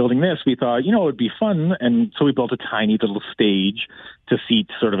we started building this, we thought, it would be fun. And so we built a tiny little stage to seat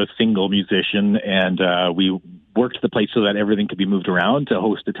sort of a single musician. And we worked the place so that everything could be moved around to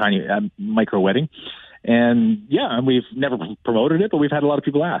host a tiny micro wedding. And we've never promoted it, but we've had a lot of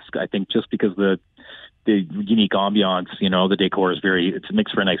people ask, I think, just because the unique ambiance, the decor is it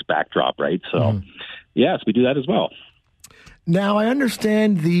makes for a nice backdrop, right? So, yes, we do that as well. Now, I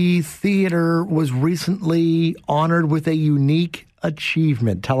understand the theater was recently honored with a unique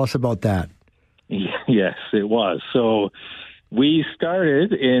achievement. Tell us about that. Yes, it was. So we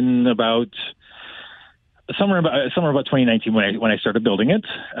started in summer about 2019 when I started building it.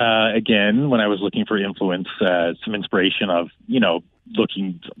 Again, when I was looking for influence, some inspiration of,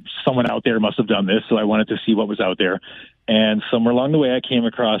 someone out there must have done this, so I wanted to see what was out there. And somewhere along the way, I came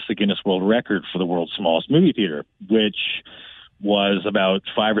across the Guinness World Record for the world's smallest movie theater, which was about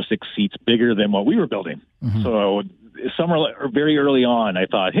 5 or 6 seats bigger than what we were building. Mm-hmm. So very early on, I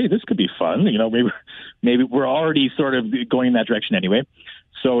thought, hey, this could be fun. Maybe we're already sort of going in that direction anyway.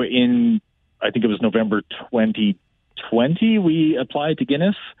 So I think it was November 2020, we applied to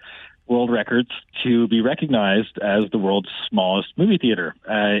Guinness World Records to be recognized as the world's smallest movie theater.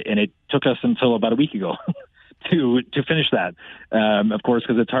 And it took us until about a week ago to finish that. Of course,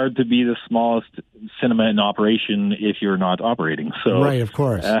 because it's hard to be the smallest cinema in operation if you're not operating. So, right, of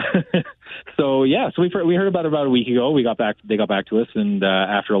course. So we heard about it about a week ago. They got back to us, and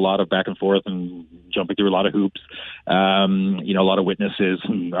after a lot of back and forth and jumping through a lot of hoops, a lot of witnesses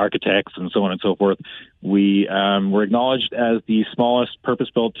and architects and so on and so forth, we were acknowledged as the smallest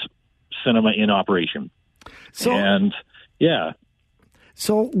purpose-built cinema in operation.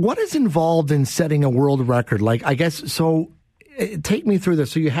 So what is involved in setting a world record? Take me through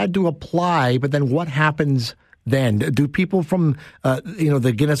this. So you had to apply, but then what happens then? Do people from,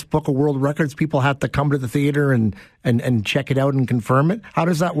 the Guinness Book of World Records, people have to come to the theater and check it out and confirm it? How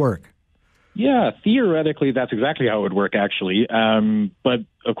does that work? Yeah, theoretically, that's exactly how it would work, actually. But,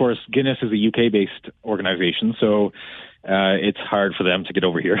 of course, Guinness is a UK-based organization, so it's hard for them to get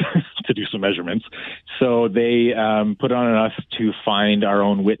over here to do some measurements. So they put on us to find our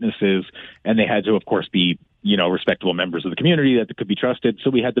own witnesses, and they had to, of course, be respectable members of the community that could be trusted. So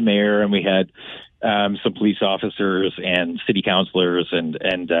we had the mayor, and we had some police officers and city councilors,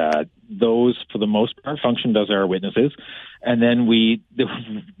 and those, for the most part, functioned as our witnesses. And then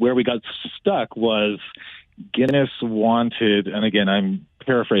where we got stuck was Guinness wanted, and again, I'm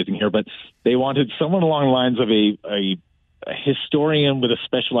paraphrasing here, but they wanted someone along the lines of a historian with a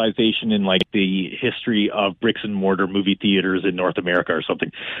specialization in the history of bricks and mortar movie theaters in North America or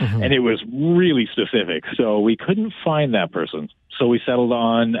something. Mm-hmm. And it was really specific. So we couldn't find that person. So we settled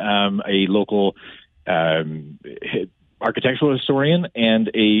on a local architectural historian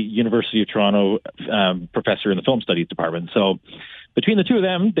and a University of Toronto professor in the film studies department. So between the two of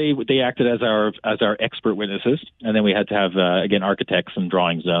them, they acted as our expert witnesses, and then we had to have again architects and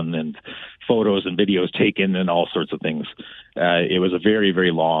drawings done and photos and videos taken and all sorts of things. It was a very,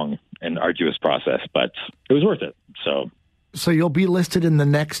 very long and arduous process, but it was worth it. So you'll be listed in the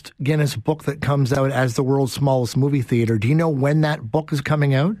next Guinness book that comes out as the world's smallest movie theater. Do you know when that book is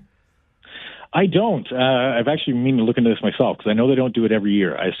coming out? I don't. I've actually mean to look into this myself because I know they don't do it every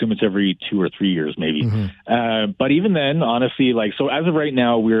year. I assume it's every 2 or 3 years, maybe. Mm-hmm. But even then, honestly, so as of right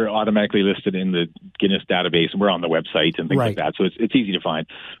now, we're automatically listed in the Guinness database, and we're on the website and things like that. So it's easy to find.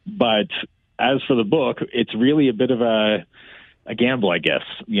 But as for the book, it's really a bit of a gamble, I guess.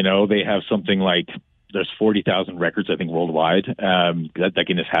 They have something like there's 40,000 records, I think, worldwide that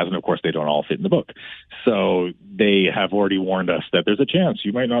Guinness has, and of course, they don't all fit in the book. So they have already warned us that there's a chance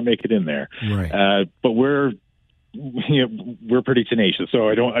you might not make it in there. Right. But we're pretty tenacious, so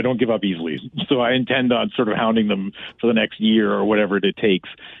I don't give up easily. So I intend on sort of hounding them for the next year or whatever it takes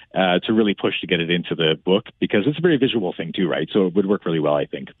to really push to get it into the book, because it's a very visual thing too, right? So it would work really well, I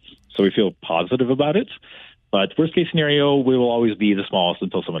think. So we feel positive about it. But worst case scenario, we will always be the smallest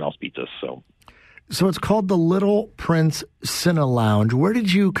until someone else beats us. So it's called the Little Prince Cine Lounge. Where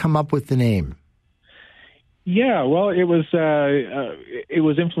did you come up with the name? Yeah, well, it was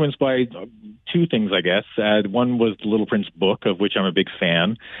influenced by two things, I guess. One was the Little Prince book, of which I'm a big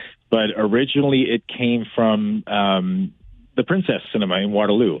fan, but originally it came from the Princess Cinema in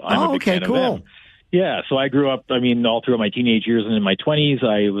Waterloo. I'm a big fan of them. Yeah, so I grew up, all throughout my teenage years and in my 20s,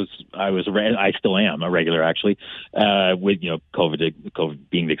 I still am a regular, actually, with, COVID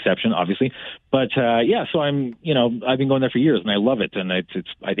being the exception, obviously. But, so I've been going there for years, and I love it, and I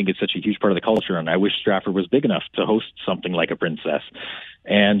think it's such a huge part of the culture, and I wish Stratford was big enough to host something like a Princess.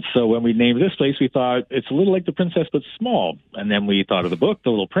 And so when we named this place, we thought it's a little like the Princess, but small. And then we thought of the book,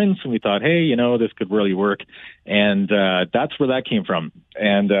 The Little Prince, and we thought, hey, this could really work. And that's where that came from.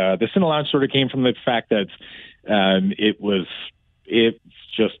 And the Cine Lounge sort of came from the fact that it's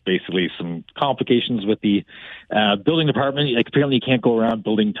just basically some complications with the building department. Like, apparently you can't go around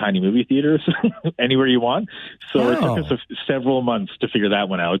building tiny movie theaters anywhere you want. So It took us several months to figure that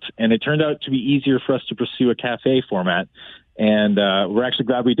one out. And it turned out to be easier for us to pursue a cafe format. And we're actually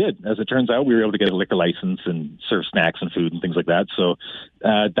glad we did. As it turns out, we were able to get a liquor license and serve snacks and food and things like that. So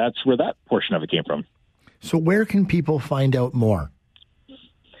that's where that portion of it came from. So where can people find out more?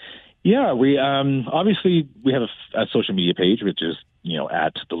 Yeah, we obviously we have a social media page, which is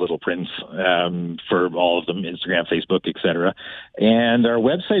at The Little Prince for all of them, Instagram, Facebook, etc. And our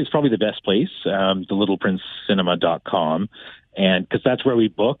website is probably the best place, thelittleprincecinema.com. And because that's where we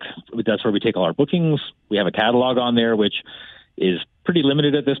book, that's where we take all our bookings. We have a catalog on there, which is pretty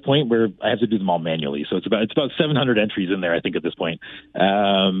limited at this point, where I have to do them all manually. So it's about 700 entries in there, I think, at this point.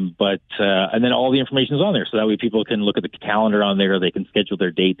 And then all the information is on there, so that way people can look at the calendar on there. They can schedule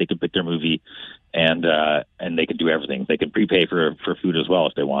their date, they can pick their movie, and they can do everything. They can prepay for food as well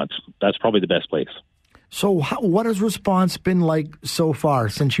if they want. That's probably the best place. So what has response been like so far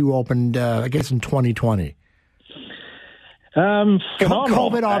since you opened, I guess, in 2020?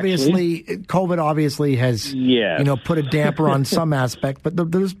 COVID obviously has put a damper on some aspect, but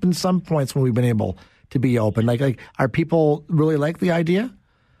there's been some points when we've been able to be open. Like are people really like the idea?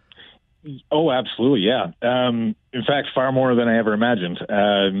 Oh, absolutely, yeah. In fact, far more than I ever imagined.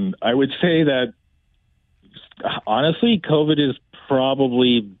 I would say that honestly, COVID is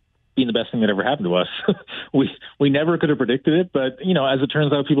probably been the best thing that ever happened to us. We never could have predicted it, but as it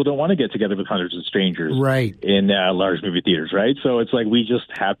turns out, people don't want to get together with hundreds of strangers, right, in large movie theaters, right? So it's like we just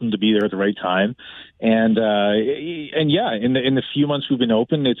happened to be there at the right time, and in the few months we've been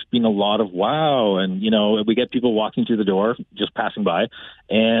open, it's been a lot of wow, and we get people walking through the door, just passing by,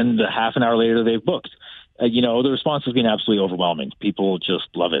 and half an hour later they've booked. The response has been absolutely overwhelming. People just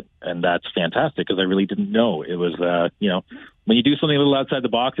love it, and that's fantastic because I really didn't know. It was, when you do something a little outside the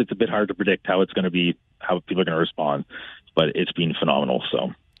box, it's a bit hard to predict how it's going to be, how people are going to respond, but it's been phenomenal.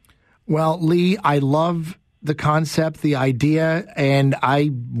 So, well, Lee, I love the concept, the idea, and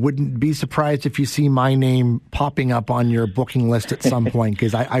I wouldn't be surprised if you see my name popping up on your booking list at some point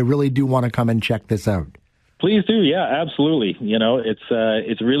because I really do want to come and check this out. Please do. Yeah, absolutely.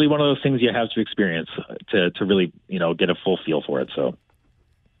 It's really one of those things you have to experience to really, get a full feel for it. So,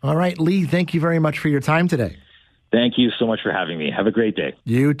 all right, Lee, thank you very much for your time today. Thank you so much for having me. Have a great day.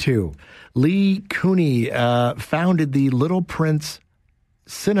 You too. Lee Cooney founded the Little Prince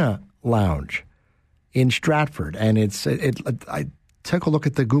Cine Lounge in Stratford, and I took a look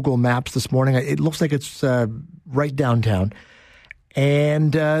at the Google Maps this morning. It looks like it's right downtown.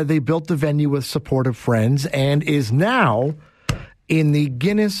 And they built the venue with support of friends and is now in the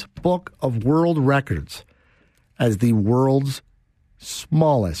Guinness Book of World Records as the world's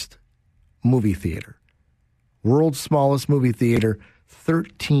smallest movie theater. World's smallest movie theater,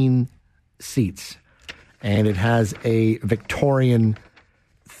 13 seats. And it has a Victorian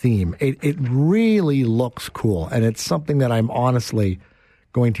theme. It really looks cool, and it's something that I'm honestly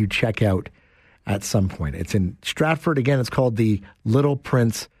going to check out at some point. It's in Stratford. Again, it's called the Little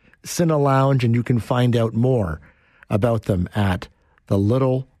Prince Cine Lounge, and you can find out more about them at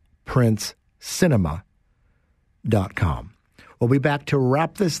thelittleprincecinema.com. We'll be back to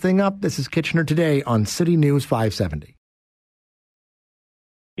wrap this thing up. This is Kitchener Today on City News 570.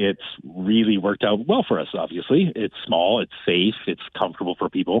 It's really worked out well for us, obviously. It's small, it's safe, it's comfortable for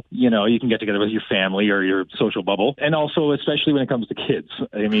people. You can get together with your family or your social bubble. And also, especially when it comes to kids.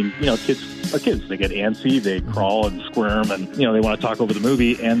 I mean, kids are kids. They get antsy, they crawl and squirm, and, they want to talk over the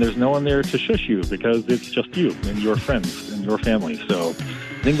movie, and there's no one there to shush you because it's just you and your friends and your family. So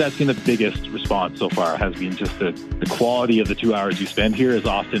I think that's been the biggest response so far, has been just the quality of the 2 hours you spend here is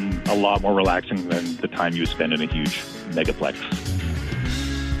often a lot more relaxing than the time you spend in a huge megaplex.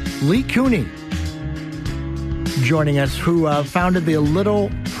 Lee Cooney joining us, who founded the Little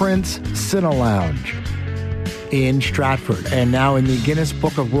Prince Cine Lounge in Stratford and now in the Guinness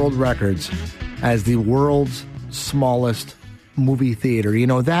Book of World Records as the world's smallest movie theater.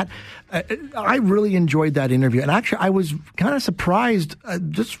 That I really enjoyed that interview. And actually, I was kind of surprised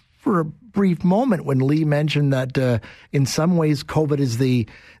just for brief moment when Lee mentioned that in some ways COVID is the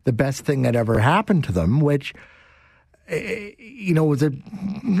best thing that ever happened to them, which, was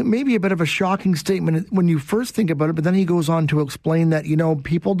maybe a bit of a shocking statement when you first think about it. But then he goes on to explain that,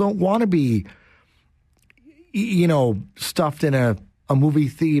 people don't want to be, stuffed in a movie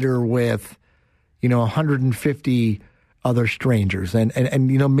theater with, 150 other strangers. And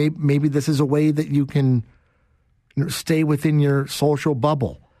maybe this is a way that you can stay within your social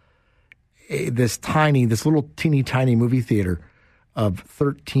bubble. This little teeny tiny movie theater of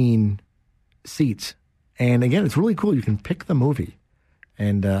 13 seats. And again, it's really cool. You can pick the movie.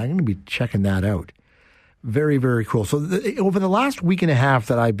 And I'm going to be checking that out. Very, very cool. So over the last week and a half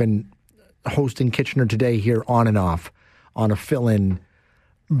that I've been hosting Kitchener Today here on and off on a fill-in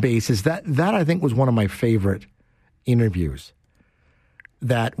basis, that I think was one of my favorite interviews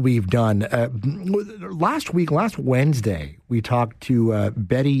that we've done. Last Wednesday, we talked to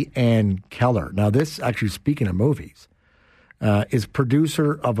Betty Ann Keller. Now, this, actually, speaking of movies, is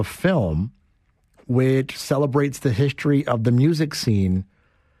producer of a film which celebrates the history of the music scene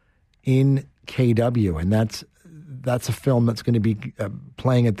in KW. And that's a film that's going to be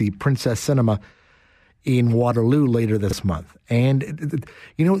playing at the Princess Cinema in Waterloo later this month. And,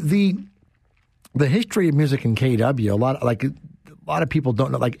 the history of music in KW, a lot of people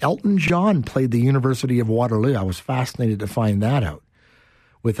don't know. Like Elton John played the University of Waterloo. I was fascinated to find that out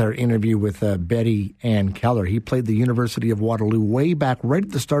with our interview with Betty Ann Keller. He played the University of Waterloo way back, right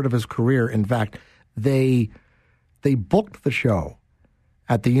at the start of his career. In fact, they booked the show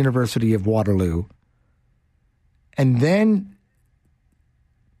at the University of Waterloo, and then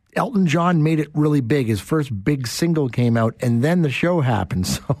Elton John made it really big. His first big single came out, and then the show happened.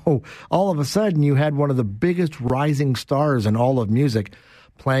 So all of a sudden, you had one of the biggest rising stars in all of music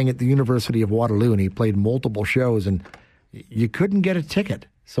playing at the University of Waterloo, and he played multiple shows, and you couldn't get a ticket.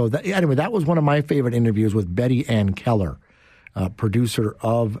 So that was one of my favorite interviews with Betty Ann Keller, producer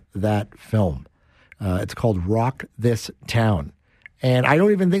of that film. It's called Rock This Town. And I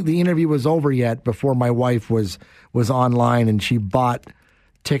don't even think the interview was over yet before my wife was online, and she bought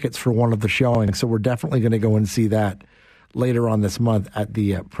tickets for one of the showings. So we're definitely going to go and see that later on this month at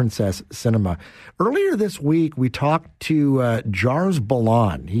the Princess Cinema. Earlier this week, we talked to Jars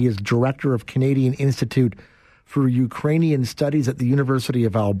Balan. He is director of Canadian Institute for Ukrainian Studies at the University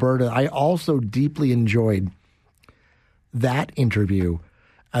of Alberta. I also deeply enjoyed that interview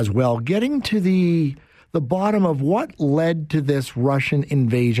as well, getting to the bottom of what led to this Russian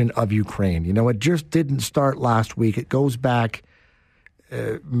invasion of Ukraine. It just didn't start last week. It goes back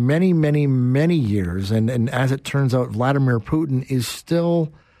many, many, many years. And as it turns out, Vladimir Putin is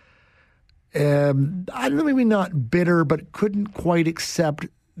still, I don't know, maybe not bitter, but couldn't quite accept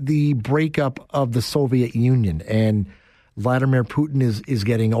the breakup of the Soviet Union. And Vladimir Putin is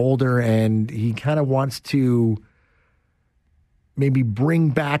getting older, and he kind of wants to maybe bring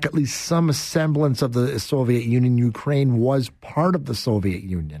back at least some semblance of the Soviet Union. Ukraine was part of the Soviet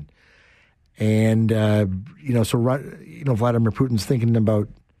Union. And, so Vladimir Putin's thinking about,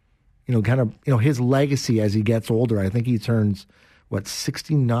 his legacy as he gets older. I think he turns,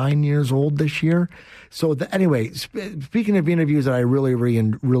 69 years old this year? So anyway, speaking of interviews that I really,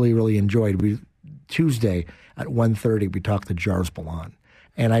 really, really, really enjoyed, Tuesday at 1:30, we talked to Jars Balan.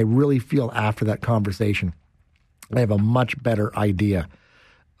 And I really feel after that conversation, I have a much better idea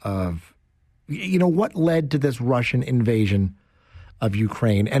of, what led to this Russian invasion of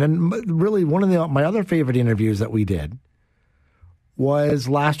Ukraine. And really, one of my other favorite interviews that we did was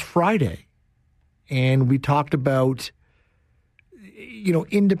last Friday. And we talked about,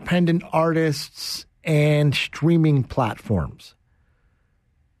 independent artists and streaming platforms.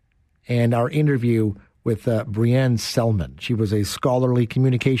 And our interview with Brienne Selman. She was a scholarly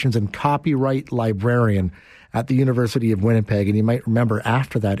communications and copyright librarian at the University of Winnipeg. And you might remember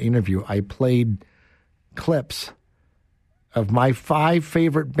after that interview, I played clips of my 5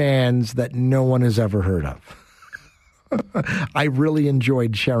 favorite bands that no one has ever heard of. I really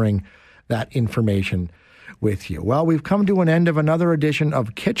enjoyed sharing that information with you. Well, we've come to an end of another edition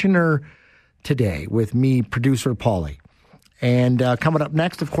of Kitchener Today with me, producer Paulie. And coming up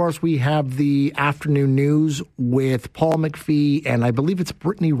next, of course, we have the afternoon news with Paul McPhee, and I believe it's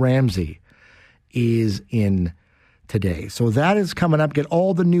Brittany Ramsey is in today. So that is coming up. Get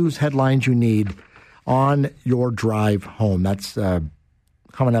all the news headlines you need on your drive home. That's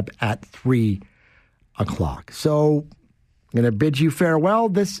coming up at 3 o'clock. So I'm going to bid you farewell.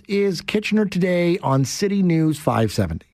 This is Kitchener Today on City News 570.